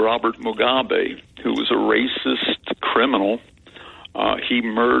named Robert Mugabe, who was a racist criminal. He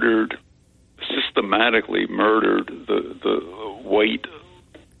systematically murdered the white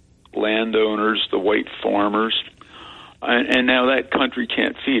landowners, the white farmers. And now that country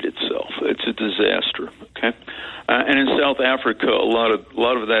can't feed itself. It's a disaster. Okay, and in South Africa, a lot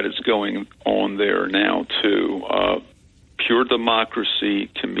of that is going on there now too. Pure democracy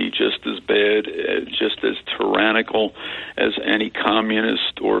can be just as bad, just as tyrannical as any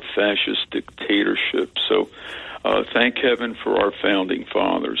communist or fascist dictatorship. So, thank heaven for our founding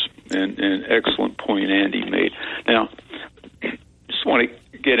fathers. And excellent point Andy made. Now, just want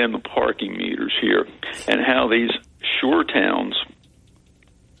to get in the parking meters here and how these shore towns,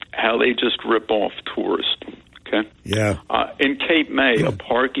 how they just rip off tourists. Okay. Yeah. In Cape May, a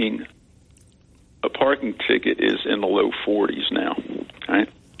parking ticket is in the low 40s now. Right.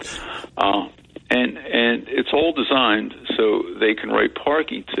 And it's all designed so they can write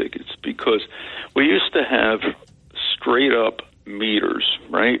parking tickets, because we used to have straight up meters,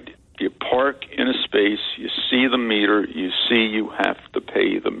 right? You park in a space, you see the meter, you see you have to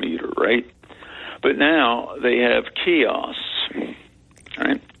pay the meter, right? But now they have kiosks,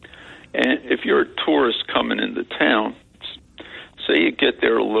 right? And if you're a tourist coming into town, say you get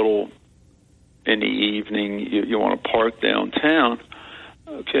there a little in the evening, you want to park downtown,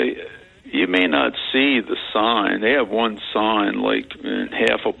 okay, you may not see the sign. They have one sign, like in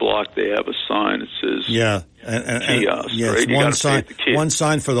half a block they have a sign that says kiosk, yeah, right? It's one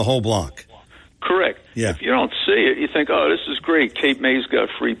sign for the whole block. Correct. Yeah. If you don't see it, you think, oh, this is great. Cape May's got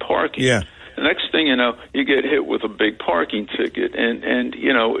free parking. Yeah. The next thing you know, you get hit with a big parking ticket, and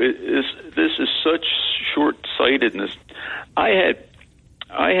you know, this is such short-sightedness. I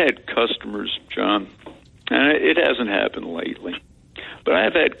had customers, John, and it hasn't happened lately, but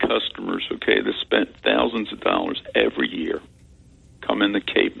I've had customers, okay, that spent thousands of dollars every year come into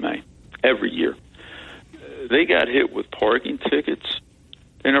Cape May every year. They got hit with parking tickets.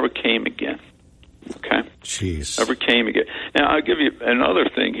 They never came again. Okay. Jeez. Never came again. Now, I'll give you another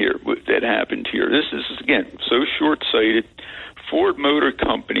thing here that happened here. This is, again, so short-sighted. Ford Motor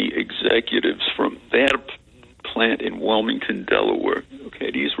Company executives they had a plant in Wilmington, Delaware. Okay,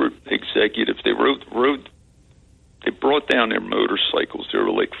 these were executives. They they brought down their motorcycles. There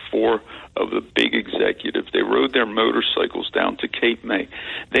were like 4 of the big executives. They rode their motorcycles down to Cape May.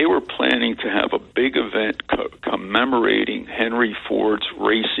 They were planning to have a big event commemorating Henry Ford's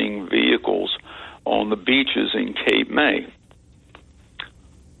racing vehicles on the beaches in Cape May.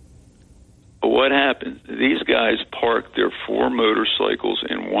 But what happened? These guys parked their 4 motorcycles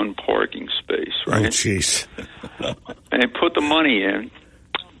in one parking space, right? Oh, jeez. And put the money in,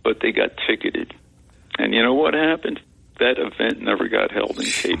 but they got ticketed. And you know what happened? That event never got held in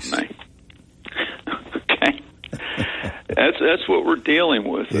Cape May. Okay? That's what we're dealing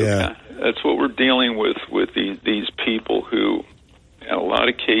with. Yeah. Okay? That's what we're dealing with these people who, in a lot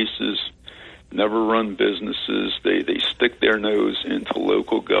of cases, never run businesses. They stick their nose into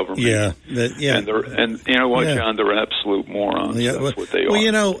local government. Yeah. And you know what, John? They're absolute morons. Yeah, That's what they are. Well,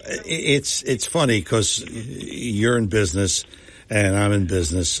 you know, it's funny because you're in business and I'm in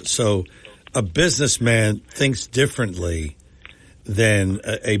business. So a businessman thinks differently than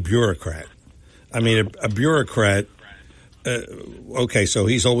a bureaucrat. I mean, a bureaucrat, okay, so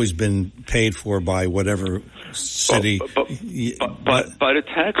he's always been paid for by whatever city. But by the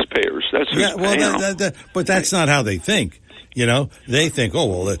taxpayers. That's who's paying them. But that's not how they think. You know, they think,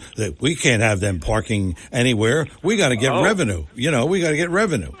 oh, well, we can't have them parking anywhere. We got to get revenue. You know, we got to get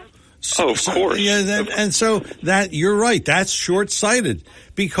revenue. Of course. Yeah, and so that you're right. That's short-sighted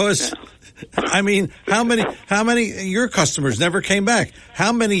because, I mean, how many your customers never came back?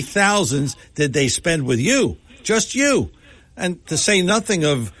 How many thousands did they spend with you? Just you, and to say nothing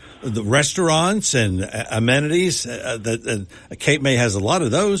of the restaurants and amenities. That Cape May has a lot of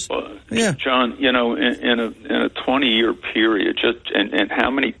those. Well, yeah, John. You know, in a 20-year period, and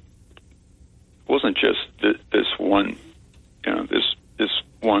how many? Wasn't just this one. You know, this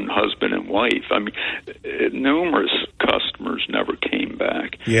one husband and wife. I mean, numerous customers never came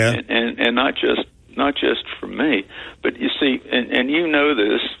back. Yeah, and not just for me, but you see, and you know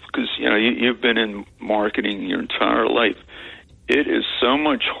this because you know you've been in marketing your entire life. It is so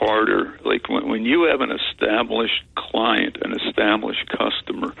much harder. Like when you have an established client, an established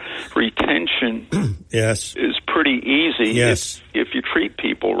customer, retention yes is pretty easy. Yes, if you treat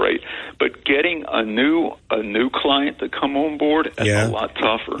people right. But getting a new client to come on board, that's a lot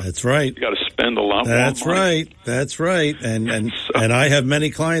tougher. That's right. You got to spend a lot more money. That's right. And I have many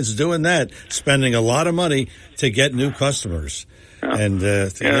clients doing that, spending a lot of money to get new customers. Yeah. And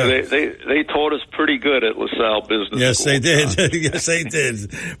they taught us pretty good at LaSalle Business Yes, School. they did. Yes, they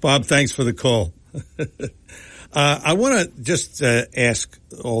did. Bob, thanks for the call. I want to just ask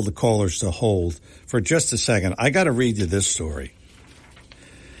all the callers to hold for just a second. I got to read you this story.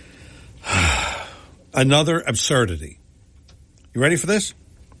 Another absurdity. You ready for this?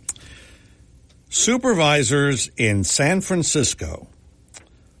 Supervisors in San Francisco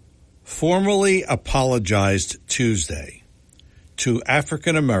formally apologized Tuesday to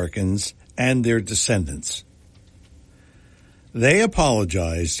African Americans and their descendants. They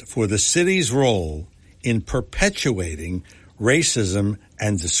apologized for the city's role in perpetuating racism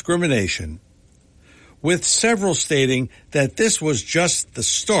and discrimination with several stating that this was just the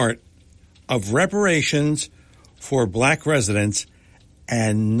start of reparations for black residents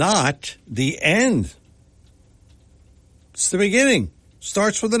and not the end. It's the beginning.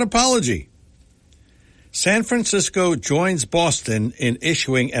 Starts with an apology. San Francisco joins Boston in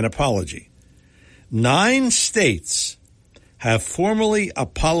issuing an apology. 9 states have formally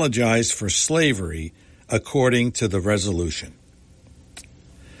apologized for slavery, according to the resolution.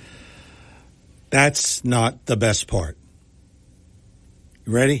 That's not the best part.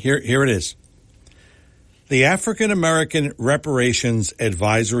 You ready? Here it is. The African American Reparations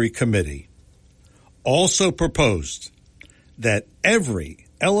Advisory Committee also proposed that every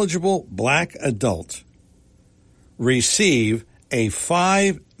eligible black adult receive a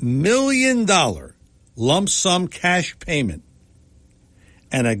 $5 million lump sum cash payment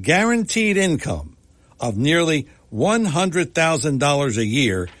and a guaranteed income of nearly $100,000 a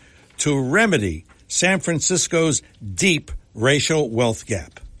year to remedy San Francisco's deep racial wealth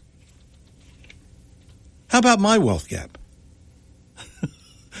gap. How about my wealth gap?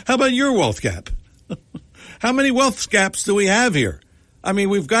 How about your wealth gap? How many wealth gaps do we have here? I mean,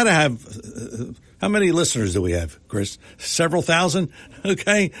 we've got to have, how many listeners do we have, Chris? Several thousand?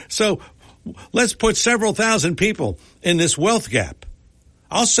 Okay. So let's put several thousand people in this wealth gap.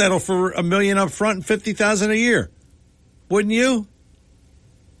 I'll settle for $1 million up front and $50,000 a year. Wouldn't you?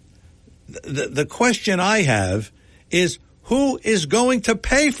 The question I have is, who is going to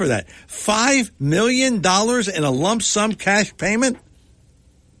pay for that? $5 million in a lump sum cash payment?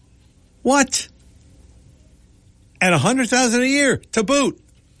 What? And $100,000 a year to boot.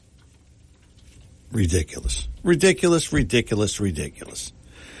 Ridiculous. Ridiculous, ridiculous, ridiculous.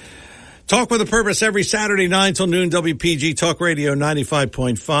 Talk with a Purpose every Saturday 9 till noon, WPG Talk Radio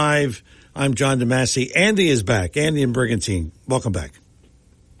 95.5. I'm John DeMasi. Andy is back. Andy and Brigantine. Welcome back.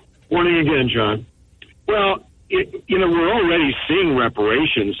 Morning again, John. Well, we're already seeing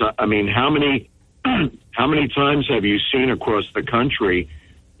reparations. I mean, how many times have you seen across the country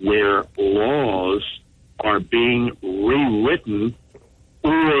where laws are being rewritten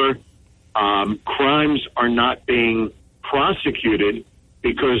or crimes are not being prosecuted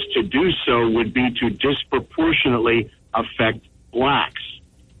because to do so would be to disproportionately affect blacks?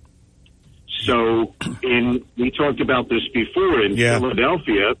 So we talked about this before in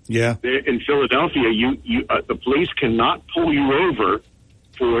Philadelphia. Yeah. In Philadelphia, the police cannot pull you over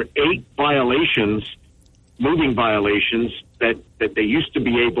for 8 violations, moving violations that they used to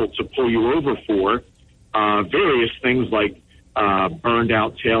be able to pull you over for. Various things like burned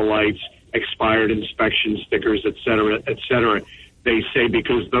out taillights, expired inspection stickers, et cetera, et cetera. They say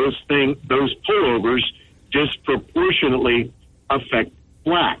because those pullovers disproportionately affect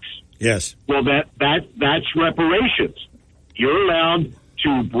blacks. Yes. Well, that's reparations. You're allowed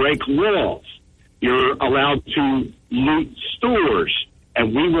to break laws. You're allowed to loot stores,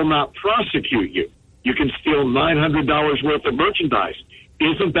 and we will not prosecute you. You can steal $900 worth of merchandise.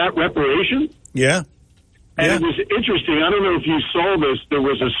 Isn't that reparation? Yeah. And it was interesting. I don't know if you saw this. There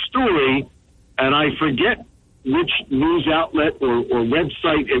was a story, and I forget which news outlet or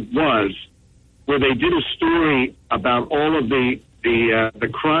website it was, where they did a story about all of the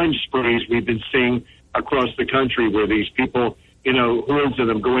crime sprees we've been seeing across the country, where these people, hordes of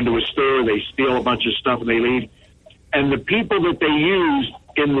them go into a store, they steal a bunch of stuff, and they leave. And the people that they used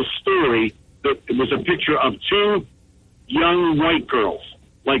in the story, it was a picture of 2 young white girls,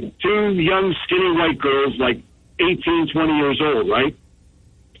 like 2 young skinny white girls, like 18, 20 years old, right?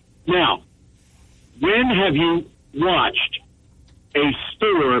 Now, when have you watched a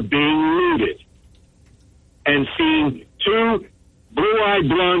store being looted and seen 2 blue-eyed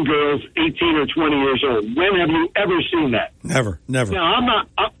blonde girls, 18 or 20 years old? When have you ever seen that? Never. Now,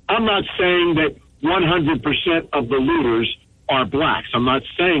 I'm not saying that 100% of the looters are blacks. I'm not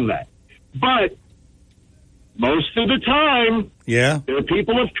saying that. But most of the time, they are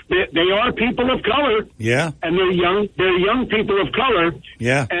people of color. Yeah. And they're young people of color.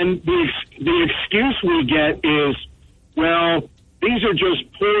 Yeah. And the excuse we get is, well, these are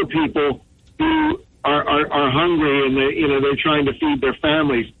just poor people who are hungry and they're trying to feed their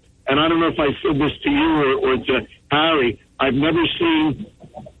families. And I don't know if I said this to you or to Harry. I've never seen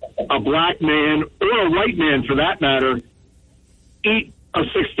a black man or a white man, for that matter, eat a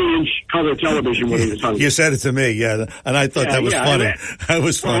 60-inch color television when he was hungry. You said it to me, yeah, and I thought that was funny. That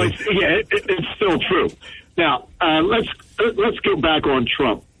was funny. Well, it's still true. Now, let's go back on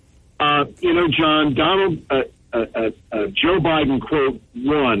Trump. John, Joe Biden, quote,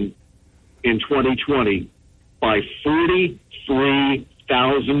 won in 2020 by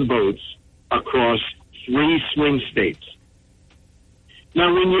 43,000 votes across 3 swing states.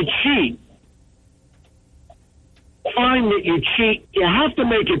 Now, when you cheat, fine that you cheat. You have to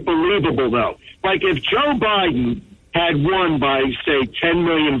make it believable, though. Like if Joe Biden had won by, say, 10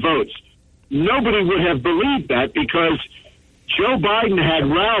 million votes, nobody would have believed that because Joe Biden had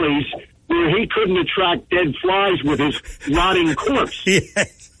rallies where he couldn't attract dead flies with his rotting corpse.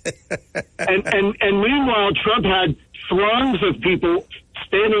 And meanwhile, Trump had throngs of people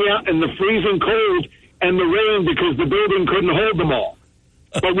standing out in the freezing cold and the rain because the building couldn't hold them all.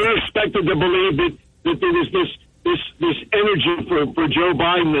 But we're expected to believe that there was this energy for Joe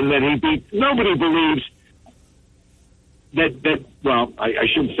Biden and that he beat. Nobody believes that well, I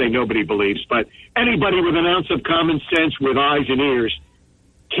shouldn't say nobody believes, but anybody with an ounce of common sense with eyes and ears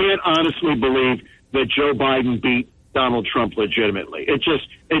can't honestly believe that Joe Biden beat Donald Trump legitimately. There's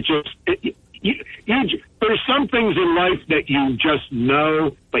some things in life that you just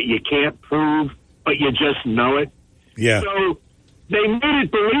know, but you can't prove, but you just know it. Yeah. So they made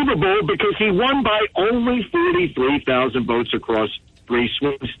it believable because he won by only 43,000 votes across 3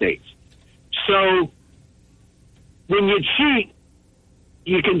 swing states. So when you cheat,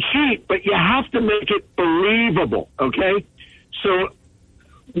 you can cheat, but you have to make it believable, okay? So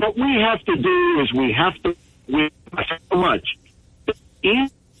what we have to do is we have to win so much. In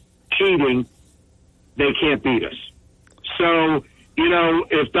cheating, they can't beat us. So, you know,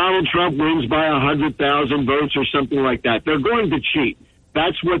 if Donald Trump wins by 100,000 votes or something like that, they're going to cheat.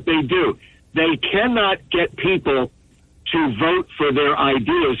 That's what they do. They cannot get people to vote for their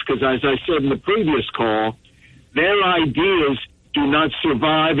ideas because, as I said in the previous call, their ideas do not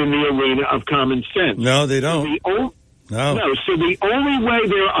survive in the arena of common sense. No, they don't. No, so the only way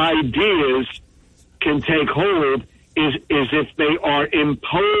their ideas can take hold is if they are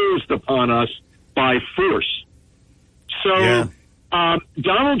imposed upon us by force. So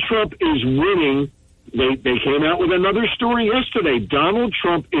Donald Trump is winning. They came out with another story yesterday. Donald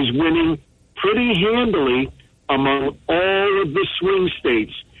Trump is winning pretty handily among all of the swing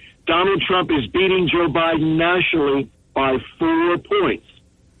states. Donald Trump is beating Joe Biden nationally by 4 points.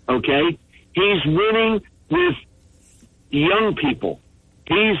 Okay? He's winning with young people.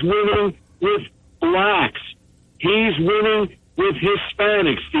 He's winning with blacks. He's winning with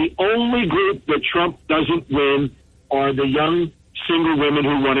Hispanics. The only group that Trump doesn't win are the young single women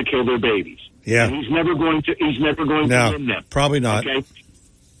who want to kill their babies. Yeah. And he's never going to win them. Probably not. Okay?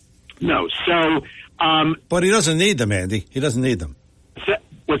 No. So but he doesn't need them, Andy. He doesn't need them.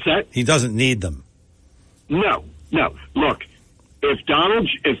 What's that? He doesn't need them. No. Look,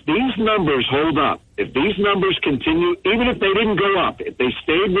 if these numbers hold up, if these numbers continue, even if they didn't go up, if they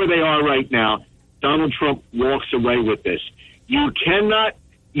stayed where they are right now, Donald Trump walks away with this. You cannot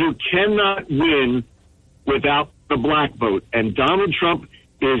win without the black vote. And Donald Trump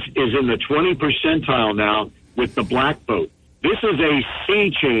is in the 20 percentile now with the black vote. This is a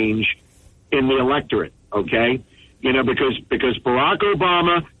sea change in the electorate, okay? You know, because Barack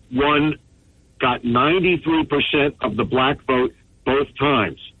Obama got 93% of the black vote both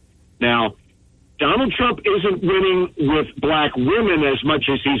times. Now, Donald Trump isn't winning with black women as much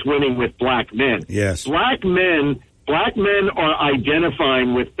as he's winning with black men. Yes. Black men are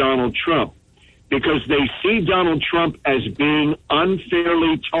identifying with Donald Trump because they see Donald Trump as being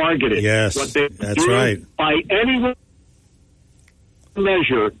unfairly targeted. Yes, that's right. By any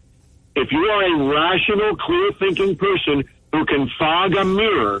measure, if you are a rational, clear-thinking person who can fog a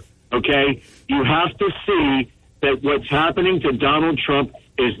mirror, okay, you have to see that what's happening to Donald Trump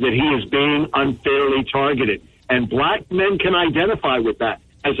is that he is being unfairly targeted. And black men can identify with that.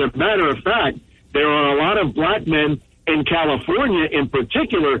 As a matter of fact, there are a lot of black men in California in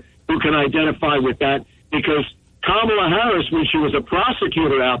particular who can identify with that because Kamala Harris, when she was a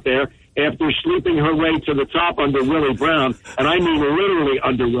prosecutor out there, after sleeping her way to the top under Willie Brown, and I mean literally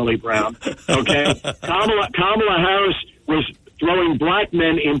under Willie Brown, okay, Kamala Harris was throwing black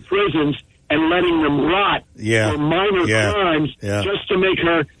men in prisons and letting them rot for minor crimes just to make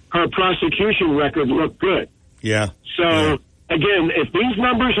her prosecution record look good. Yeah. So, again, if these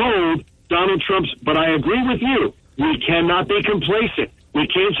numbers hold, Donald Trump's, but I agree with you, we cannot be complacent. We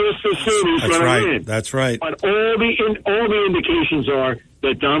can't just assume he's going to win. That's right. But all the indications are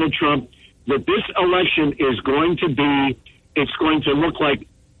that Donald Trump, that this election is going to be, it's going to look like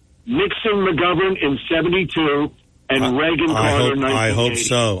Nixon McGovern in 72 and Reagan Carter in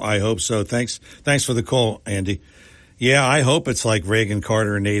 1980. I hope so. Thanks for the call, Andy. Yeah, I hope it's like Reagan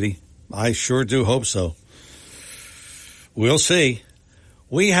Carter in 80. I sure do hope so. We'll see.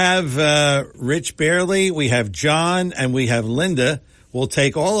 We have Rich Barely, we have John, and we have Linda. We'll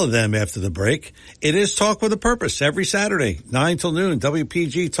take all of them after the break. It is Talk with a Purpose every Saturday, 9 till noon,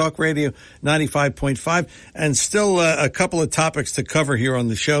 WPG Talk Radio 95.5. And still a couple of topics to cover here on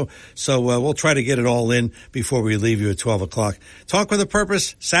the show. So we'll try to get it all in before we leave you at 12 o'clock. Talk with a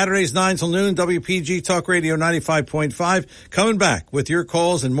Purpose, Saturdays 9 till noon, WPG Talk Radio 95.5. Coming back with your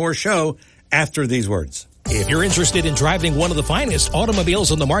calls and more show after these words. If you're interested in driving one of the finest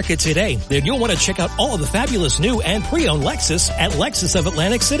automobiles on the market today, then you'll want to check out all of the fabulous new and pre-owned Lexus at Lexus of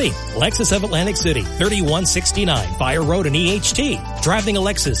Atlantic City. Lexus of Atlantic City, 3169 Fire Road in EHT. Driving a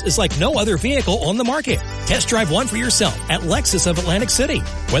Lexus is like no other vehicle on the market. Test drive one for yourself at Lexus of Atlantic City.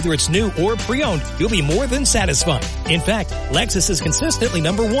 Whether it's new or pre-owned, you'll be more than satisfied. In fact, Lexus is consistently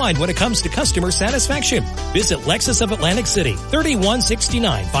 #1 when it comes to customer satisfaction. Visit Lexus of Atlantic City,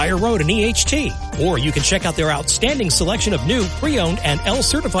 3169 Fire Road in EHT. Or you can check out their outstanding selection of new, pre-owned, and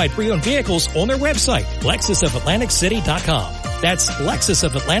L-certified pre-owned vehicles on their website, LexusOfAtlanticCity.com. That's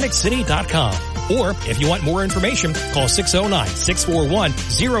LexusOfAtlanticCity.com. Or, if you want more information, call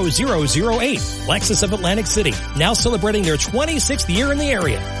 609-641-0008. Lexus of Atlantic City, now celebrating their 26th year in the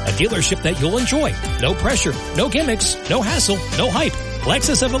area. A dealership that you'll enjoy. No pressure, no gimmicks, no hassle, no hype.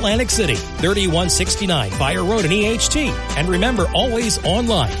 Lexus of Atlantic City, 3169 Fire Road in EHT. And remember, always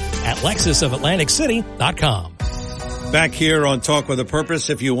online at LexusOfAtlanticCity.com. Back here on Talk with a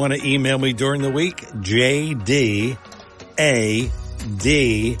Purpose. If you want to email me during the week,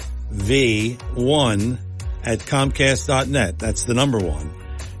 jdadv1@comcast.net. That's the number 1.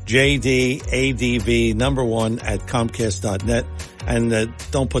 jdadv1@comcast.net. And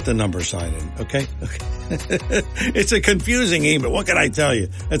don't put the number sign in, okay? It's a confusing email. What can I tell you?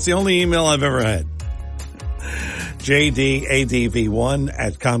 That's the only email I've ever had.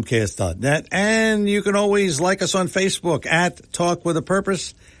 jdadv1@comcast.net. And you can always like us on Facebook at Talk with a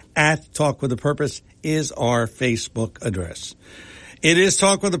Purpose. At Talk with a Purpose is our Facebook address. It is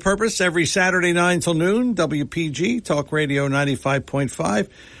Talk with a Purpose every Saturday 9 till noon, WPG Talk Radio 95.5.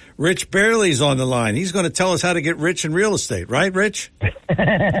 Rich Barley's on the line. He's going to tell us how to get rich in real estate. Right, Rich?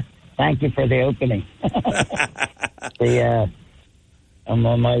 Thank you for the opening. I'm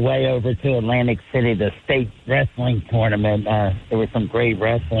on my way over to Atlantic City, the state wrestling tournament. There was some great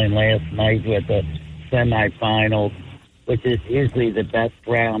wrestling last night with the semifinals, which is usually the best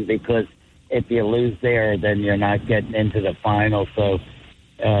round because if you lose there, then you're not getting into the final. So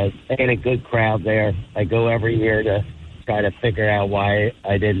they had a good crowd there. I go every year to try to figure out why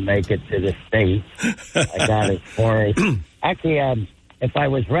I didn't make it to the state. I got as far as... Actually, if I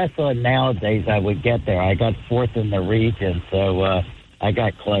was wrestling nowadays, I would get there. I got 4th in the region, so I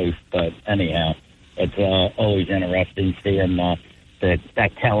got close. But anyhow, it's always interesting seeing that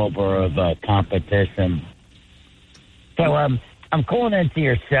caliber of competition. So I'm calling into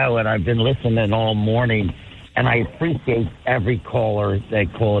your show, and I've been listening all morning, and I appreciate every caller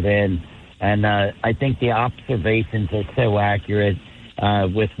that called in. And I think the observations are so accurate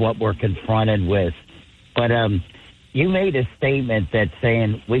with what we're confronted with. But you made a statement that's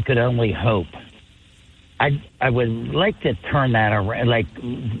saying we could only hope. I would like to turn that around, like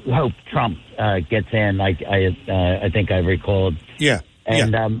hope Trump gets in, like I think I recalled. Yeah.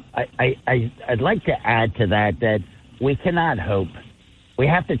 And I'd like to add to that we cannot hope. We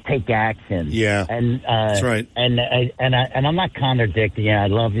have to take action. Yeah, and that's right. And I'm not contradicting you. I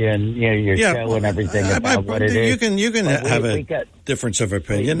love you and your show and everything about what it is. You can have a difference of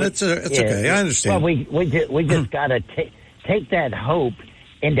opinion. It's okay. I understand. Well, we just got to take that hope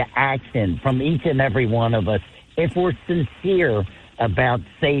into action from each and every one of us. If we're sincere about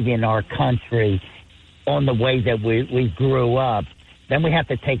saving our country on the way that we grew up, then we have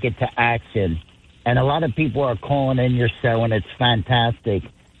to take it to action. And a lot of people are calling in your show, and it's fantastic.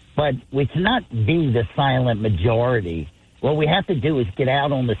 But we cannot be the silent majority. What we have to do is get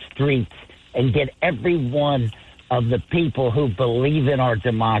out on the streets and get every one of the people who believe in our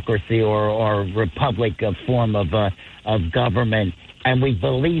democracy or republic, a form of government, and we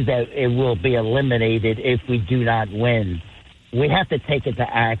believe that it will be eliminated if we do not win. We have to take it to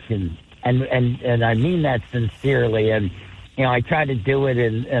action. And I mean that sincerely. And you know, I try to do it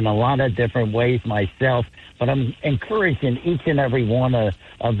in a lot of different ways myself, but I'm encouraging each and every one of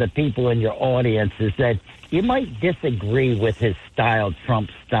the people in your audience is that you might disagree with his style,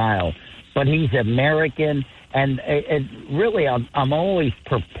 Trump's style, but he's American, and it really I'm always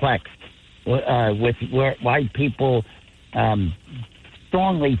perplexed with why people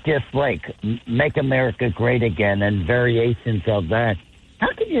strongly dislike Make America Great Again and variations of that. How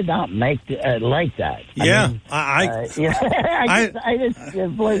can you not make like that? Yeah,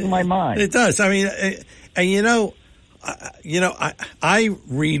 it blows my mind. It does. I mean, and I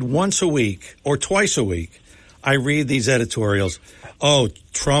read once a week or twice a week I read these editorials. Oh,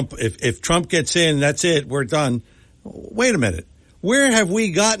 Trump, if Trump gets in, that's it. We're done. Wait a minute. Where have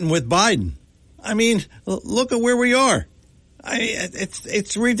we gotten with Biden? I mean, look at where we are.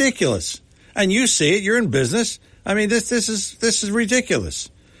 It's ridiculous. And you see it. You're in business. I mean, this is ridiculous.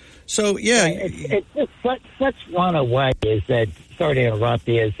 So, yeah. It's just such runaway is that, sorry to interrupt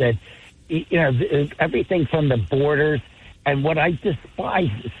you, is that, everything from the borders. And what I despise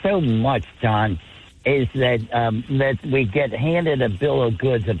so much, John, is that we get handed a bill of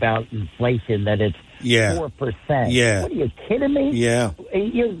goods about inflation, that it's 4%. Yeah. What are you kidding me? Yeah.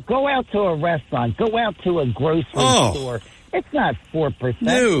 You go out to a restaurant, go out to a grocery store. It's not 4%.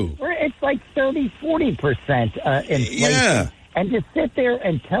 No. It's like 30-40% inflation. Yeah. And to sit there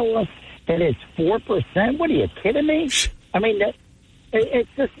and tell us that it's 4%, what are you kidding me? I mean, it's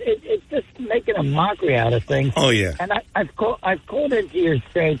just making a mockery out of things. Oh yeah. And I've called into your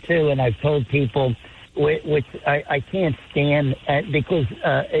show too, and I've told people, which I can't stand because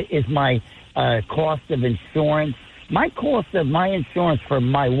is my cost of insurance. My cost of my insurance for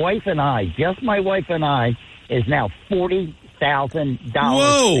my wife and I, just my wife and I, is now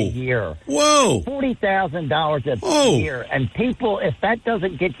 $40,000 a year. Whoa! $40,000 a year, and people, if that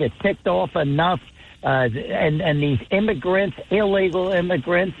doesn't get you ticked off enough. And these immigrants, illegal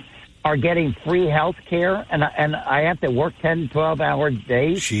immigrants, are getting free health care, and I have to work 10, 12-hour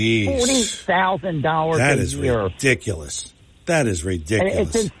days. Jeez. $40,000 That a is year. Ridiculous. That is ridiculous. And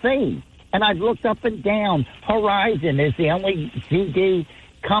it's insane. And I've looked up and down. Horizon is the only GD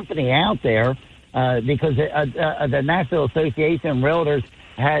company out there because the National Association of Realtors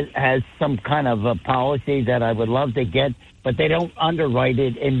has some kind of a policy that I would love to get, but they don't underwrite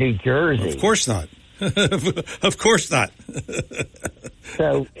it in New Jersey. Of course not. Of course not.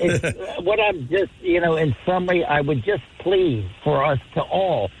 So what I'm just, in summary, I would just plead for us to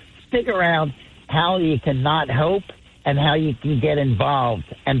all figure out how you can not hope and how you can get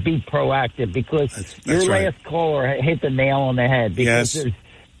involved and be proactive, because your last caller hit the nail on the head, because there's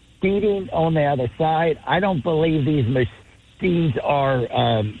speeding on the other side. I don't believe these machines are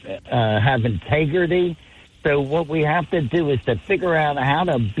have integrity. So what we have to do is to figure out how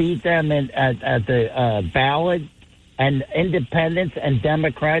to beat them at the ballot, and independents and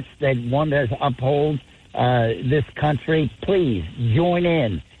Democrats that want to uphold this country, please join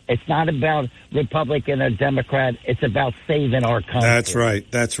in. It's not about Republican or Democrat. It's about saving our country. That's right.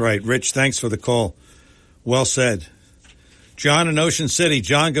 That's right. Rich, thanks for the call. Well said. John in Ocean City.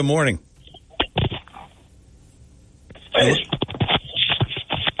 John, good morning.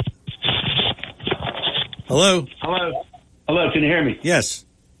 Hello. Hello. Can you hear me? Yes.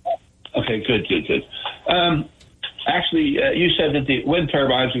 Okay. Good. Actually, you said that the wind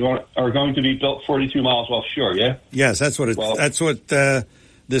turbines are going to be built 42 miles offshore. Yeah. Yes, that's what that's what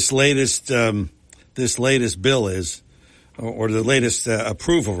this latest bill is, or the latest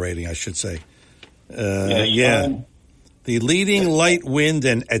approval rating, I should say. The Leading Light Wind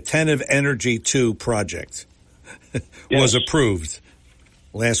and Attentive Energy 2 project was approved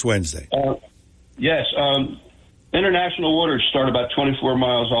last Wednesday. Yes. International waters start about 24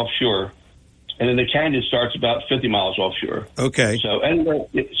 miles offshore, and then the canyon starts about 50 miles offshore. Okay. So anyway,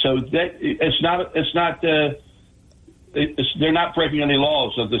 they're not breaking any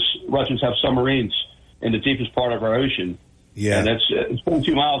laws of this. Russians have submarines in the deepest part of our ocean. Yeah. And it's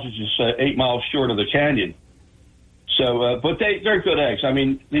 22 miles, which is 8 miles short of the canyon. So, but they're good eggs. I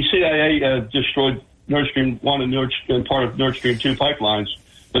mean, the CIA destroyed Nord Stream 1 and part of Nord Stream 2 pipelines.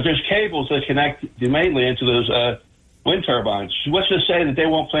 But there's cables that connect mainly into those wind turbines. What's to say that they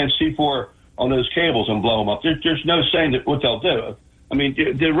won't plant C4 on those cables and blow them up? There's no saying that what they'll do. I mean,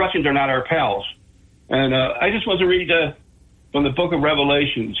 the Russians are not our pals. And I just want to read from the book of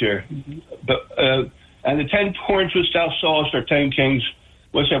Revelations here. And the 10 horns which thou sawest are 10 kings,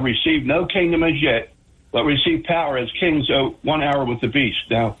 which have received no kingdom as yet, but receive power as kings 1 hour with the beast.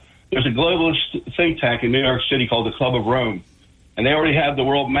 Now, there's a globalist think tank in New York City called the Club of Rome. And they already have the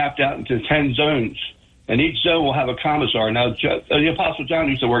world mapped out into 10 zones. And each zone will have a commissar. Now, the Apostle John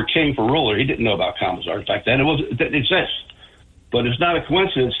used the word king for ruler. He didn't know about commissars back then. It didn't exist. But it's not a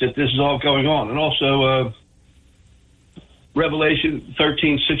coincidence that this is all going on. And also, Revelation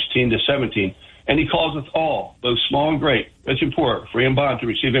 13:16-17. And he causeth all, both small and great, rich and poor, free and bond, to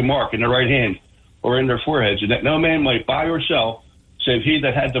receive a mark in their right hand or in their foreheads, and that no man might buy or sell, save he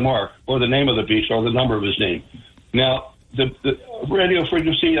that had the mark, or the name of the beast, or the number of his name. Now, the radio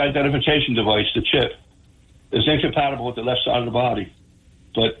frequency identification device, the chip, is incompatible with the left side of the body.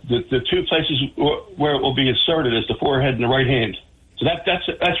 But the two places where it will be inserted is the forehead and the right hand. So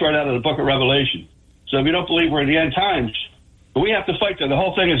that's right out of the book of Revelation. So if you don't believe we're in the end times, But we have to fight. The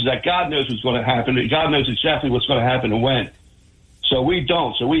whole thing is that God knows what's going to happen. God knows exactly what's going to happen and when. So we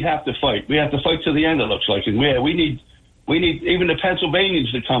don't. So we have to fight. We have to fight to the end, it looks like. And we need even the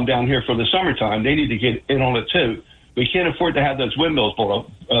Pennsylvanians to come down here for the summertime. They need to get in on it, too. We can't afford to have those windmills built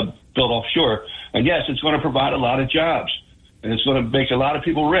offshore. And, yes, it's going to provide a lot of jobs. And it's going to make a lot of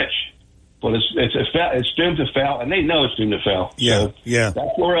people rich. But it's doomed to fail, and they know it's doomed to fail. Yeah, so that's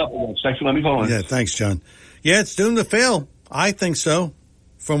what we're up against. Thanks for letting me call in. Yeah, thanks, John. Yeah, it's doomed to fail. I think so.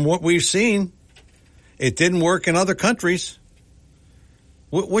 From what we've seen, it didn't work in other countries.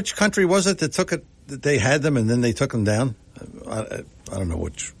 Which country was it that took it? That they had them and then they took them down? I don't know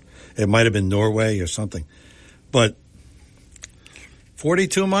which. It might have been Norway or something. But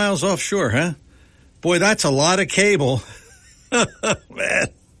 42 miles offshore, huh? Boy, that's a lot of cable. Man.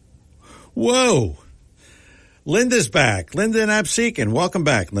 Whoa. Linda's back. Linda in Absecon. Welcome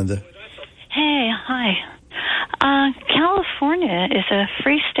back, Linda. Hey, hi. California is a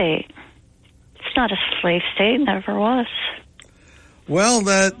free state. It's not a slave state. Never was. Well,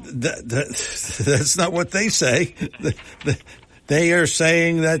 that's not what they say. They are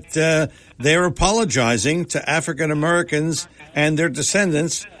saying that they're apologizing to African Americans and their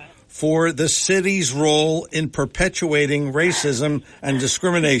descendants for the city's role in perpetuating racism and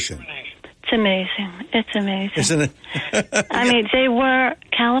discrimination. It's amazing. It's amazing. Isn't it? I mean,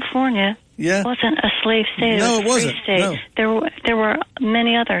 California wasn't a slave state. No, it was a free state. No. There were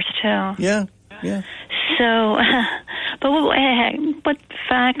many others, too. Yeah. So, but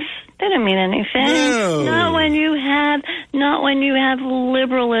facts, they don't mean anything. No. Not when you have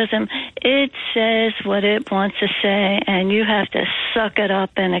liberalism. It says what it wants to say, and you have to suck it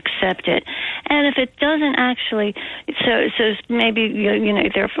up and accept it. And if it doesn't actually, so maybe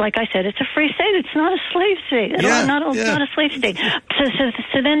like I said, it's a free state. It's not a slave state. Not a slave state.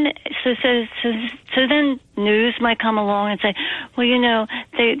 So then news might come along and say, well,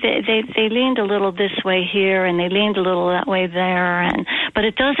 they leaned a little this way here and they leaned a little that way there, but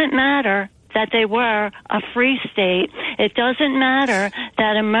it doesn't matter that they were a free state. It doesn't matter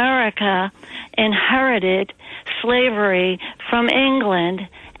that America inherited slavery from England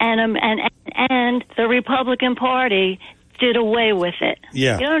and the Republican Party did away with it.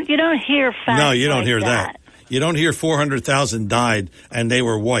 Yeah. You don't hear facts. No, you don't like hear that. You don't hear 400,000 died and they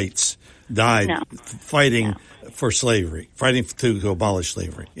were whites fighting for slavery, fighting to abolish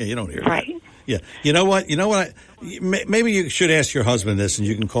slavery. Yeah, you don't hear that. Right. Yeah. You know what? Maybe you should ask your husband this and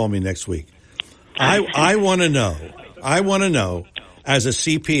you can call me next week. I want to know as a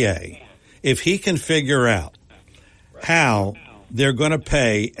CPA if he can figure out how they're going to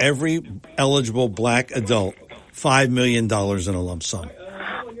pay every eligible black adult $5 million in a lump sum.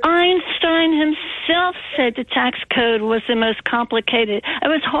 Einstein himself said the tax code was the most complicated. It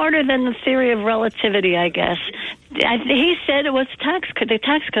was harder than the theory of relativity, I guess. He said it was the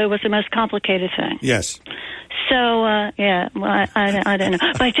tax code was the most complicated thing. Yes. So, I don't know.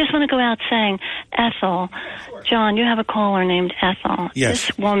 But I just want to go out saying, Ethel, John, you have a caller named Ethel. Yes.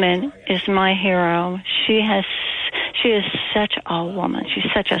 This woman is my hero. She is such a woman. She's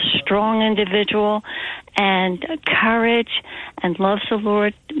such a strong individual and courage and loves the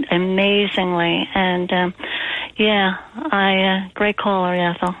Lord amazingly. And, great caller,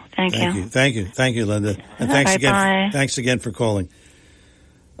 Ethel. Thank you. Thank you, Linda. And thanks again. Bye. Thanks again for calling.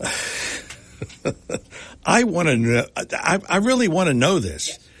 I want to know. I really want to know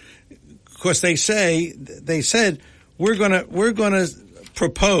this because they said we're gonna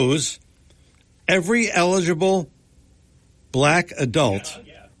propose every eligible black adult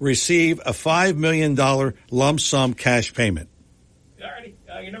receive a $5 million lump sum cash payment.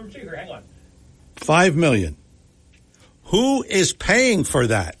 You're number 2 here. Hang on. $5 million. Who is paying for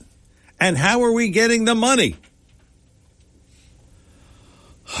that? And how are we getting the money?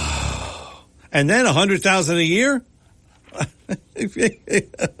 And then $100,000 a year?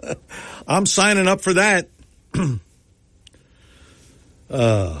 I'm signing up for that.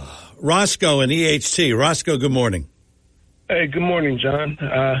 Roscoe and EHT. Roscoe, good morning. Hey, good morning, John.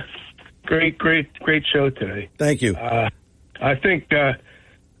 Great show today. Thank you. I think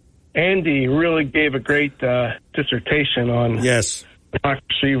Andy really gave a great dissertation on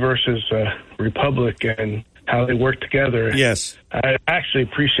democracy versus republic and how they work together. Yes. I actually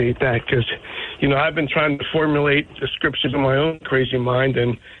appreciate that because, I've been trying to formulate descriptions in my own crazy mind,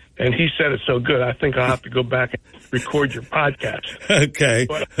 and he said it so good. I think I'll have to go back and record your podcast. Okay.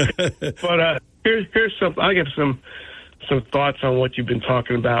 But here's some. I give some thoughts on what you've been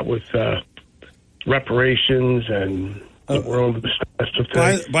talking about with reparations and the world of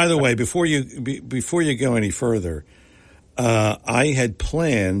things. By the way, before you go any further, I had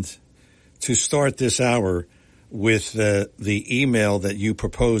planned to start this hour with the email that you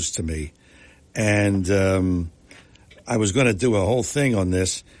proposed to me, and I was going to do a whole thing on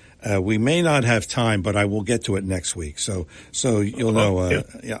this. We may not have time, but I will get to it next week. So you'll know.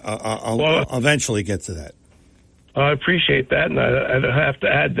 I'll eventually get to that. I appreciate that, and I have to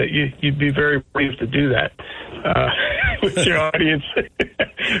add that you'd be very brave to do that with your audience.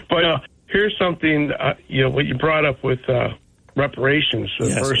 But here's something, what you brought up with reparations. The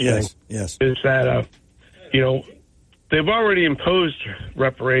first thing is that, they've already imposed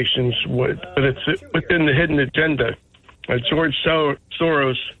reparations, but it's within the hidden agenda. George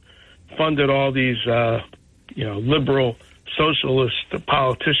Soros funded all these, liberal socialist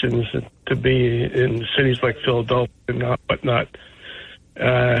politicians to be in cities like Philadelphia and whatnot.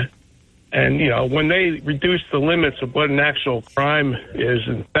 And, when they reduce the limits of what an actual crime is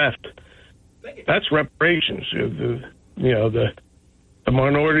in theft, that's reparations. The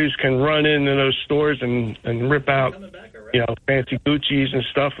minorities can run into those stores and rip out, fancy Gucci's and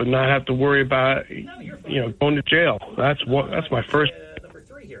stuff and not have to worry about, going to jail. That's my first.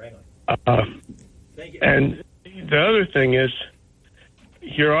 And the other thing is,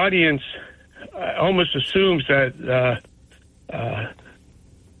 your audience almost assumes that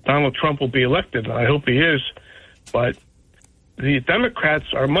Donald Trump will be elected. I hope he is, but the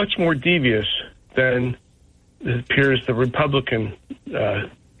Democrats are much more devious than it appears the Republican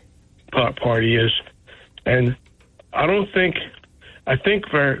party is. And I think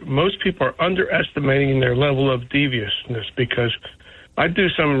most people are underestimating their level of deviousness, because I do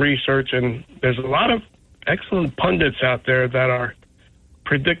some research and there's a lot of excellent pundits out there that are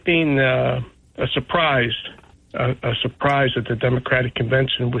predicting a surprise at the Democratic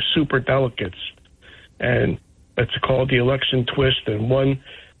Convention with super delegates, and it's called the election twist. And one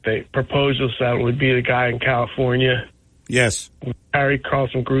they proposes that would be the guy in California. Yes, Harry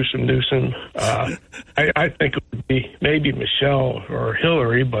Carlson, Gruesome Newsom. I think it would be maybe Michelle or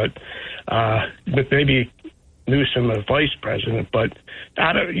Hillary, but maybe Newsom as vice president. But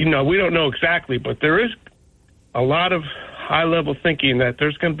we don't know exactly. But there is a lot of high-level thinking that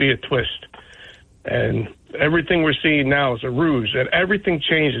there's going to be a twist, and everything we're seeing now is a ruse, and everything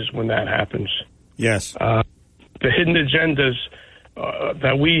changes when that happens. Yes. The hidden agendas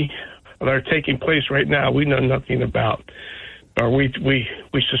that are taking place right now, we know nothing about, or we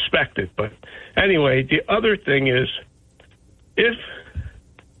suspect it. But anyway, the other thing is, if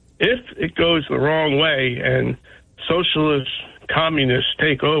it goes the wrong way and socialists, communists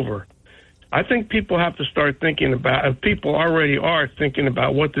take over, I think people have to start thinking about, and people already are thinking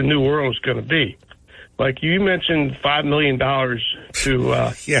about, what the new world is going to be. Like you mentioned, $5 million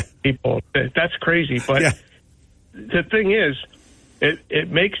to people. That's crazy. But the thing is, it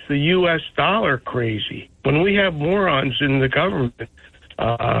makes the U.S. dollar crazy. When we have morons in the government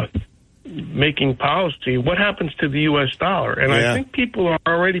making policy, what happens to the U.S. dollar? And I think people are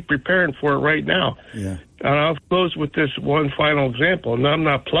already preparing for it right now. Yeah. And I'll close with this one final example. And I'm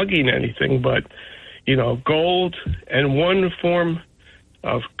not plugging anything, but, gold and one form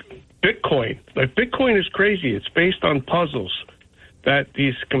of Bitcoin. Like, Bitcoin is crazy. It's based on puzzles that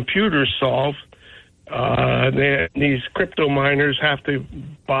these computers solve. These crypto miners have to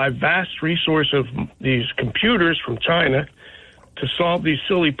buy vast resource of these computers from China to solve these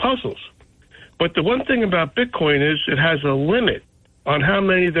silly puzzles. But the one thing about Bitcoin is it has a limit on how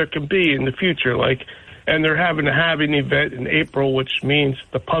many there can be in the future. And they're having to have an event in April, which means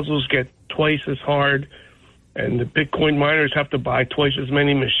the puzzles get twice as hard, and the Bitcoin miners have to buy twice as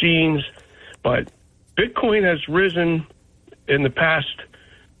many machines. But Bitcoin has risen in the past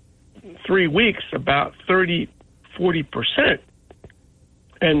 3 weeks about 30-40%.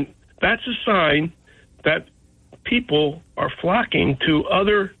 And that's a sign that people are flocking to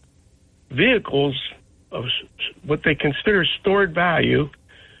other vehicles of what they consider stored value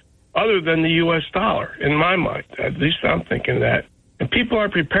other than the U.S. dollar, in my mind. At least I'm thinking that. And people are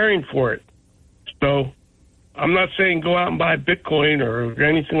preparing for it. So I'm not saying go out and buy Bitcoin or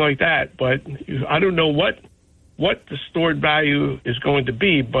anything like that, but I don't know what the stored value is going to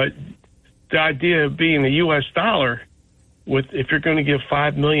be, but the idea of being a U.S. dollar, if you're going to give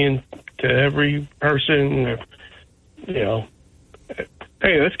 $5 million to every person,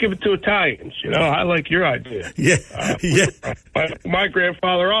 hey, let's give it to Italians. I like your idea. Yeah, My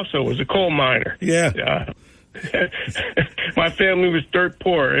grandfather also was a coal miner. Yeah. My family was dirt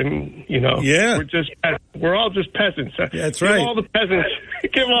poor, and we're all just peasants. That's right. Give all the peasants.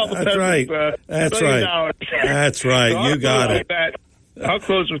 That's right. That's right. $1 billion. That's right. So you got it. I'll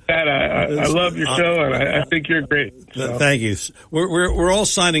close with that. I love your show, and I think you're great. So. Thank you. We're all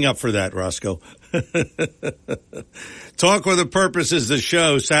signing up for that, Roscoe. Talk with a Purpose is the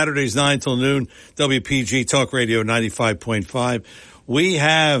show, Saturdays 9 till noon, WPG Talk Radio 95.5. We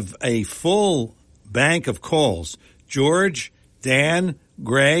have a full bank of calls. George, Dan,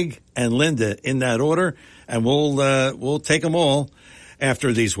 Greg, and Linda in that order, and we'll take them all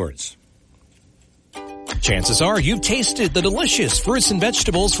after these words. Chances are you've tasted the delicious fruits and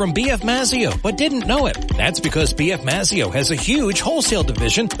vegetables from B.F. Mazzio, but didn't know it. That's because B.F. Mazzio has a huge wholesale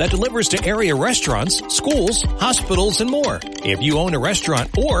division that delivers to area restaurants, schools, hospitals, and more. If you own a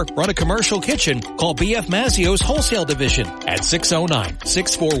restaurant or run a commercial kitchen, call B.F. Mazzio's wholesale division at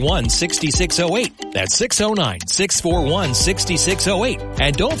 609-641-6608. That's 609-641-6608.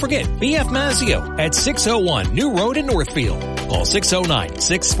 And don't forget B.F. Mazzio at 601 New Road in Northfield. Call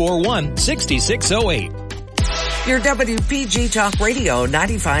 609-641-6608. Your WPG Talk Radio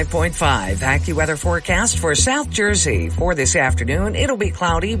 95.5 AccuWeather forecast for South Jersey. For this afternoon, it'll be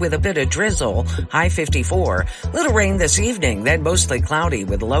cloudy with a bit of drizzle, high 54. Little rain this evening, then mostly cloudy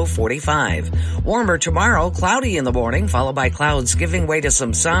with low 45. Warmer tomorrow, cloudy in the morning, followed by clouds giving way to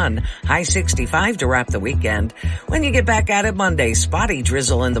some sun, high 65 to wrap the weekend. When you get back at it Monday, spotty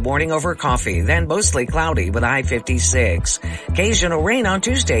drizzle in the morning over coffee, then mostly cloudy with a high 56. Occasional rain on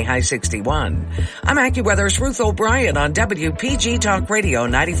Tuesday, high 61. I'm AccuWeather's Ruth O'Brien on WPG Talk Radio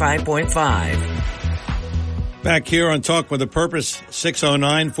 95.5. Back here on Talk with a Purpose,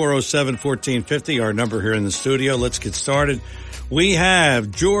 609-407-1450, our number here in the studio. Let's get started. We have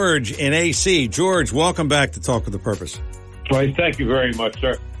George in AC. George, welcome back to Talk with a Purpose. Right, thank you very much,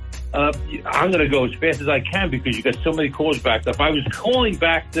 sir. I'm going to go as fast as I can because you got so many calls backed up. I was calling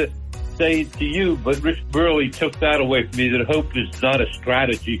back to say to you, but Rich Burley took that away from me, that hope is not a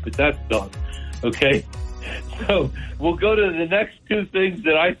strategy, but that's done. Okay? So we'll go to the next two things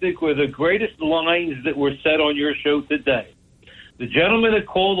that I think were the greatest lines that were said on your show today. The gentleman that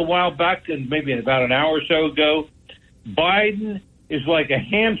called a while back, and maybe about an hour or so ago, Biden is like a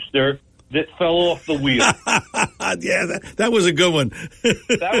hamster that fell off the wheel. Yeah, that was a good one.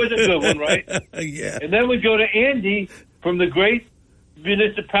 That was a good one, right? Yeah. And then we go to Andy from the great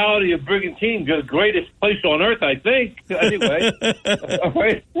municipality of Brigantine, the greatest place on earth, I think. Anyway, all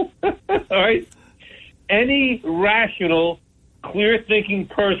right. All right. Any rational, clear-thinking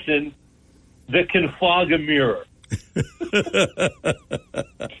person that can fog a mirror.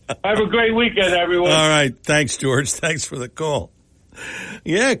 Have a great weekend, everyone. All right. Thanks, George. Thanks for the call.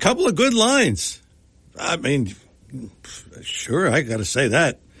 Yeah, a couple of good lines. I mean, sure, I got to say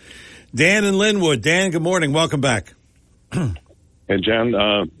that. Dan in Linwood. Dan, good morning. Welcome back. Hey, John,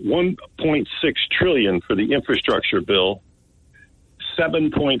 $1.6 trillion for the infrastructure bill.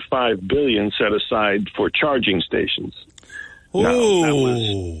 $7.5 billion set aside for charging stations.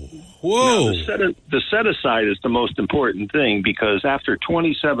 Whoa! The set aside is the most important thing because after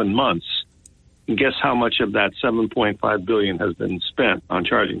 27 months, guess how much of that $7.5 billion has been spent on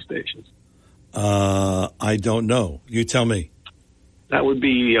charging stations? I don't know. You tell me. That would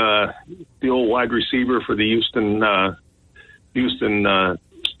be the old wide receiver for the Houston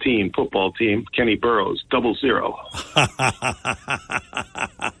football team, Kenny Burrows, 00.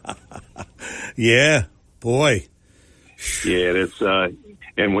 Yeah, boy. Yeah, that's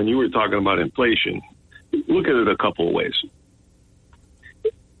and when you were talking about inflation, look at it a couple of ways.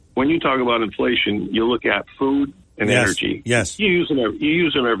 When you talk about inflation, you look at food and energy. Yes. You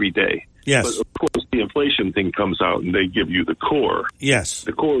use them every day. Yes. But of course, the inflation thing comes out and they give you the core. Yes.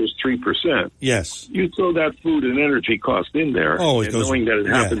 The core is 3%. Yes. You throw that food and energy cost in there, and knowing that it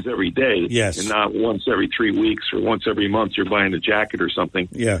happens every day, and not once every 3 weeks or once every month you're buying a jacket or something.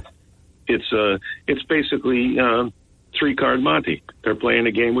 Yeah. It's basically 3-card Monte. They're playing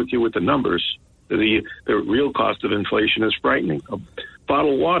a game with you with the numbers. The real cost of inflation is frightening. A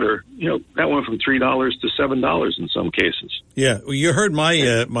bottled water, that went from $3 to $7 in some cases. Yeah, well, you heard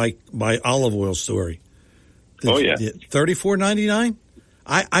my my olive oil story. $34.99.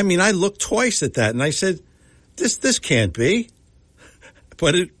 I mean, I looked twice at that and I said, "This can't be,"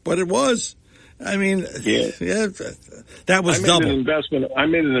 but it was. I mean, that was double. I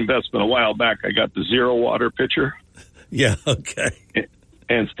made an investment a while back. I got the Zero Water pitcher. Yeah. Okay.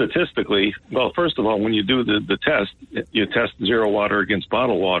 And statistically, well, first of all, when you do the test, you test Zero Water against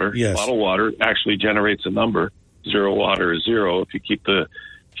bottled water. Yes. Bottled water actually generates a number. Zero Water is 0 if you keep the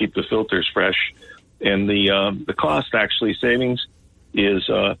filters fresh. And the cost actually savings is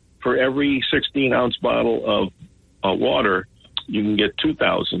for every 16-ounce bottle of water, you can get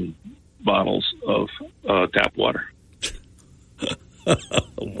 2,000 bottles of tap water. Oh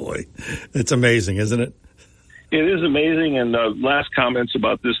boy, it's amazing, isn't it? It is amazing. And last comments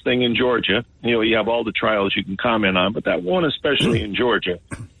about this thing in Georgia. You know, you have all the trials you can comment on, but that one especially in Georgia,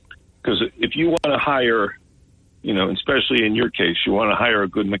 because if you want to hire, you know, especially in your case, you want to hire a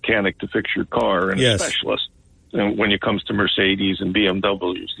good mechanic to fix your car and Yes. a specialist. And when it comes to Mercedes and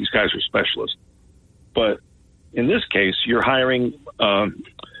BMWs, these guys are specialists. But in this case, you're hiring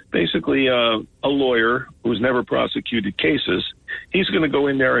basically a lawyer who's never prosecuted cases. He's going to go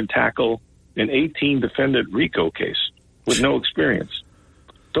in there and tackle an 18-defendant RICO case with no experience.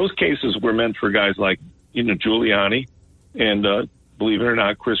 Those cases were meant for guys like, you know, Giuliani and, believe it or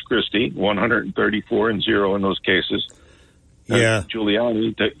not, Chris Christie, 134-0 in those cases. Yeah.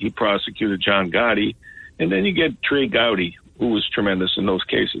 Giuliani, he prosecuted John Gotti. And then you get Trey Gowdy, who was tremendous in those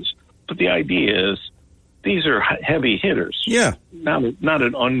cases. But the idea is these are heavy hitters. Yeah. Not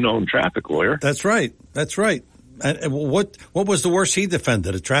an unknown traffic lawyer. That's right. That's right. And what was the worst he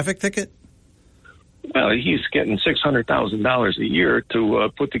defended? A traffic ticket? Well, he's getting $600,000 a year to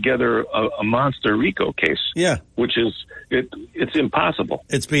put together a monster RICO case. Yeah. Which is, it's impossible.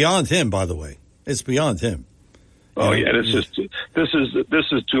 It's beyond him, by the way. It's beyond him. Oh yeah, this is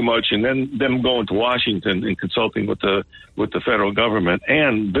too much. And then them going to Washington and consulting with the federal government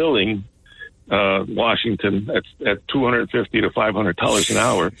and billing Washington at $250 to $500 an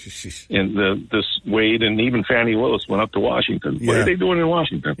hour. And this Wade and even Fannie Willis went up to Washington. What are they doing in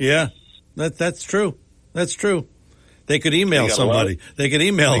Washington? Yeah, that's true. That's true. They could email somebody. They could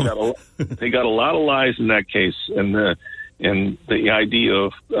email them. They got a lot of lies in that case, and the idea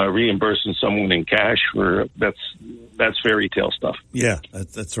of reimbursing someone in cash that's fairy tale stuff. Yeah,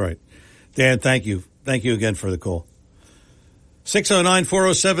 that's right. Dan, thank you. Thank you again for the call.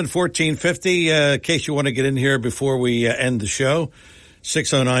 609-407-1450, in case you want to get in here before we end the show.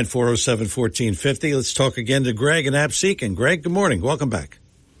 609-407-1450. Let's talk again to Greg and Absecon. Greg, good morning. Welcome back.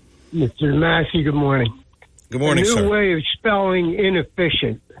 Mr. Massey, good morning. Good morning, sir. A new sir. way of spelling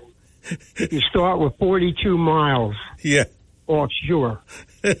inefficient. You start with 42 miles. Yeah. Offshore.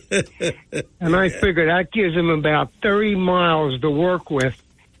 And I figured that gives them about 30 miles to work with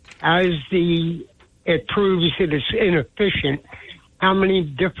as it proves that it's inefficient. How many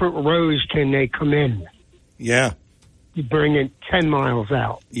different rows can they come in? Yeah. You bring it 10 miles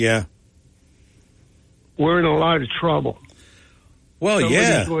out. Yeah. We're in a lot of trouble. Well,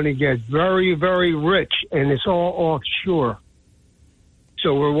 Somebody's going to get very, very rich, and it's all offshore.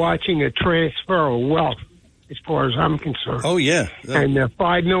 So we're watching a transfer of wealth, as far as I'm concerned. Oh, yeah. And the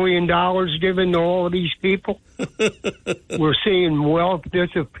 $5 million given to all of these people, we're seeing wealth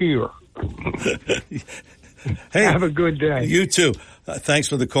disappear. Hey, have a good day. You too. Thanks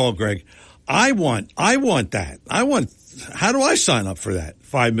for the call, Greg. I want that. How do I sign up for that?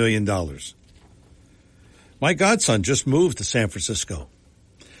 $5 million. My godson just moved to San Francisco.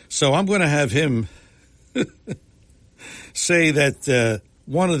 So I'm going to have him say that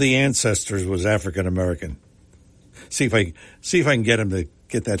one of the ancestors was African American. See if I can get him to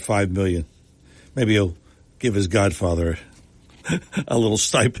get that $5 million. Maybe he'll give his godfather a little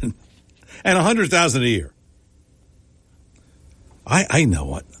stipend and $100,000 a year. I know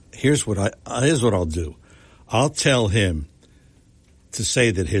what. Here's what I'll do. I'll tell him to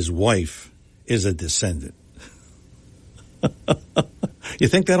say that his wife is a descendant. You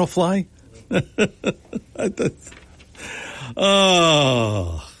think that'll fly?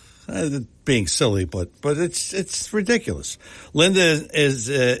 Oh, being silly, but it's ridiculous. Linda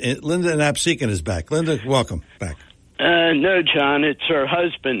and Absecon is back. Linda, welcome back. No, John, it's her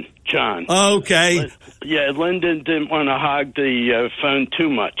husband, John. Okay. Linda didn't want to hog the phone too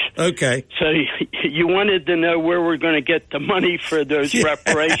much. Okay. So you wanted to know where we're going to get the money for those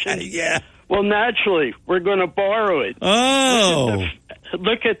reparations? Yeah. Well, naturally, we're going to borrow it. Oh.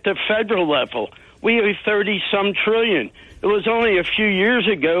 Look at the federal level. We owe 30-some trillion. It was only a few years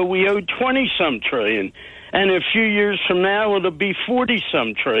ago we owed 20-some trillion. And a few years from now it'll be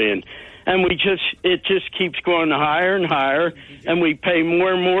 40-some trillion. And it just keeps going higher and higher, and we pay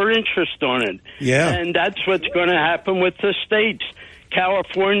more and more interest on it. Yeah. And that's what's going to happen with the states.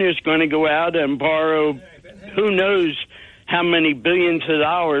 California is going to go out and borrow who knows how many billions of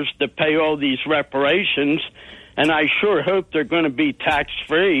dollars to pay all these reparations, and I sure hope they're going to be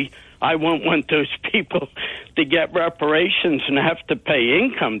tax-free. I won't want those people to get reparations and have to pay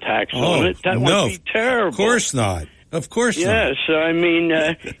income tax on it. That would be terrible. Of course not. Of course not. Yeah, so I mean,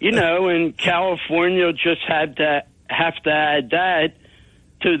 and California just have to add that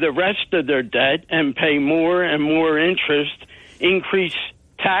to the rest of their debt and pay more and more interest, increase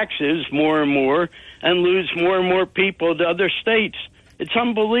taxes more and more, and lose more and more people to other states. It's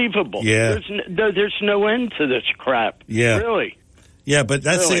unbelievable. Yeah. There's no end to this crap. Yeah. Really. Yeah, but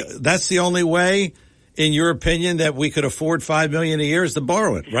that's the only way in your opinion, that we could afford $5 million a year is to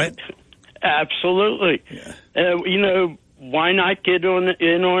borrow it, right? Absolutely. Yeah. Why not get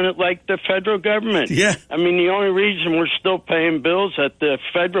in on it like the federal government? Yeah. I mean, the only reason we're still paying bills at the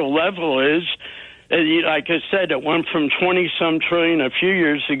federal level is, like I said, it went from 20-some trillion a few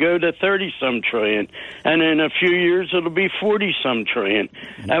years ago to 30-some trillion. And in a few years, it'll be 40-some trillion.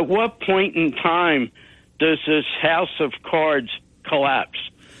 At what point in time does this house of cards collapse?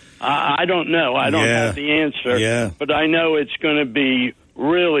 I don't know. I don't have the answer. Yeah. But I know it's going to be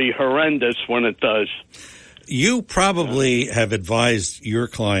really horrendous when it does. You probably have advised your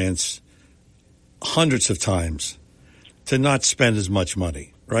clients hundreds of times to not spend as much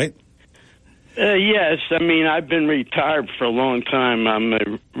money, right? Yes. I mean, I've been retired for a long time. I'm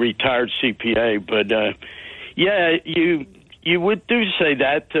a retired CPA. But, you would do say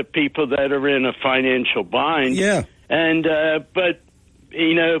that to people that are in a financial bind. Yeah. And, but,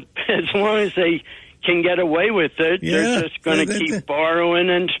 as long as they can get away with it, they're just going to keep borrowing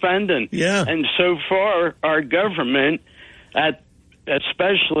and spending. Yeah. And so far, our government,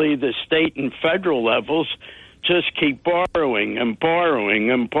 especially the state and federal levels, just keep borrowing and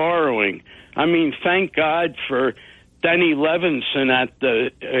borrowing and borrowing. I mean, thank God for Denny Levinson at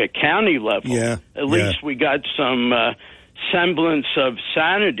the county level. Yeah. At least we got some semblance of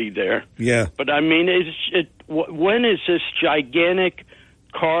sanity there. Yeah. But I mean, when is this gigantic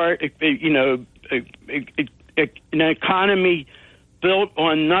an economy built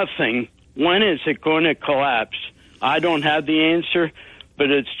on nothing, when is it going to collapse? I don't have the answer,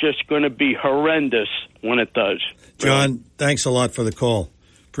 but it's just going to be horrendous when it does. John, thanks a lot for the call.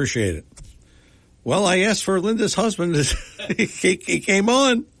 Appreciate it. Well, I asked for Linda's husband. He came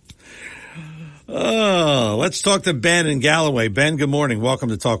on. Oh, let's talk to Ben in Galloway. Ben, good morning. Welcome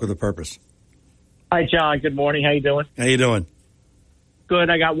to Talk with a Purpose. Hi, John. Good morning. How you doing? How you doing? Good.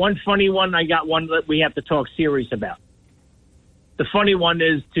 I got one funny one. I got one that we have to talk serious about. The funny one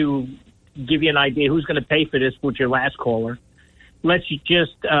is to give you an idea who's going to pay for this with your last caller. Let's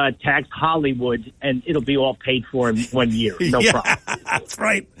just tax Hollywood, and it'll be all paid for in 1 year. No problem. That's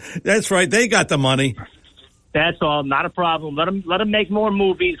right. That's right. They got the money. That's all. Not a problem. Let them make more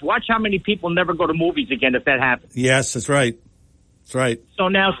movies. Watch how many people never go to movies again if that happens. Yes, that's right. That's right. So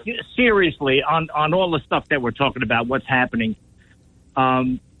now, seriously, on all the stuff that we're talking about, what's happening,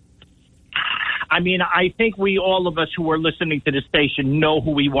 I mean, I think all of us who are listening to the station know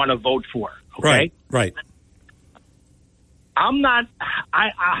who we want to vote for. Okay? Right. I'm not.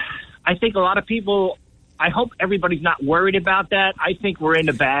 I think a lot of people. I hope everybody's not worried about that. I think we're in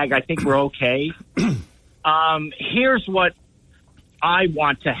the bag. I think we're okay. Here's what I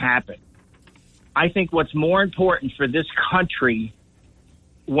want to happen. I think what's more important for this country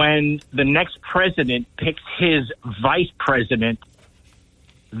when the next president picks his vice president,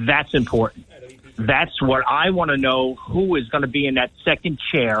 that's important. That's what I want to know, who is going to be in that second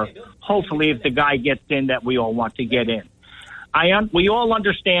chair. Hopefully, if the guy gets in that we all want to get in. We all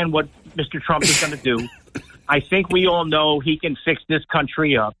understand what Mr. Trump is going to do. I think we all know he can fix this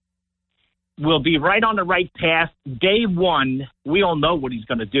country up. We'll be right on the right path. Day one, we all know what he's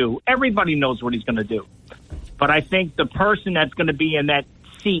going to do. Everybody knows what he's going to do. But I think the person that's going to be in that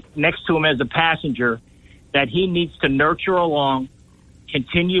seat next to him as a passenger, that he needs to nurture along,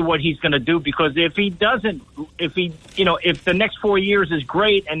 continue what he's going to do, because if he doesn't, if the next 4 years is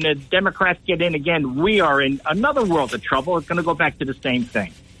great and the Democrats get in again, we are in another world of trouble. It's going to go back to the same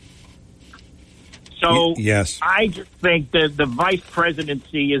thing. So yes. I just think that the vice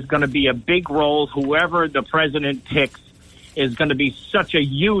presidency is going to be a big role. Whoever the president picks is going to be such a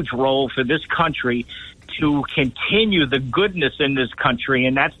huge role for this country to continue the goodness in this country.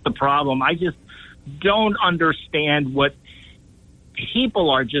 And that's the problem. I just don't understand what people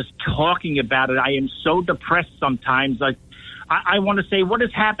are just talking about it. I am so depressed sometimes. I want to say, what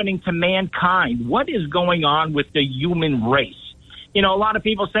is happening to mankind? What is going on with the human race? You know, a lot of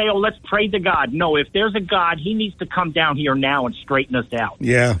people say, oh, let's pray to God. No, if there's a God, he needs to come down here now and straighten us out.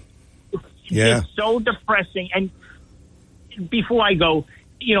 Yeah. It's so depressing. And before I go,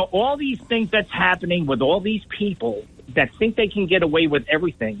 all these things that's happening with all these people that think they can get away with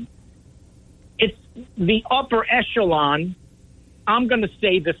everything, it's the upper echelon, I'm going to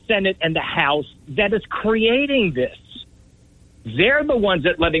say the Senate and the House, that is creating this. They're the ones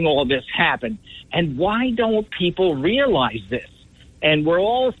that letting all this happen. And why don't people realize this? And we're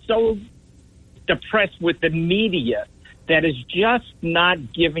all so depressed with the media that is just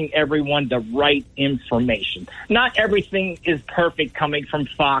not giving everyone the right information. Not everything is perfect coming from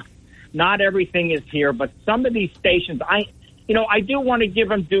Fox. Not everything is here, but some of these stations, I do want to give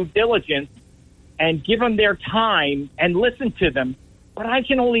them due diligence and give them their time and listen to them. but I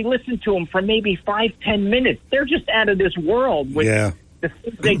can only listen to them for maybe 5-10 minutes. They're just out of this world with the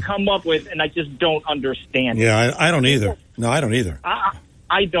things they come up with, and I just don't understand. Yeah, I don't either. No, I don't either.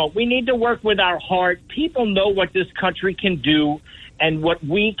 I don't. We need to work with our heart. People know what this country can do and what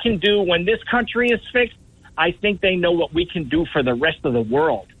we can do when this country is fixed. I think they know what we can do for the rest of the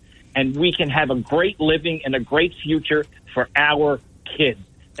world. And we can have a great living and a great future for our kids.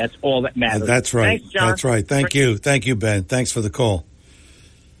 That's all that matters. That's right. Thanks, John. That's right. Thank you. Thank you, Ben. Thanks for the call.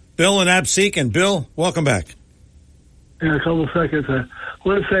 Bill and Absecon. Bill, welcome back. In a couple of seconds, I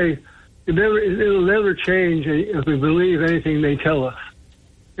want to say it'll never change if we believe anything they tell us.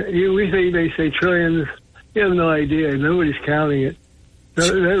 We think they say trillions. You have no idea. Nobody's counting it.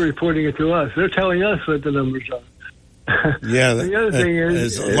 They're reporting it to us. They're telling us what the numbers are. Yeah, the other thing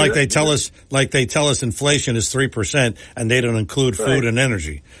is like they tell us inflation is 3%, and they don't include food and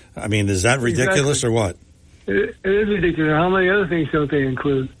energy. I mean, is that ridiculous or what? It is ridiculous. How many other things don't they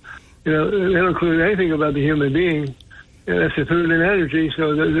include? They don't include anything about the human being. That's the food and energy.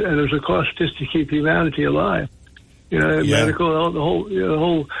 So there's a cost just to keep humanity alive. Medical, the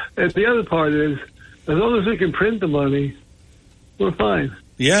whole. And the other part is, as long as we can print the money, we're fine.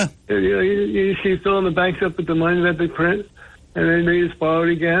 Yeah. You just keep filling the banks up with the money that they print, and then they just borrow it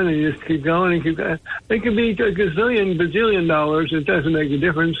again, and you just keep going and keep going. It could be a bajillion dollars. It doesn't make a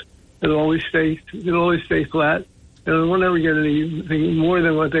difference. It'll always stay flat. We'll never get anything more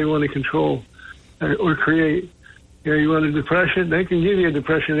than what they want to control or create. You want a depression? They can give you a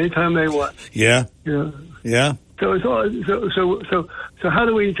depression anytime they want. Yeah. Yeah. So it's all. So how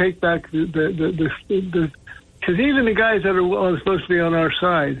do we take back the because even the guys that are supposed to be on our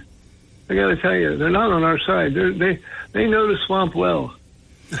side, I got to tell you, they're not on our side. They know the swamp well.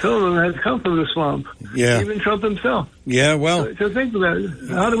 Some of them have come from the swamp. Yeah. Even Trump himself. Yeah. Well. So think about it.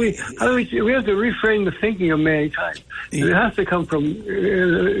 How do we? We have to reframe the thinking of mankind. It has to come from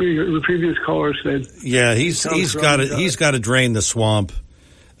the previous caller said. Yeah. He's got to drain the swamp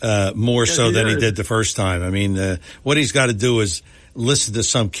more so than he did the first time. I mean, what he's got to do is listen to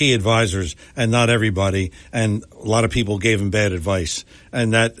some key advisors and not everybody. And a lot of people gave him bad advice,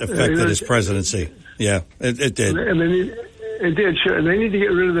 and that affected his presidency. Yeah, it did. It did, sure. And they need to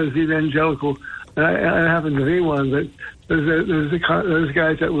get rid of those evangelical. I happen to be one, but those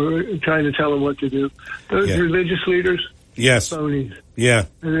guys that were trying to tell them what to do. Those religious leaders. Yes. Phonies. Yeah.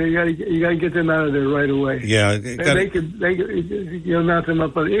 And you got to get them out of there right away. Yeah. They could knock them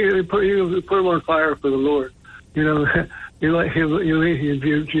up. You put them on fire for the Lord. You put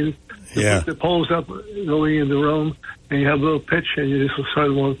the poles up going into Rome, and you have a little pitch, and you just start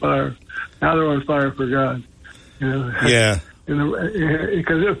them on fire. Now they're on fire for God. Yeah.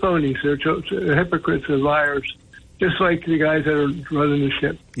 Because they're phonies. They're hypocrites and liars, just like the guys that are running the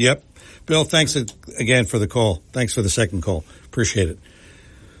ship. Yep. Bill, thanks again for the call. Thanks for the second call. Appreciate it.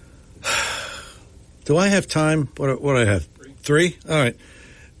 Do I have time? What do I have? 3? All right.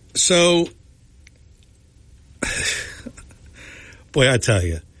 So, boy, I tell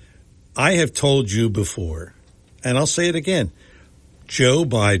you, I have told you before, and I'll say it again, Joe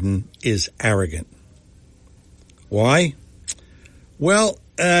Biden is arrogant. Why? Well,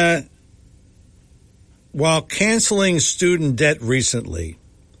 while canceling student debt recently,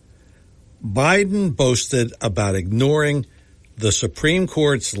 Biden boasted about ignoring the Supreme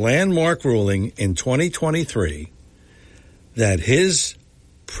Court's landmark ruling in 2023 that his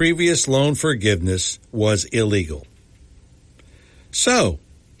previous loan forgiveness was illegal. So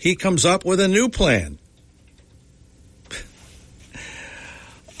he comes up with a new plan.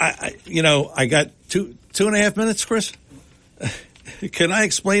 I got two and a half minutes, Chris. Can I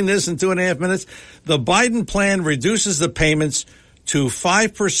explain this in 2.5 minutes? The Biden plan reduces the payments to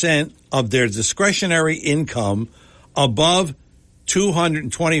 5% of their discretionary income above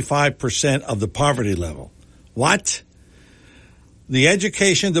 225% of the poverty level. What? The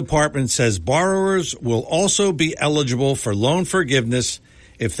Education Department says borrowers will also be eligible for loan forgiveness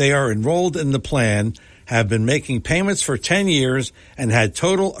if they are enrolled in the plan, have been making payments for 10 years, and had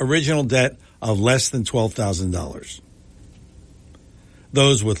total original debt of less than $12,000.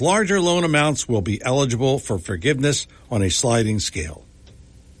 Those with larger loan amounts will be eligible for forgiveness on a sliding scale.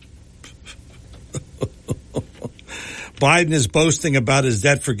 Biden is boasting about his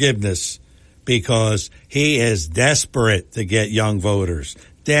debt forgiveness because he is desperate to get young voters.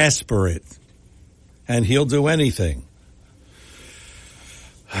 Desperate. And he'll do anything.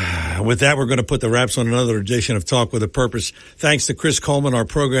 With that, we're going to put the wraps on another edition of Talk with a Purpose. Thanks to Chris Coleman, our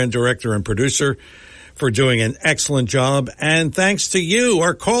program director and producer, for doing an excellent job. And thanks to you,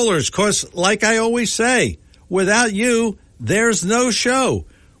 our callers, because like I always say, without you, there's no show.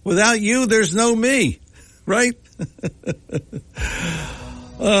 Without you, there's no me. Right?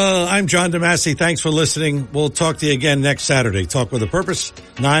 I'm John DeMasi. Thanks for listening. We'll talk to you again next Saturday. Talk with a Purpose,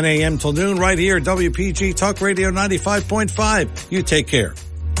 9 a.m. till noon right here, WPG Talk Radio 95.5. You take care.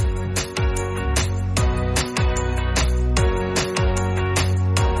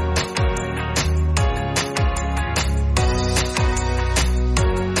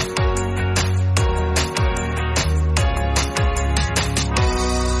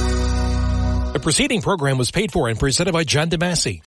 The preceding program was paid for and presented by John DeMasi.